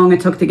how long it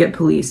took to get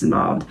police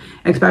involved,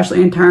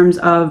 especially in terms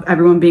of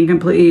everyone being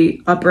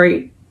completely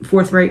upright,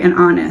 forthright, and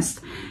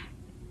honest.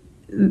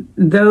 In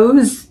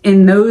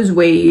those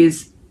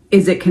ways,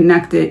 is it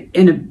connected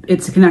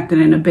it's connected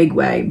in a big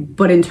way.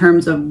 But in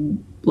terms of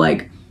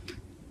like,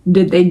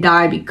 did they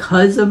die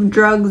because of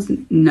drugs?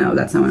 No,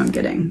 that's not what I'm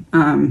getting.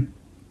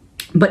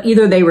 But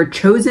either they were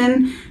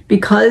chosen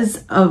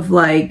because of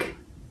like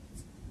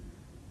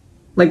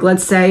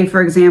let's say,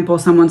 for example,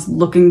 someone's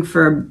looking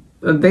for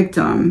a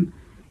victim.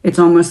 It's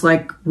almost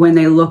like when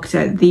they looked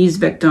at these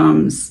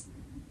victims,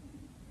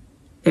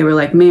 they were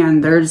like, man,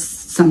 there's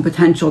some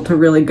potential to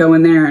really go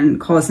in there and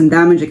cause some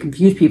damage and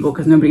confuse people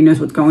because nobody knows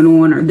what's going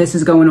on, or this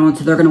is going on,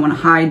 so they're going to want to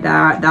hide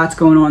that. That's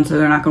going on, so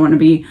they're not going to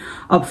be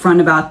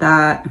upfront about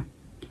that.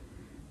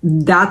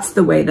 That's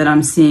the way that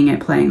I'm seeing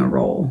it playing a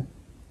role.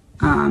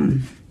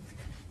 I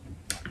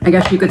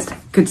guess you could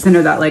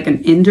consider that like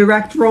an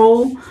indirect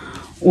role,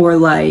 or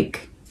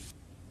like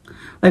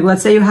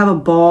let's say you have a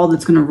ball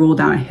that's going to roll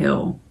down a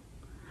hill,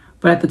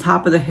 but at the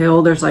top of the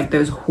hill there's like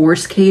those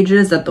horse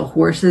cages that the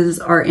horses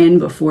are in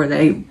before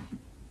they,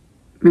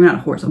 maybe not a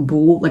horse, a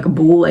bull, like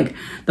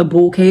the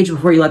bull cage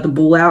before you let the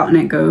bull out and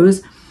it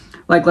goes.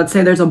 Like, let's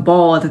say there's a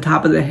ball at the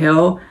top of the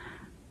hill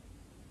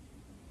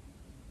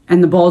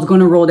and the ball is going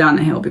to roll down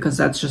the hill because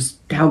that's just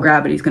how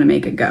gravity is going to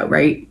make it go,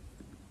 right?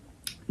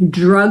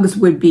 Drugs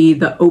would be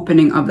the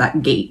opening of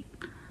that gate.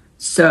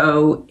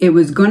 So it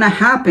was going to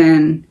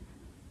happen,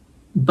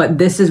 but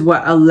this is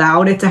what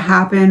allowed it to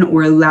happen,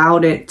 or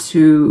allowed it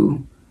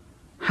to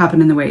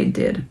happen in the way it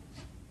did.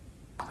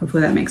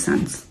 Hopefully that makes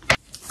sense.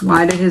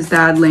 Why did his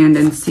dad land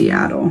in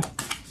Seattle?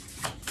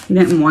 He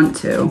didn't want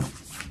to.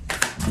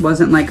 It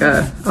wasn't like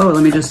a, oh,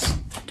 let me just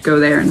go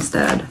there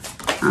instead.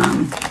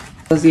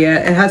 Yeah,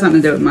 it has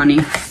something to do with money.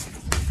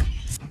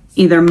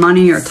 Either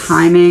money or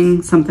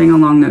timing, something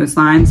along those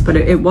lines. But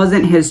it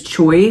wasn't his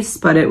choice,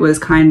 but it was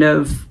kind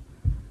of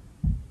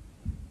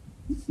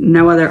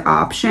no other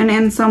option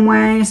in some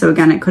way. So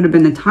again, it could have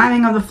been the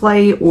timing of the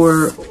flight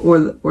or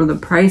the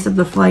price of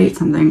the flight,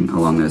 something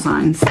along those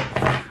lines.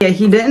 Yeah,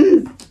 he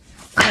didn't.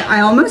 I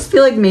almost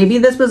feel like maybe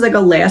this was like a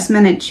last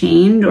minute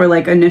change, or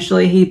like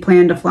initially he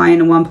planned to fly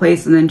into one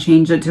place and then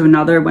changed it to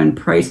another when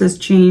prices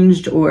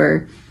changed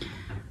or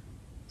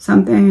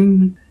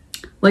something.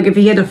 Like if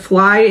he had to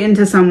fly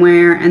into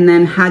somewhere and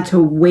then had to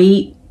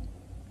wait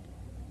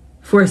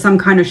for some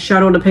kind of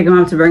shuttle to pick him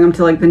up to bring him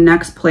to like the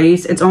next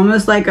place. It's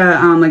almost like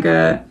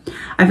I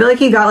feel like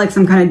he got like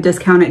some kind of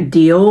discounted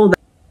deal.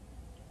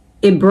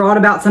 It brought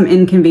about some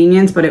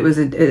inconvenience, but it was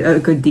a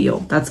good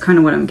deal. That's kind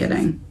of what I'm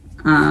getting.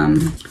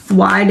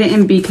 Why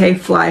didn't BK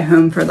fly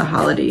home for the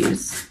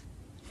holidays?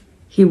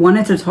 He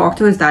wanted to talk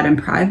to his dad in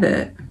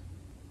private.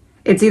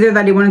 It's either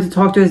that he wanted to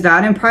talk to his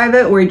dad in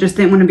private, or he just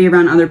didn't want to be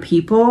around other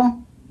people.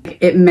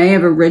 It may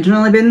have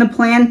originally been the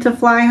plan to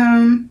fly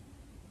home,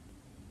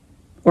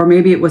 or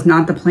maybe it was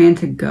not the plan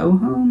to go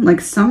home.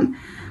 Like some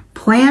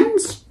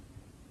plans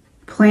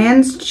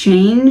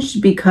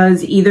changed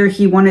because either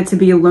he wanted to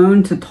be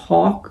alone to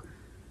talk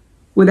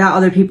without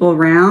other people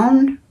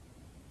around,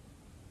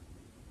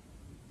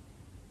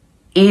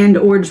 and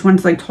or just wanted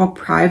to like talk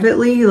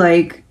privately.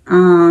 Like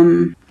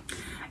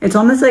it's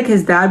almost like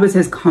his dad was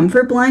his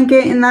comfort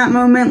blanket in that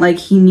moment. Like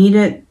he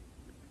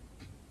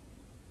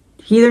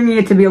either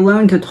needed to be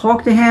alone to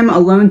talk to him,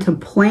 alone to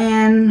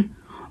plan,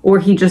 or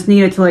he just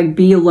needed to like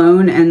be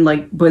alone and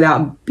like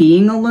without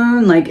being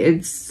alone. Like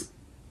is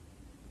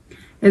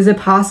it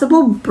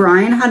possible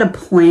Brian had a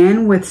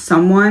plan with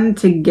someone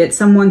to get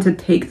someone to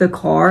take the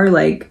car?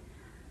 Like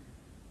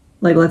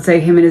let's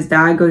say him and his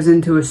dad goes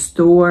into a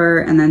store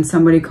and then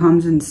somebody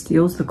comes and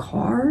steals the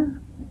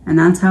car, and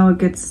that's how it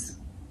gets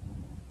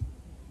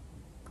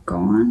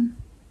gone.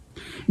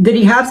 Did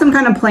he have some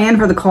kind of plan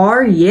for the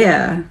car?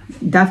 Yeah,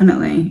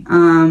 definitely.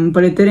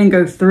 But it didn't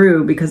go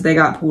through because they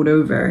got pulled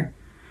over.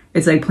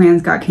 it's like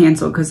plans got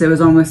canceled because it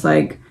was almost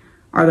like,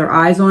 are there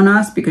eyes on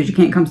us? Because you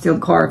can't come steal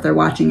the car if they're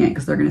watching it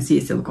because they're going to see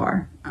you steal the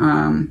car.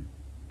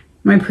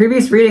 My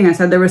previous reading, I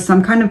said there was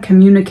some kind of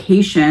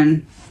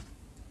communication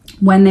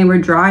when they were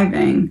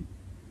driving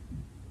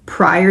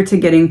prior to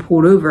getting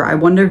pulled over. I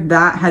wonder if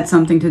that had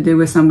something to do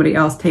with somebody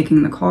else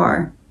taking the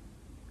car.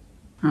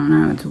 I don't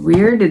know. It's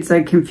weird. It's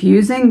like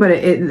confusing, but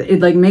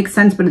it like makes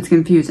sense, but it's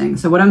confusing.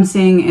 So what I'm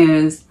seeing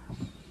is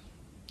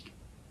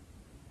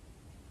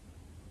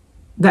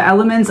the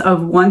elements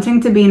of wanting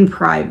to be in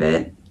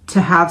private,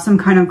 to have some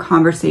kind of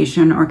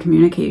conversation or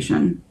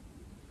communication.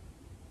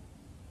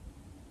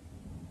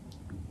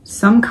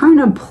 Some kind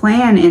of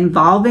plan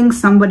involving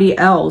somebody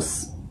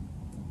else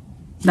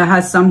that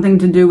has something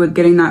to do with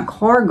getting that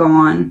car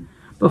gone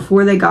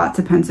before they got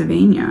to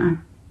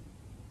Pennsylvania.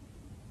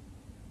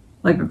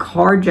 Like a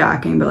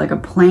carjacking, but like a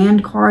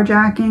planned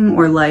carjacking,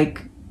 or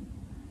like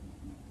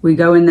we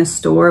go in this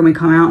store and we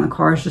come out and the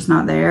car's just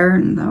not there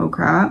and oh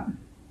crap.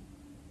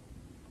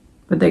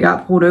 But they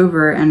got pulled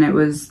over and it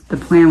was, the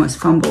plan was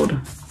fumbled.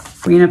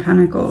 Queen of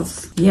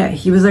Pentacles. Yeah,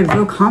 he was like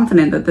real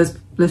confident that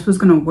this was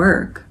gonna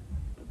work.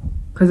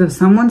 Because if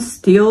someone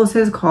steals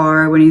his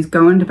car when he's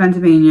going to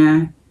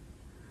Pennsylvania,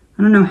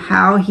 I don't know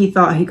how he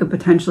thought he could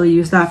potentially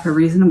use that for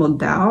reasonable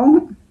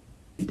doubt.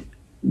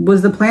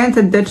 Was the plan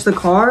to ditch the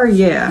car?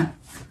 Yeah.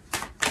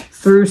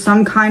 Through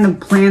some kind of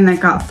plan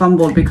that got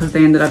fumbled because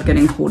they ended up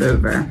getting pulled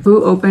over.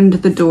 Who opened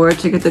the door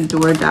to get the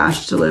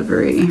DoorDash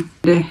delivery?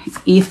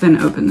 Ethan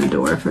opened the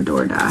door for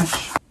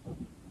DoorDash.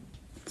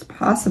 It's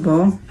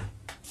possible.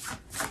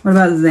 What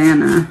about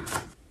Xana?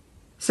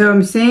 So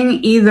I'm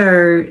seeing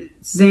either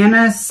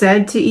Xana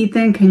said to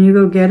Ethan, can you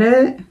go get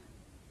it?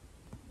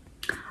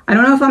 I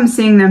don't know if I'm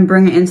seeing them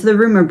bring it into the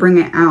room or bring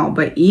it out,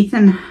 but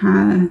Ethan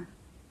had...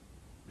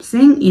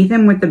 Seeing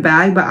Ethan with the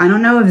bag, but I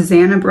don't know if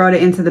Xana brought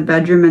it into the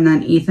bedroom and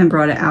then Ethan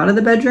brought it out of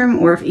the bedroom,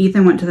 or if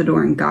Ethan went to the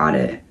door and got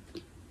it.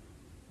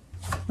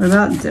 What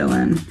about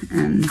Dylan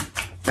and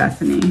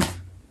Bethany?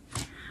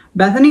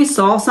 Bethany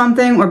saw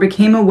something or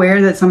became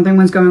aware that something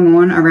was going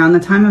on around the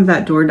time of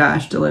that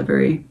DoorDash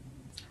delivery.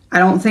 I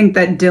don't think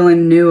that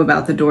Dylan knew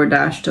about the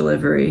DoorDash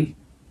delivery,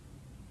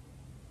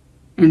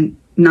 and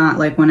not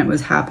like when it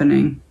was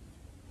happening.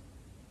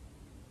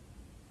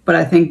 But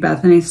I think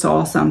Bethany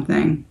saw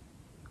something.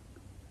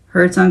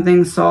 Heard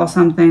something, saw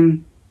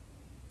something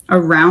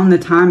around the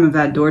time of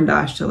that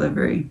DoorDash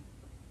delivery.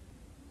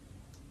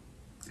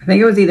 I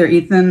think it was either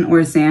Ethan or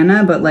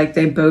Xana, but like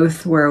they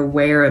both were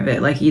aware of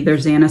it. Like either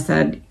Xana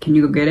said, can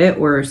you go get it?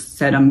 Or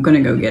said, I'm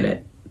gonna go get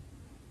it.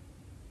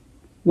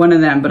 One of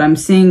them, but I'm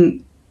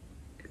seeing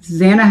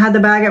Xana had the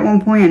bag at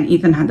one point and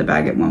Ethan had the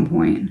bag at one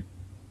point.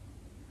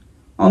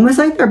 Almost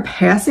like they're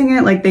passing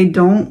it, like they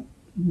don't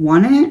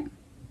want it.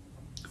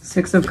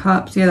 Six of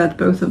Cups, yeah, that's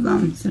both of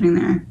them sitting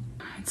there.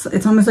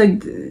 It's almost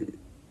like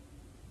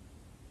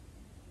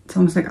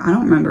I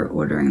don't remember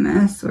ordering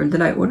this, or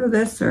did I order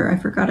this, or I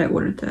forgot I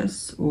ordered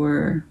this,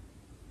 or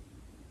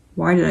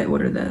why did I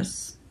order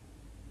this?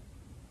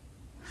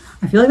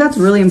 I feel like that's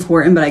really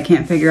important, but I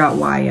can't figure out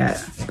why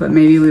yet, but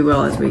maybe we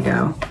will as we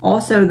go.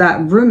 Also, that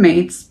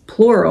roommates,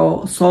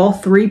 plural, saw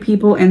 3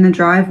 people in the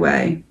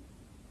driveway.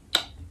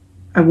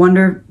 I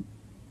wonder,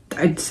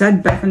 I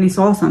said Bethany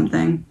saw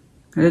something.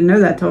 I didn't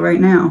know that till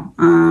right now.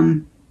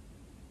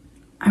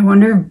 I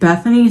wonder if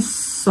Bethany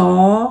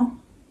saw...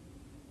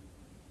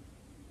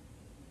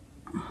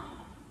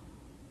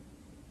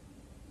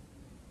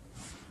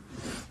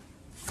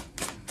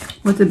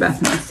 What did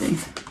Bethany see?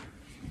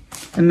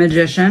 The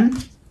Magician.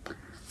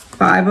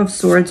 5 of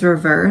Swords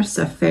reverse,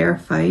 a fair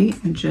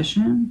fight,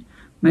 Magician.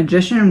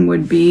 Magician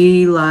would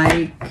be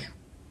like...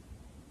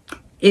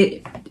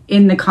 it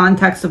in the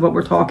context of what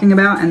we're talking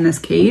about in this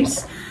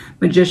case.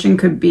 Magician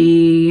could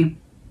be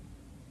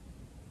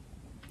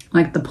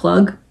like the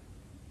plug.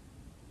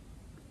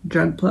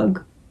 Drug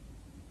plug.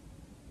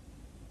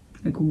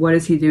 Like, what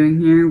is he doing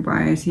here?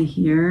 Why is he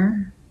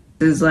here?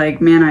 Is like,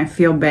 man, I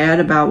feel bad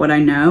about what I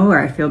know, or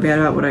I feel bad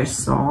about what I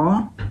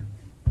saw.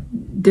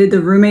 Did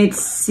the roommates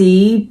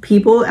see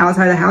people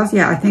outside the house?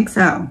 Yeah, I think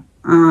so.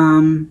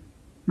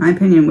 My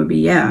opinion would be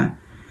yeah.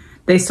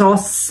 They saw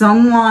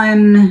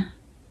someone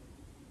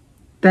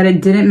that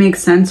it didn't make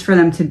sense for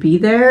them to be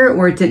there,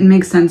 or it didn't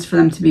make sense for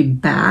them to be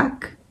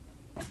back.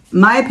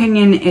 My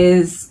opinion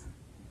is,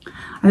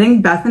 I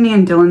think Bethany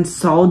and Dylan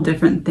saw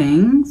different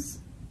things.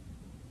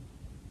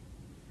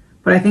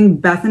 But I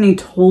think Bethany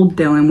told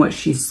Dylan what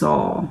she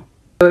saw.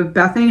 So if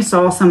Bethany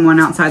saw someone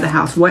outside the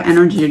house, what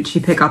energy did she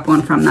pick up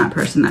on from that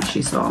person that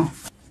she saw?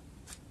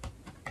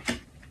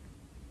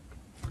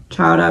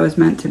 Child I was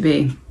meant to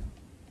be.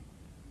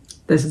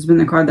 This has been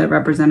the card that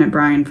represented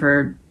Brian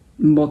for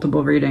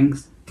multiple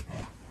readings.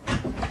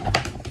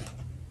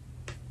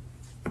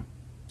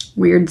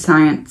 Weird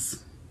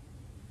science.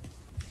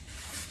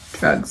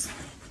 Drugs.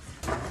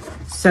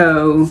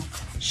 So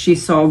she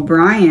saw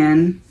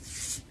Brian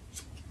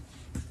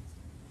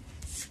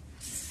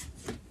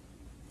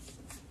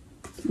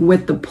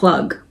with the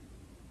plug.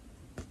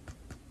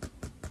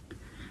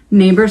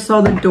 Neighbors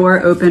saw the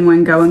door open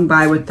when going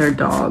by with their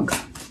dog.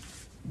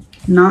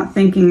 Not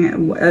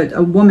thinking,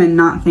 a woman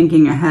not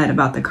thinking ahead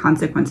about the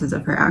consequences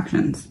of her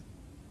actions.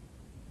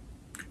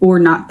 Or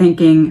not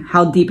thinking,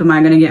 how deep am I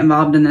going to get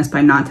involved in this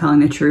by not telling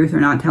the truth or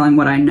not telling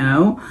what I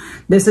know?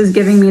 This is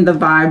giving me the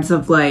vibes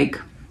of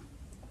like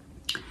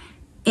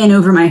in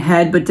over my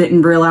head, but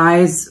didn't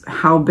realize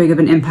how big of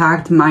an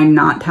impact my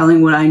not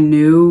telling what I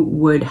knew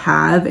would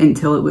have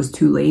until it was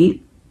too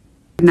late.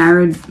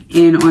 Narrowed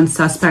in on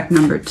suspect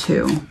number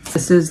 2.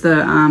 This is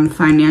the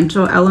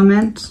financial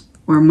element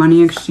or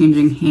money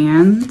exchanging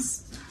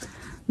hands.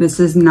 This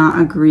is not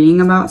agreeing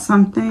about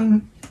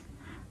something.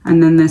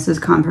 And then this is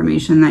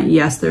confirmation that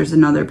yes, there's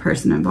another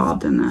person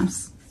involved in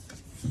this.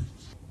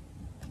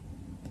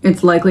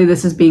 It's likely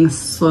this is being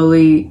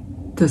slowly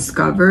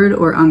discovered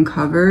or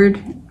uncovered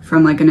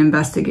from like an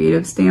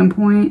investigative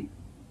standpoint.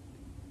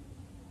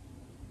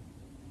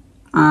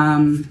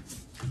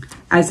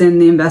 As in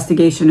the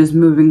investigation is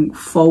moving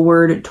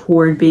forward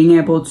toward being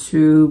able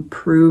to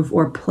prove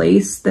or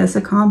place this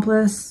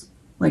accomplice,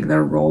 like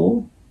their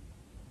role.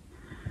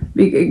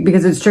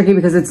 Because it's tricky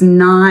because it's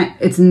not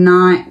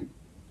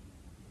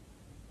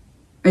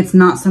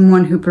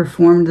someone who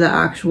performed the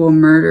actual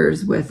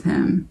murders with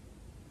him,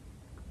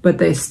 but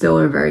they still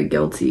are very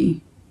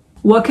guilty.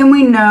 What can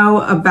we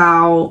know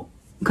about,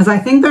 because I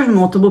think there's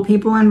multiple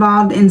people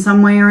involved in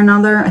some way or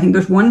another. I think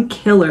there's one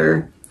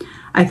killer.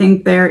 I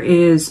think there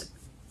is,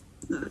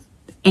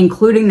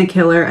 including the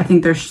killer, I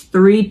think there's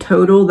 3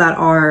 total that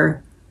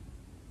are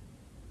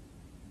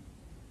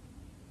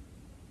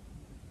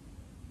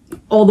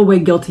all the way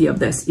guilty of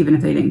this, even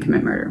if they didn't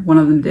commit murder. One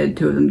of them did,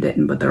 2 of them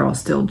didn't, but they're all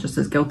still just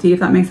as guilty, if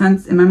that makes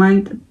sense in my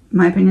mind,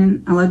 my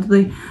opinion,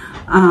 allegedly.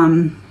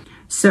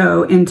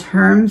 So in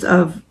terms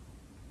of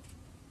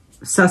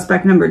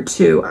suspect number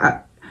 2,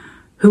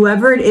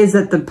 whoever it is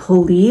that the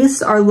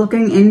police are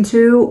looking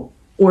into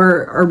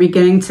or are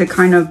beginning to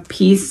kind of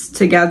piece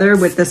together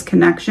with this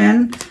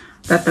connection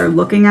that they're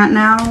looking at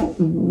now,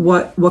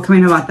 what can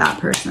we know about that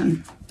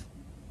person?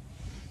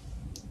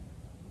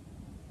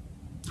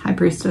 High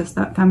Priestess,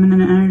 that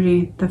feminine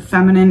energy, the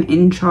feminine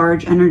in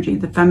charge energy,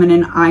 the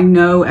feminine, I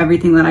know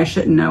everything that I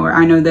shouldn't know, or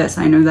I know this,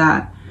 I know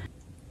that.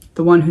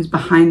 The one who's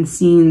behind the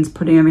scenes,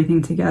 putting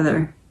everything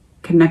together,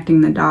 connecting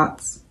the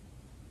dots.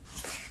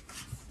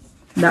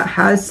 That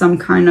has some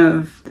kind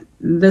of,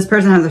 this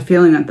person has a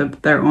feeling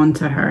that they're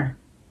onto her.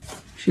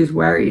 She's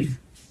worried.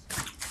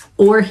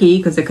 Or he,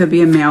 because it could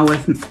be a male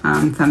with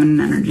feminine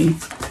energy.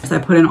 So I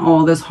put in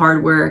all this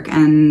hard work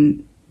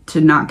and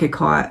to not get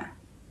caught.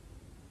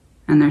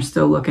 And they're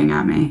still looking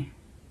at me.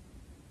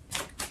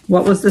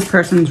 What was this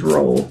person's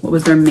role? What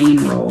was their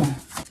main role?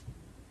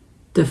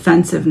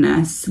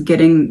 Defensiveness,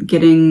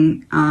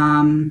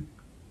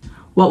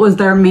 what was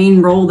their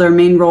main role? Their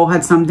main role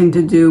had something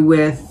to do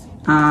with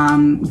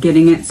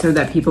getting it so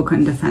that people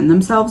couldn't defend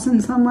themselves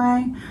in some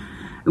way.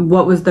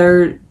 What was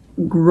their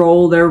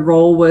role? Their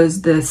role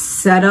was the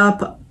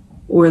setup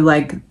or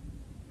like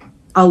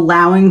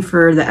allowing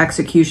for the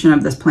execution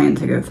of this plan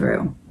to go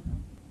through.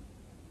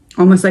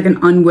 Almost like an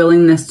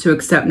unwillingness to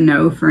accept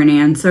no for an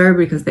answer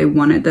because they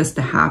wanted this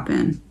to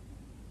happen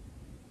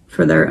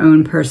for their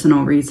own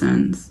personal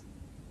reasons.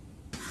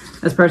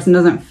 This person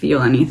doesn't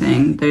feel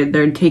anything.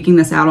 They're taking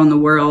this out on the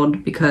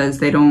world because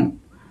they're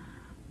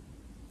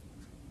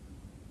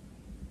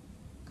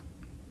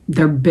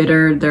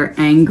bitter, they're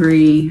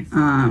angry.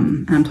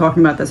 And I'm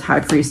talking about this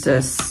High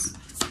Priestess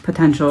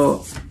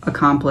potential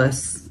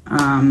accomplice.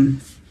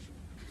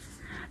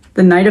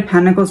 The Knight of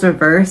Pentacles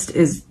reversed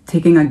is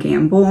taking a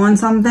gamble on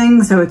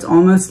something. So it's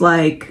almost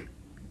like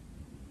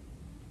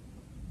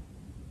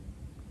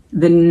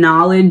the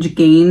knowledge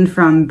gained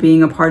from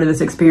being a part of this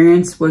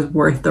experience was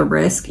worth the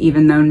risk,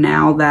 even though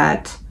now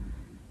that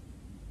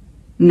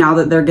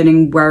they're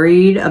getting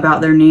worried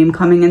about their name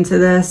coming into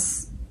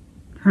this,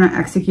 trying to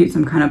execute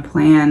some kind of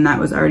plan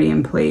that was already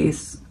in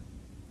place.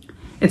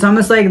 It's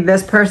almost like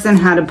this person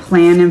had a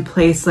plan in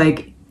place,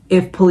 like,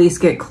 if police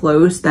get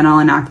close, then I'll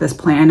enact this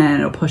plan and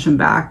it'll push them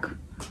back.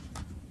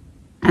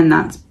 And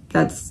that's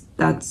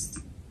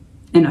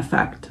in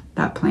effect,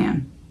 that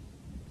plan.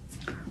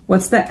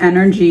 What's the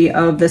energy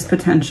of this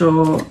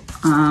potential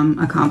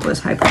accomplice,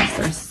 High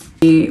Priestess?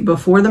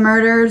 Before the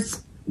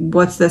murders,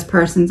 what's this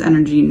person's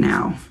energy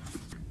now?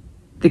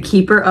 The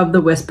Keeper of the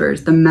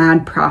Whispers, the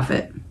Mad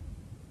Prophet.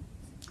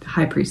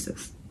 High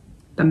Priestess,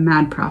 the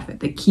Mad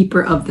Prophet, the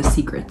Keeper of the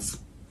Secrets.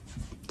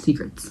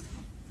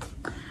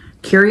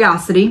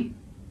 Curiosity.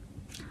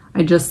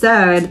 I just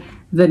said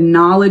the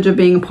knowledge of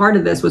being a part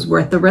of this was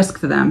worth the risk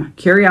for them.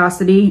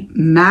 Curiosity,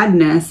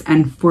 madness,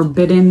 and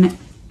forbidden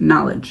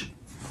knowledge.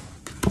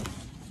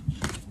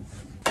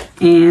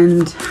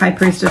 And High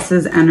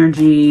Priestess's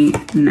energy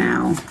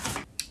now.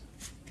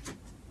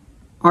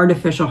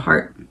 Artificial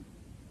heart.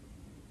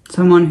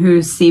 Someone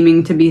who's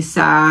seeming to be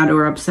sad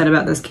or upset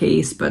about this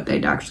case, but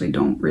they actually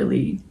don't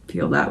really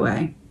feel that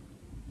way.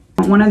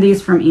 One of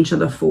these from each of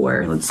the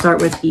 4. Let's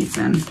start with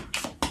Ethan.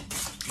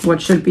 What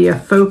should be a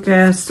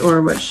focus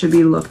or what should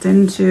be looked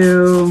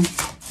into?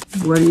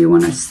 What do you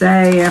want to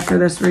say after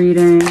this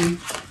reading?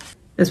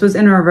 This was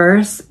in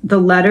reverse. The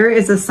letter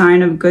is a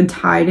sign of good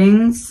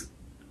tidings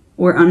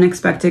or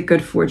unexpected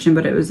good fortune,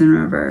 but it was in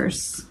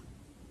reverse.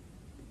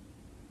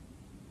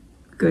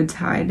 Good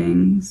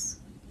tidings.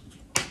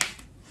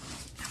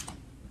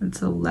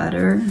 It's a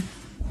letter.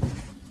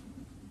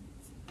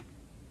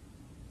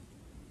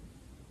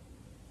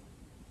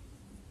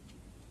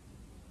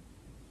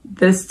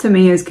 This to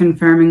me is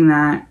confirming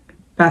that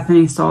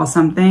Bethany saw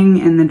something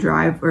in the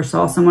drive, or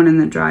saw someone in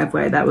the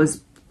driveway that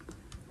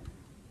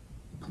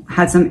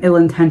had some ill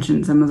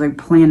intentions and was like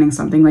planning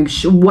something. Like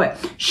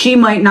she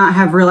might not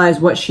have realized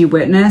what she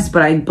witnessed,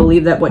 but I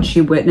believe that what she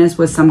witnessed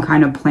was some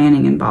kind of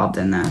planning involved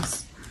in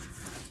this,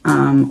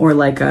 or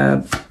like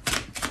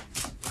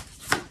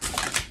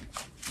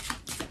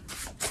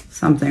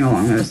something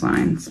along those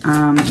lines.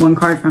 One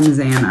card from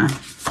Xana.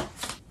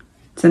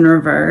 It's in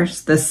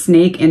reverse. The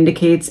snake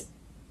indicates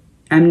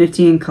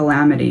enmity and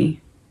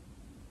calamity.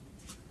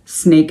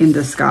 Snake in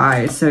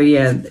disguise. So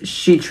yeah,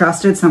 she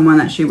trusted someone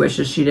that she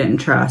wishes she didn't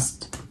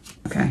trust.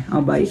 Okay,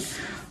 I'll bite.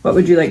 What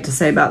would you like to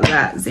say about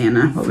that,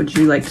 Xana? What would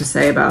you like to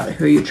say about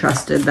who you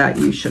trusted that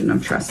you shouldn't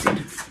have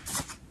trusted?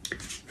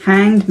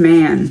 Hanged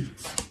Man.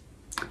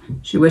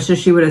 She wishes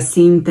she would have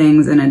seen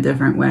things in a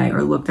different way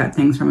or looked at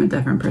things from a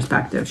different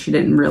perspective. She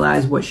didn't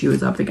realize what she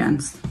was up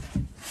against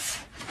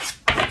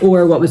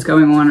or what was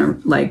going on, or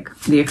like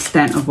the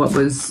extent of what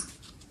was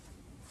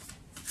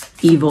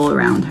evil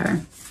around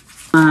her.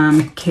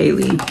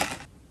 Kaylee.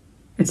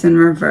 It's in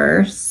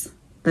reverse.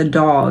 The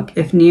dog.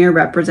 If near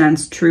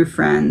represents true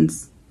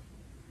friends,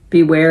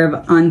 beware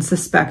of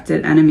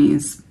unsuspected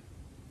enemies.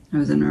 It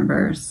was in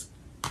reverse.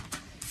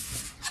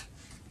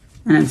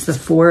 And it's the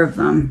 4 of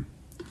them.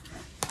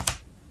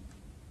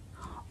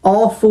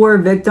 All 4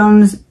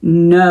 victims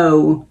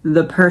know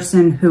the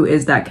person who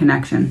is that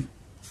connection.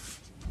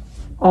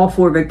 All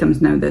 4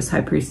 victims know this,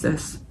 High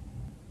Priestess.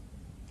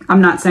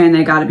 I'm not saying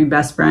they got to be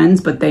best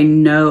friends, but they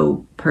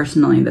know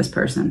personally this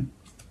person.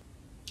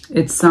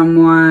 It's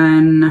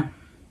someone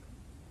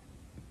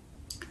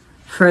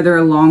further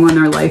along on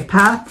their life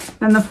path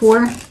than the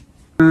 4.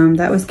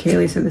 That was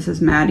Kaylee, so this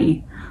is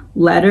Maddie.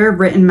 Letter,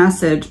 written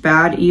message,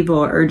 bad,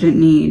 evil, urgent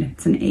need.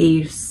 It's an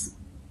ace.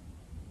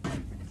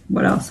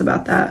 What else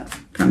about that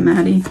from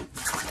Maddie?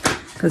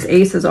 Because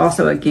ace is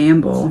also a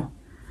gamble.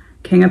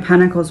 King of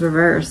Pentacles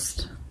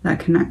reversed. That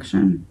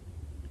connection.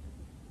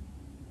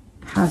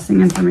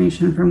 Passing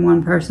information from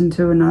one person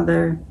to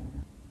another.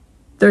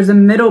 There's a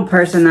middle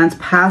person that's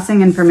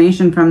passing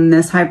information from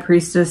this High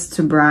Priestess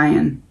to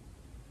Brian.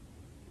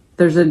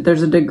 There's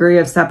a degree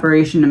of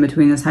separation in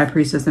between this High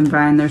Priestess and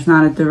Brian. There's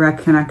not a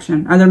direct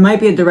connection. Or there might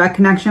be a direct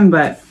connection,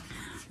 but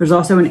there's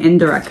also an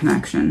indirect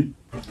connection.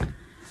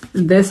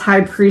 This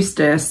High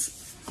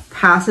Priestess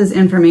passes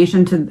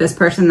information to this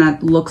person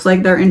that looks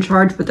like they're in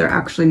charge, but they're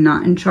actually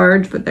not in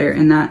charge, but they're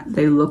in that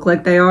they look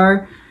like they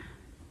are.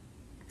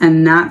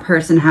 And that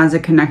person has a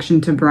connection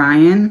to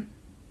Brian.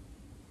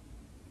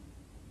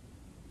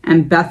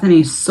 And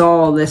Bethany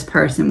saw this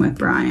person with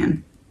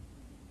Brian.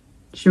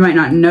 She might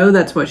not know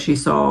that's what she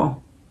saw,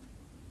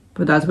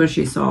 but that's what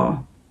she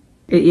saw.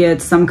 Yeah,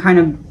 it's some kind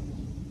of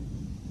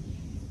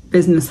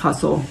business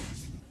hustle.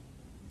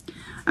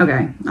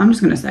 Okay, I'm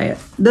just going to say it.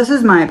 This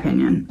is my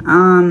opinion.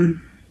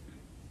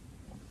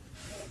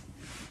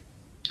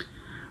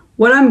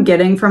 What I'm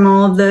getting from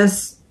all of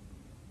this,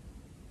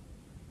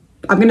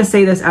 I'm going to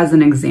say this as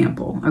an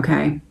example,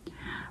 okay?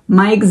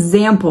 My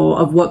example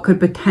of what could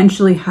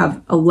potentially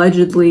have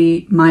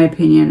allegedly, my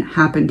opinion,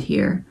 happened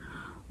here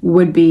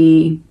would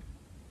be,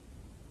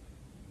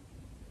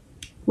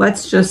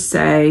 let's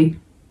say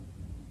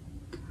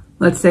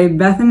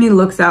Bethany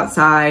looks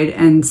outside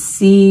and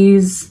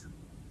sees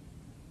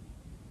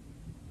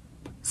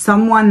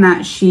someone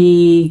that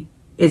she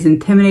is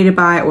intimidated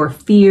by or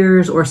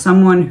fears, or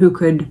someone who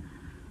could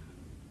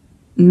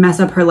mess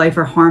up her life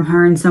or harm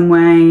her in some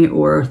way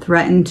or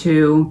threaten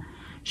to.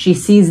 She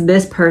sees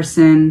this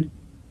person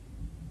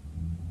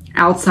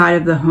outside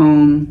of the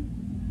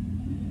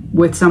home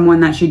with someone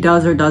that she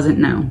does or doesn't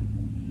know,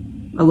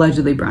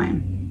 allegedly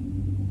Brian.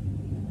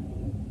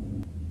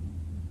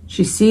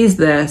 She sees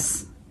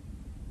this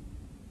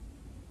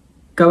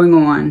going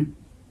on,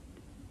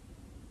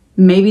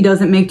 maybe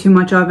doesn't make too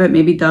much of it,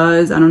 maybe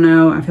does, I don't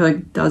know, I feel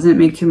like doesn't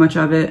make too much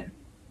of it.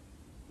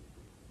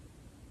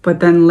 But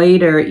then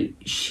later,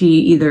 she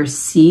either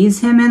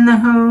sees him in the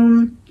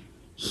home,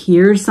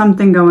 hears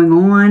something going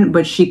on,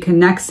 but she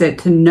connects it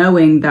to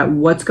knowing that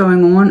what's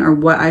going on or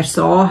what I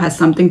saw has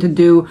something to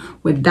do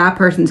with that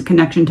person's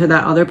connection to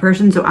that other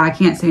person. So I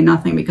can't say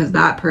nothing because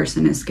that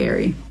person is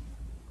scary.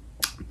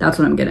 That's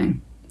what I'm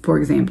getting, for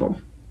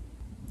example.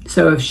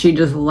 So if she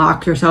just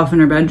locked herself in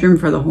her bedroom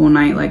for the whole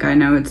night, like I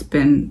know it's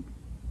been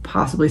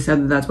possibly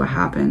said that that's what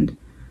happened,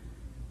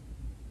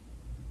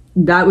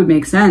 that would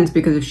make sense,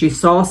 because if she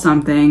saw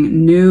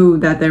something, knew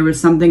that there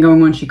was something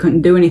going on she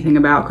couldn't do anything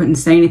about, couldn't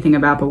say anything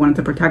about, but wanted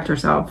to protect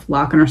herself,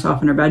 locking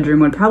herself in her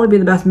bedroom would probably be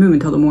the best move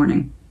until the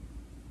morning.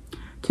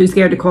 Too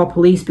scared to call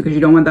police because you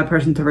don't want that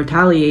person to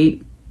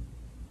retaliate.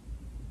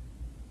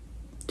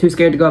 Too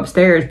scared to go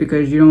upstairs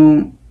because you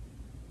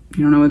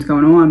don't know what's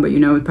going on, but you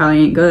know it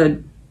probably ain't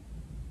good.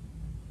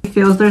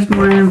 feels there's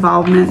more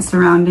involvement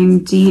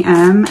surrounding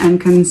DM and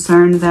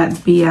concerned that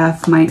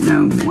BF might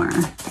know more.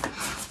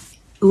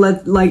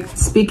 Like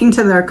speaking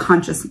to their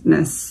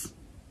consciousness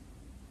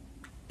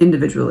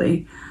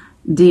individually,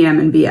 DM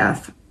and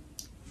BF.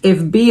 If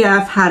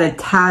BF had a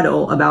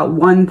tattle about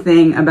one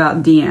thing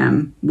about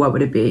DM, what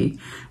would it be?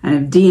 And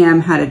if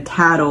DM had a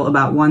tattle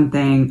about one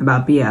thing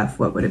about BF,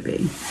 what would it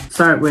be?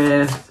 Start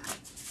with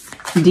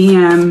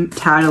DM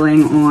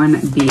tattling on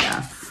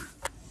BF.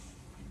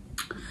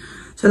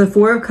 So the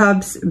Four of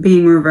Cups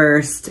being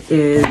reversed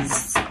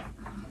is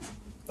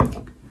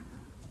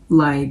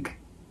like,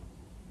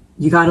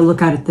 you got to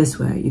look at it this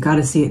way. You got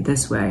to see it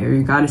this way, or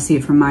you got to see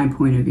it from my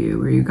point of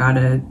view, or you got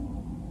to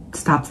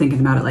stop thinking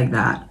about it like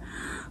that.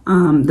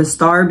 The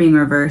Star being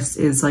reversed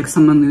is like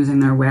someone losing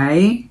their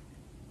way.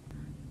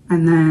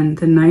 And then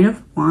the Knight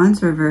of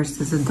Wands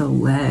reversed is a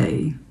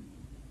delay.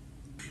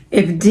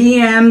 If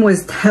DM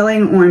was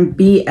telling on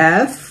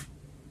BF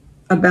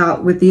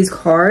about with these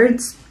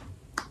cards,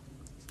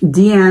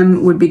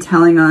 DM would be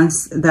telling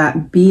us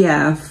that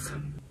BF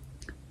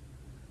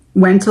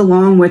went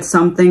along with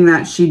something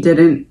that she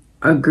didn't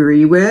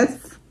agree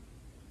with,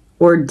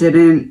 or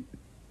didn't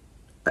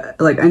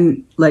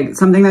like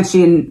something that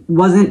she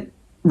wasn't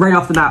right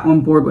off the bat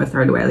on board with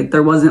right away. Like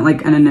there wasn't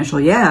like an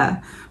initial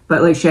yeah,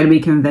 but like she had to be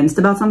convinced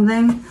about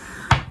something.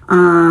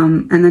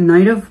 And the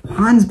Knight of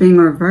Wands being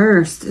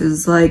reversed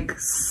is like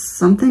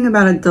something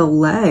about a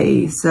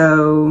delay.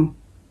 So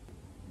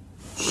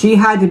she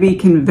had to be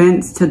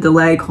convinced to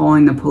delay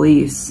calling the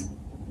police.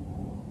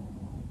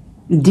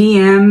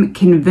 DM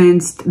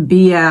convinced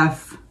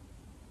BF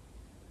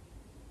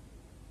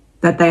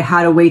that they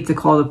had to wait to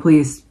call the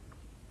police.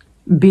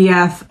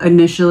 BF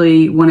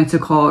initially wanted to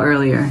call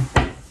earlier.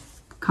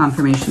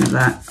 Confirmation of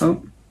that.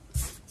 Oh,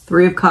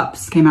 Three of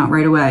Cups came out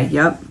right away.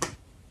 Yep.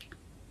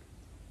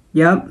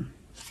 Yep.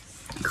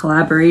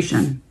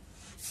 Collaboration.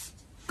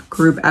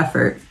 Group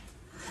effort.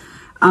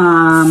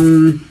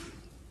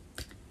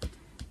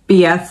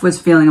 BF was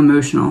feeling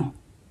emotional,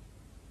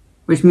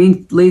 which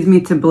leads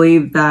me to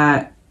believe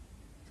that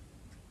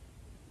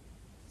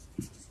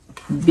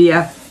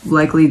BF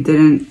likely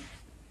didn't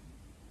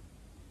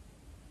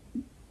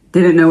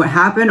know what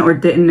happened, or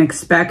didn't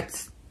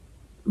expect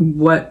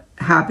what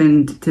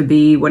happened to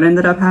be what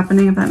ended up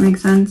happening, if that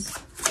makes sense.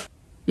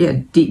 Yeah,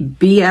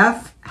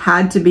 BF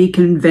had to be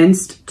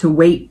convinced to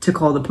wait to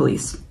call the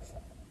police.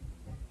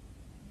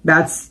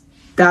 That's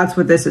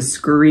what this is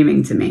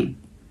screaming to me.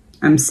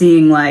 I'm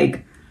seeing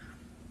like,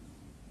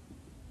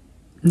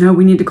 no,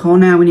 we need to call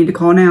now. We need to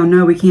call now.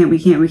 No, we can't. We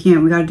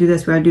got to do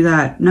this. We got to do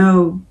that.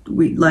 No,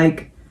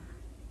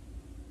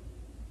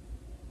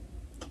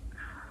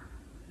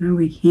 no,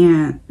 we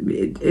can't.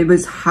 It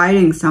was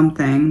hiding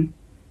something.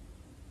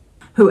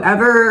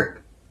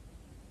 Whoever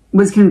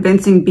was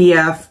convincing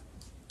BF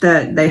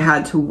that they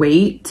had to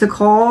wait to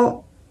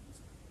call,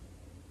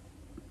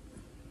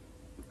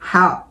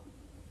 how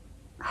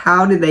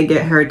did they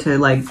get her to,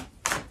 like,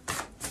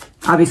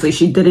 obviously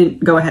she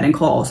didn't go ahead and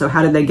call, so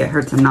how did they get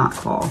her to not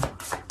call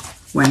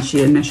when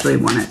she initially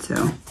wanted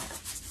to?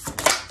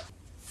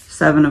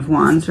 Seven of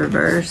Wands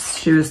reversed.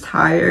 She was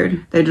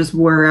tired. They just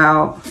wore her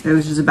out. It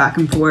was just a back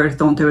and forth.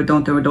 Don't do it,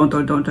 don't do it, don't do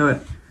it, don't do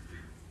it.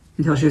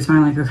 Until she was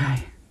finally like,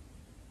 okay.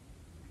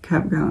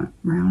 Kept going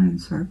round in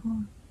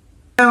circles.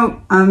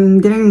 So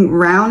I'm getting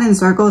round in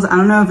circles. I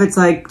don't know if it's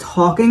like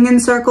talking in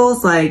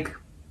circles, like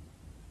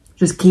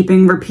just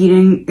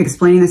repeating,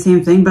 explaining the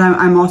same thing. But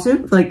I'm also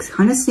like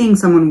kind of seeing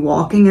someone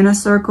walking in a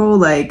circle,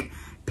 like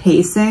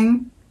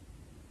pacing.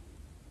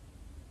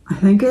 I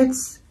think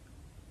it's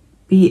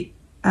BF.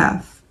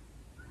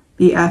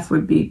 BF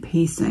would be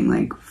pacing,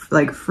 like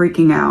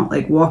freaking out,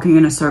 like walking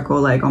in a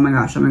circle, like, oh my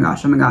gosh, oh my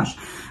gosh, oh my gosh.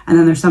 And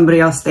then there's somebody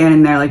else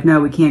standing there like,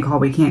 no, we can't call,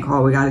 we can't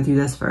call, we got to do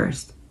this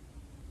first.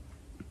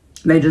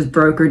 They just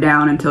broke her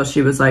down until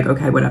she was like,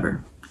 okay,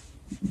 whatever.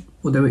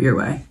 We'll do it your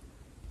way.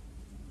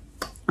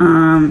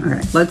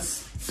 Okay,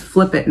 let's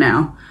flip it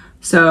now.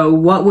 So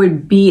what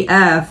would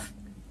BF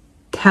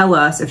tell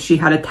us if she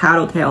had a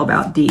tattletale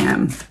about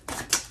DM?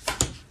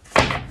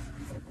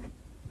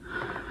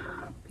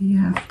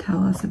 BF,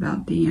 tell us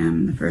about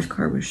DM. The first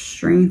card was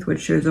Strength,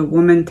 which shows a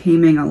woman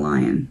taming a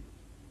lion.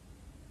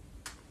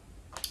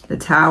 The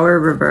Tower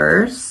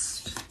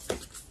reversed.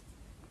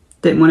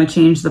 Didn't want to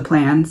change the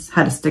plans.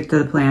 Had to stick to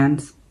the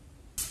plans.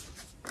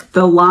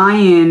 The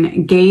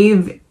lion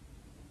gave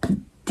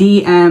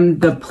DM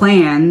the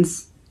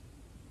plans.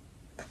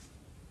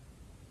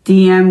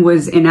 DM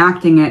was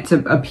enacting it to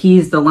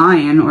appease the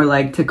lion, or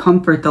like to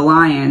comfort the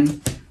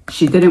lion.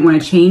 She didn't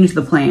want to change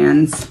the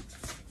plans.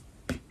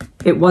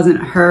 It wasn't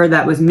her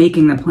that was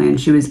making the plan.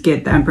 She was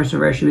the Empress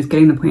reverse. She was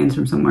getting the plans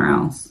from somewhere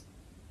else.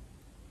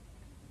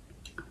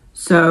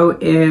 So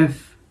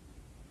if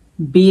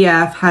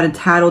BF had a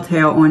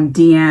tattletale on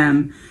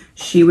DM,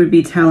 she would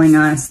be telling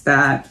us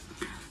that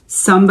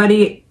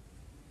somebody...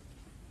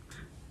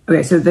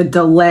 Okay, so the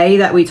delay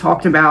that we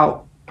talked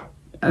about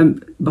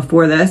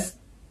before this,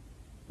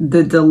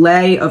 the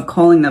delay of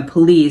calling the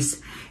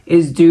police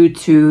is due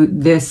to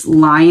this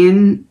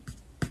lion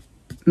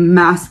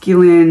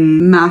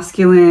masculine,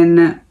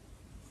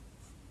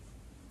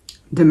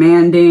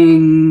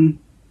 demanding,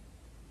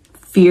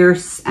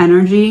 fierce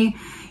energy.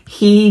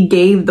 He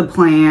gave the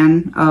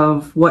plan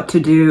of what to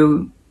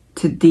do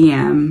to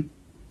DM.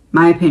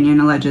 My opinion,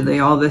 allegedly.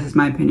 All this is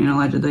my opinion,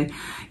 allegedly.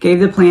 Gave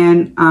the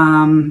plan,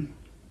 and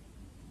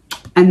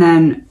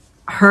then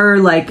her,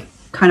 like,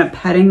 kind of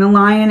petting the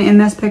lion in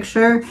this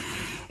picture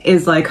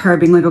is like her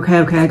being like, okay,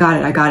 I got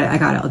it,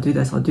 I'll do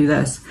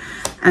this.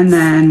 And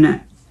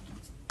then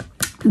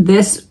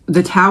this,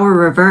 the tower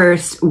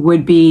reverse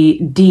would be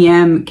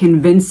DM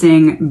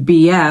convincing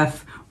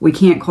BF, we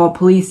can't call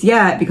police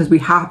yet because we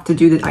have to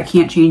do this. I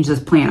can't change this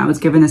plan. I was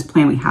given this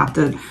plan. We have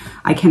to,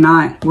 I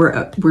cannot,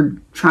 we're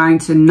trying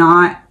to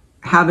not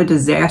have a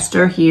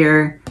disaster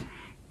here,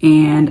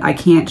 and I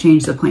can't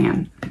change the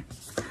plan.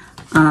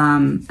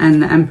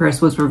 And the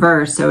Empress was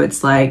reversed. So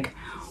it's like,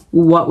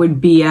 what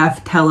would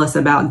BF tell us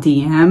about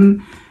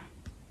DM?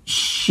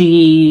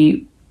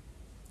 She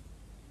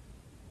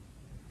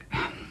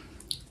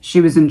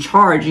was in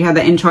charge. She had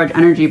the in charge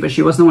energy, but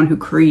she wasn't the one who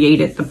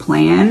created the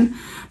plan,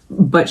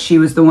 but she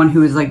was the one who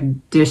was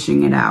like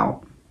dishing it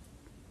out.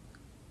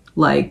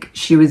 Like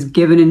she was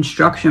given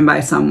instruction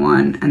by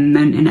someone and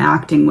then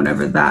enacting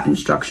whatever that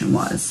instruction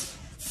was.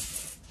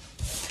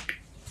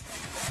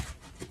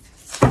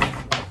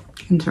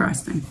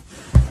 Interesting.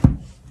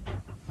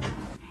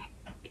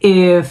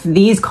 If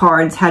these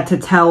cards had to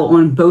tell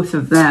on both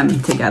of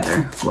them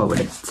together, what would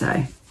it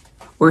say?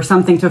 Or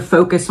something to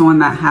focus on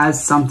that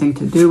has something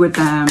to do with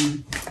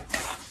them.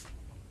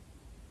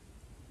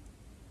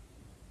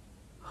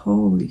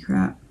 Holy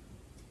crap.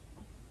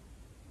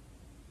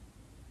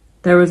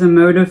 There was a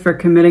motive for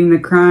committing the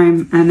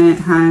crime, and it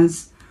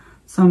has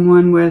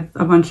someone with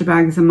a bunch of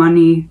bags of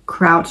money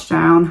crouched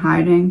down,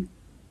 hiding.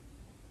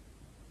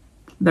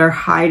 They're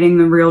hiding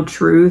the real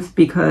truth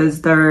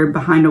because they're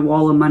behind a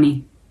wall of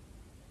money.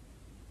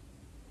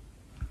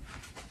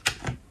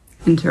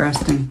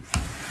 Interesting.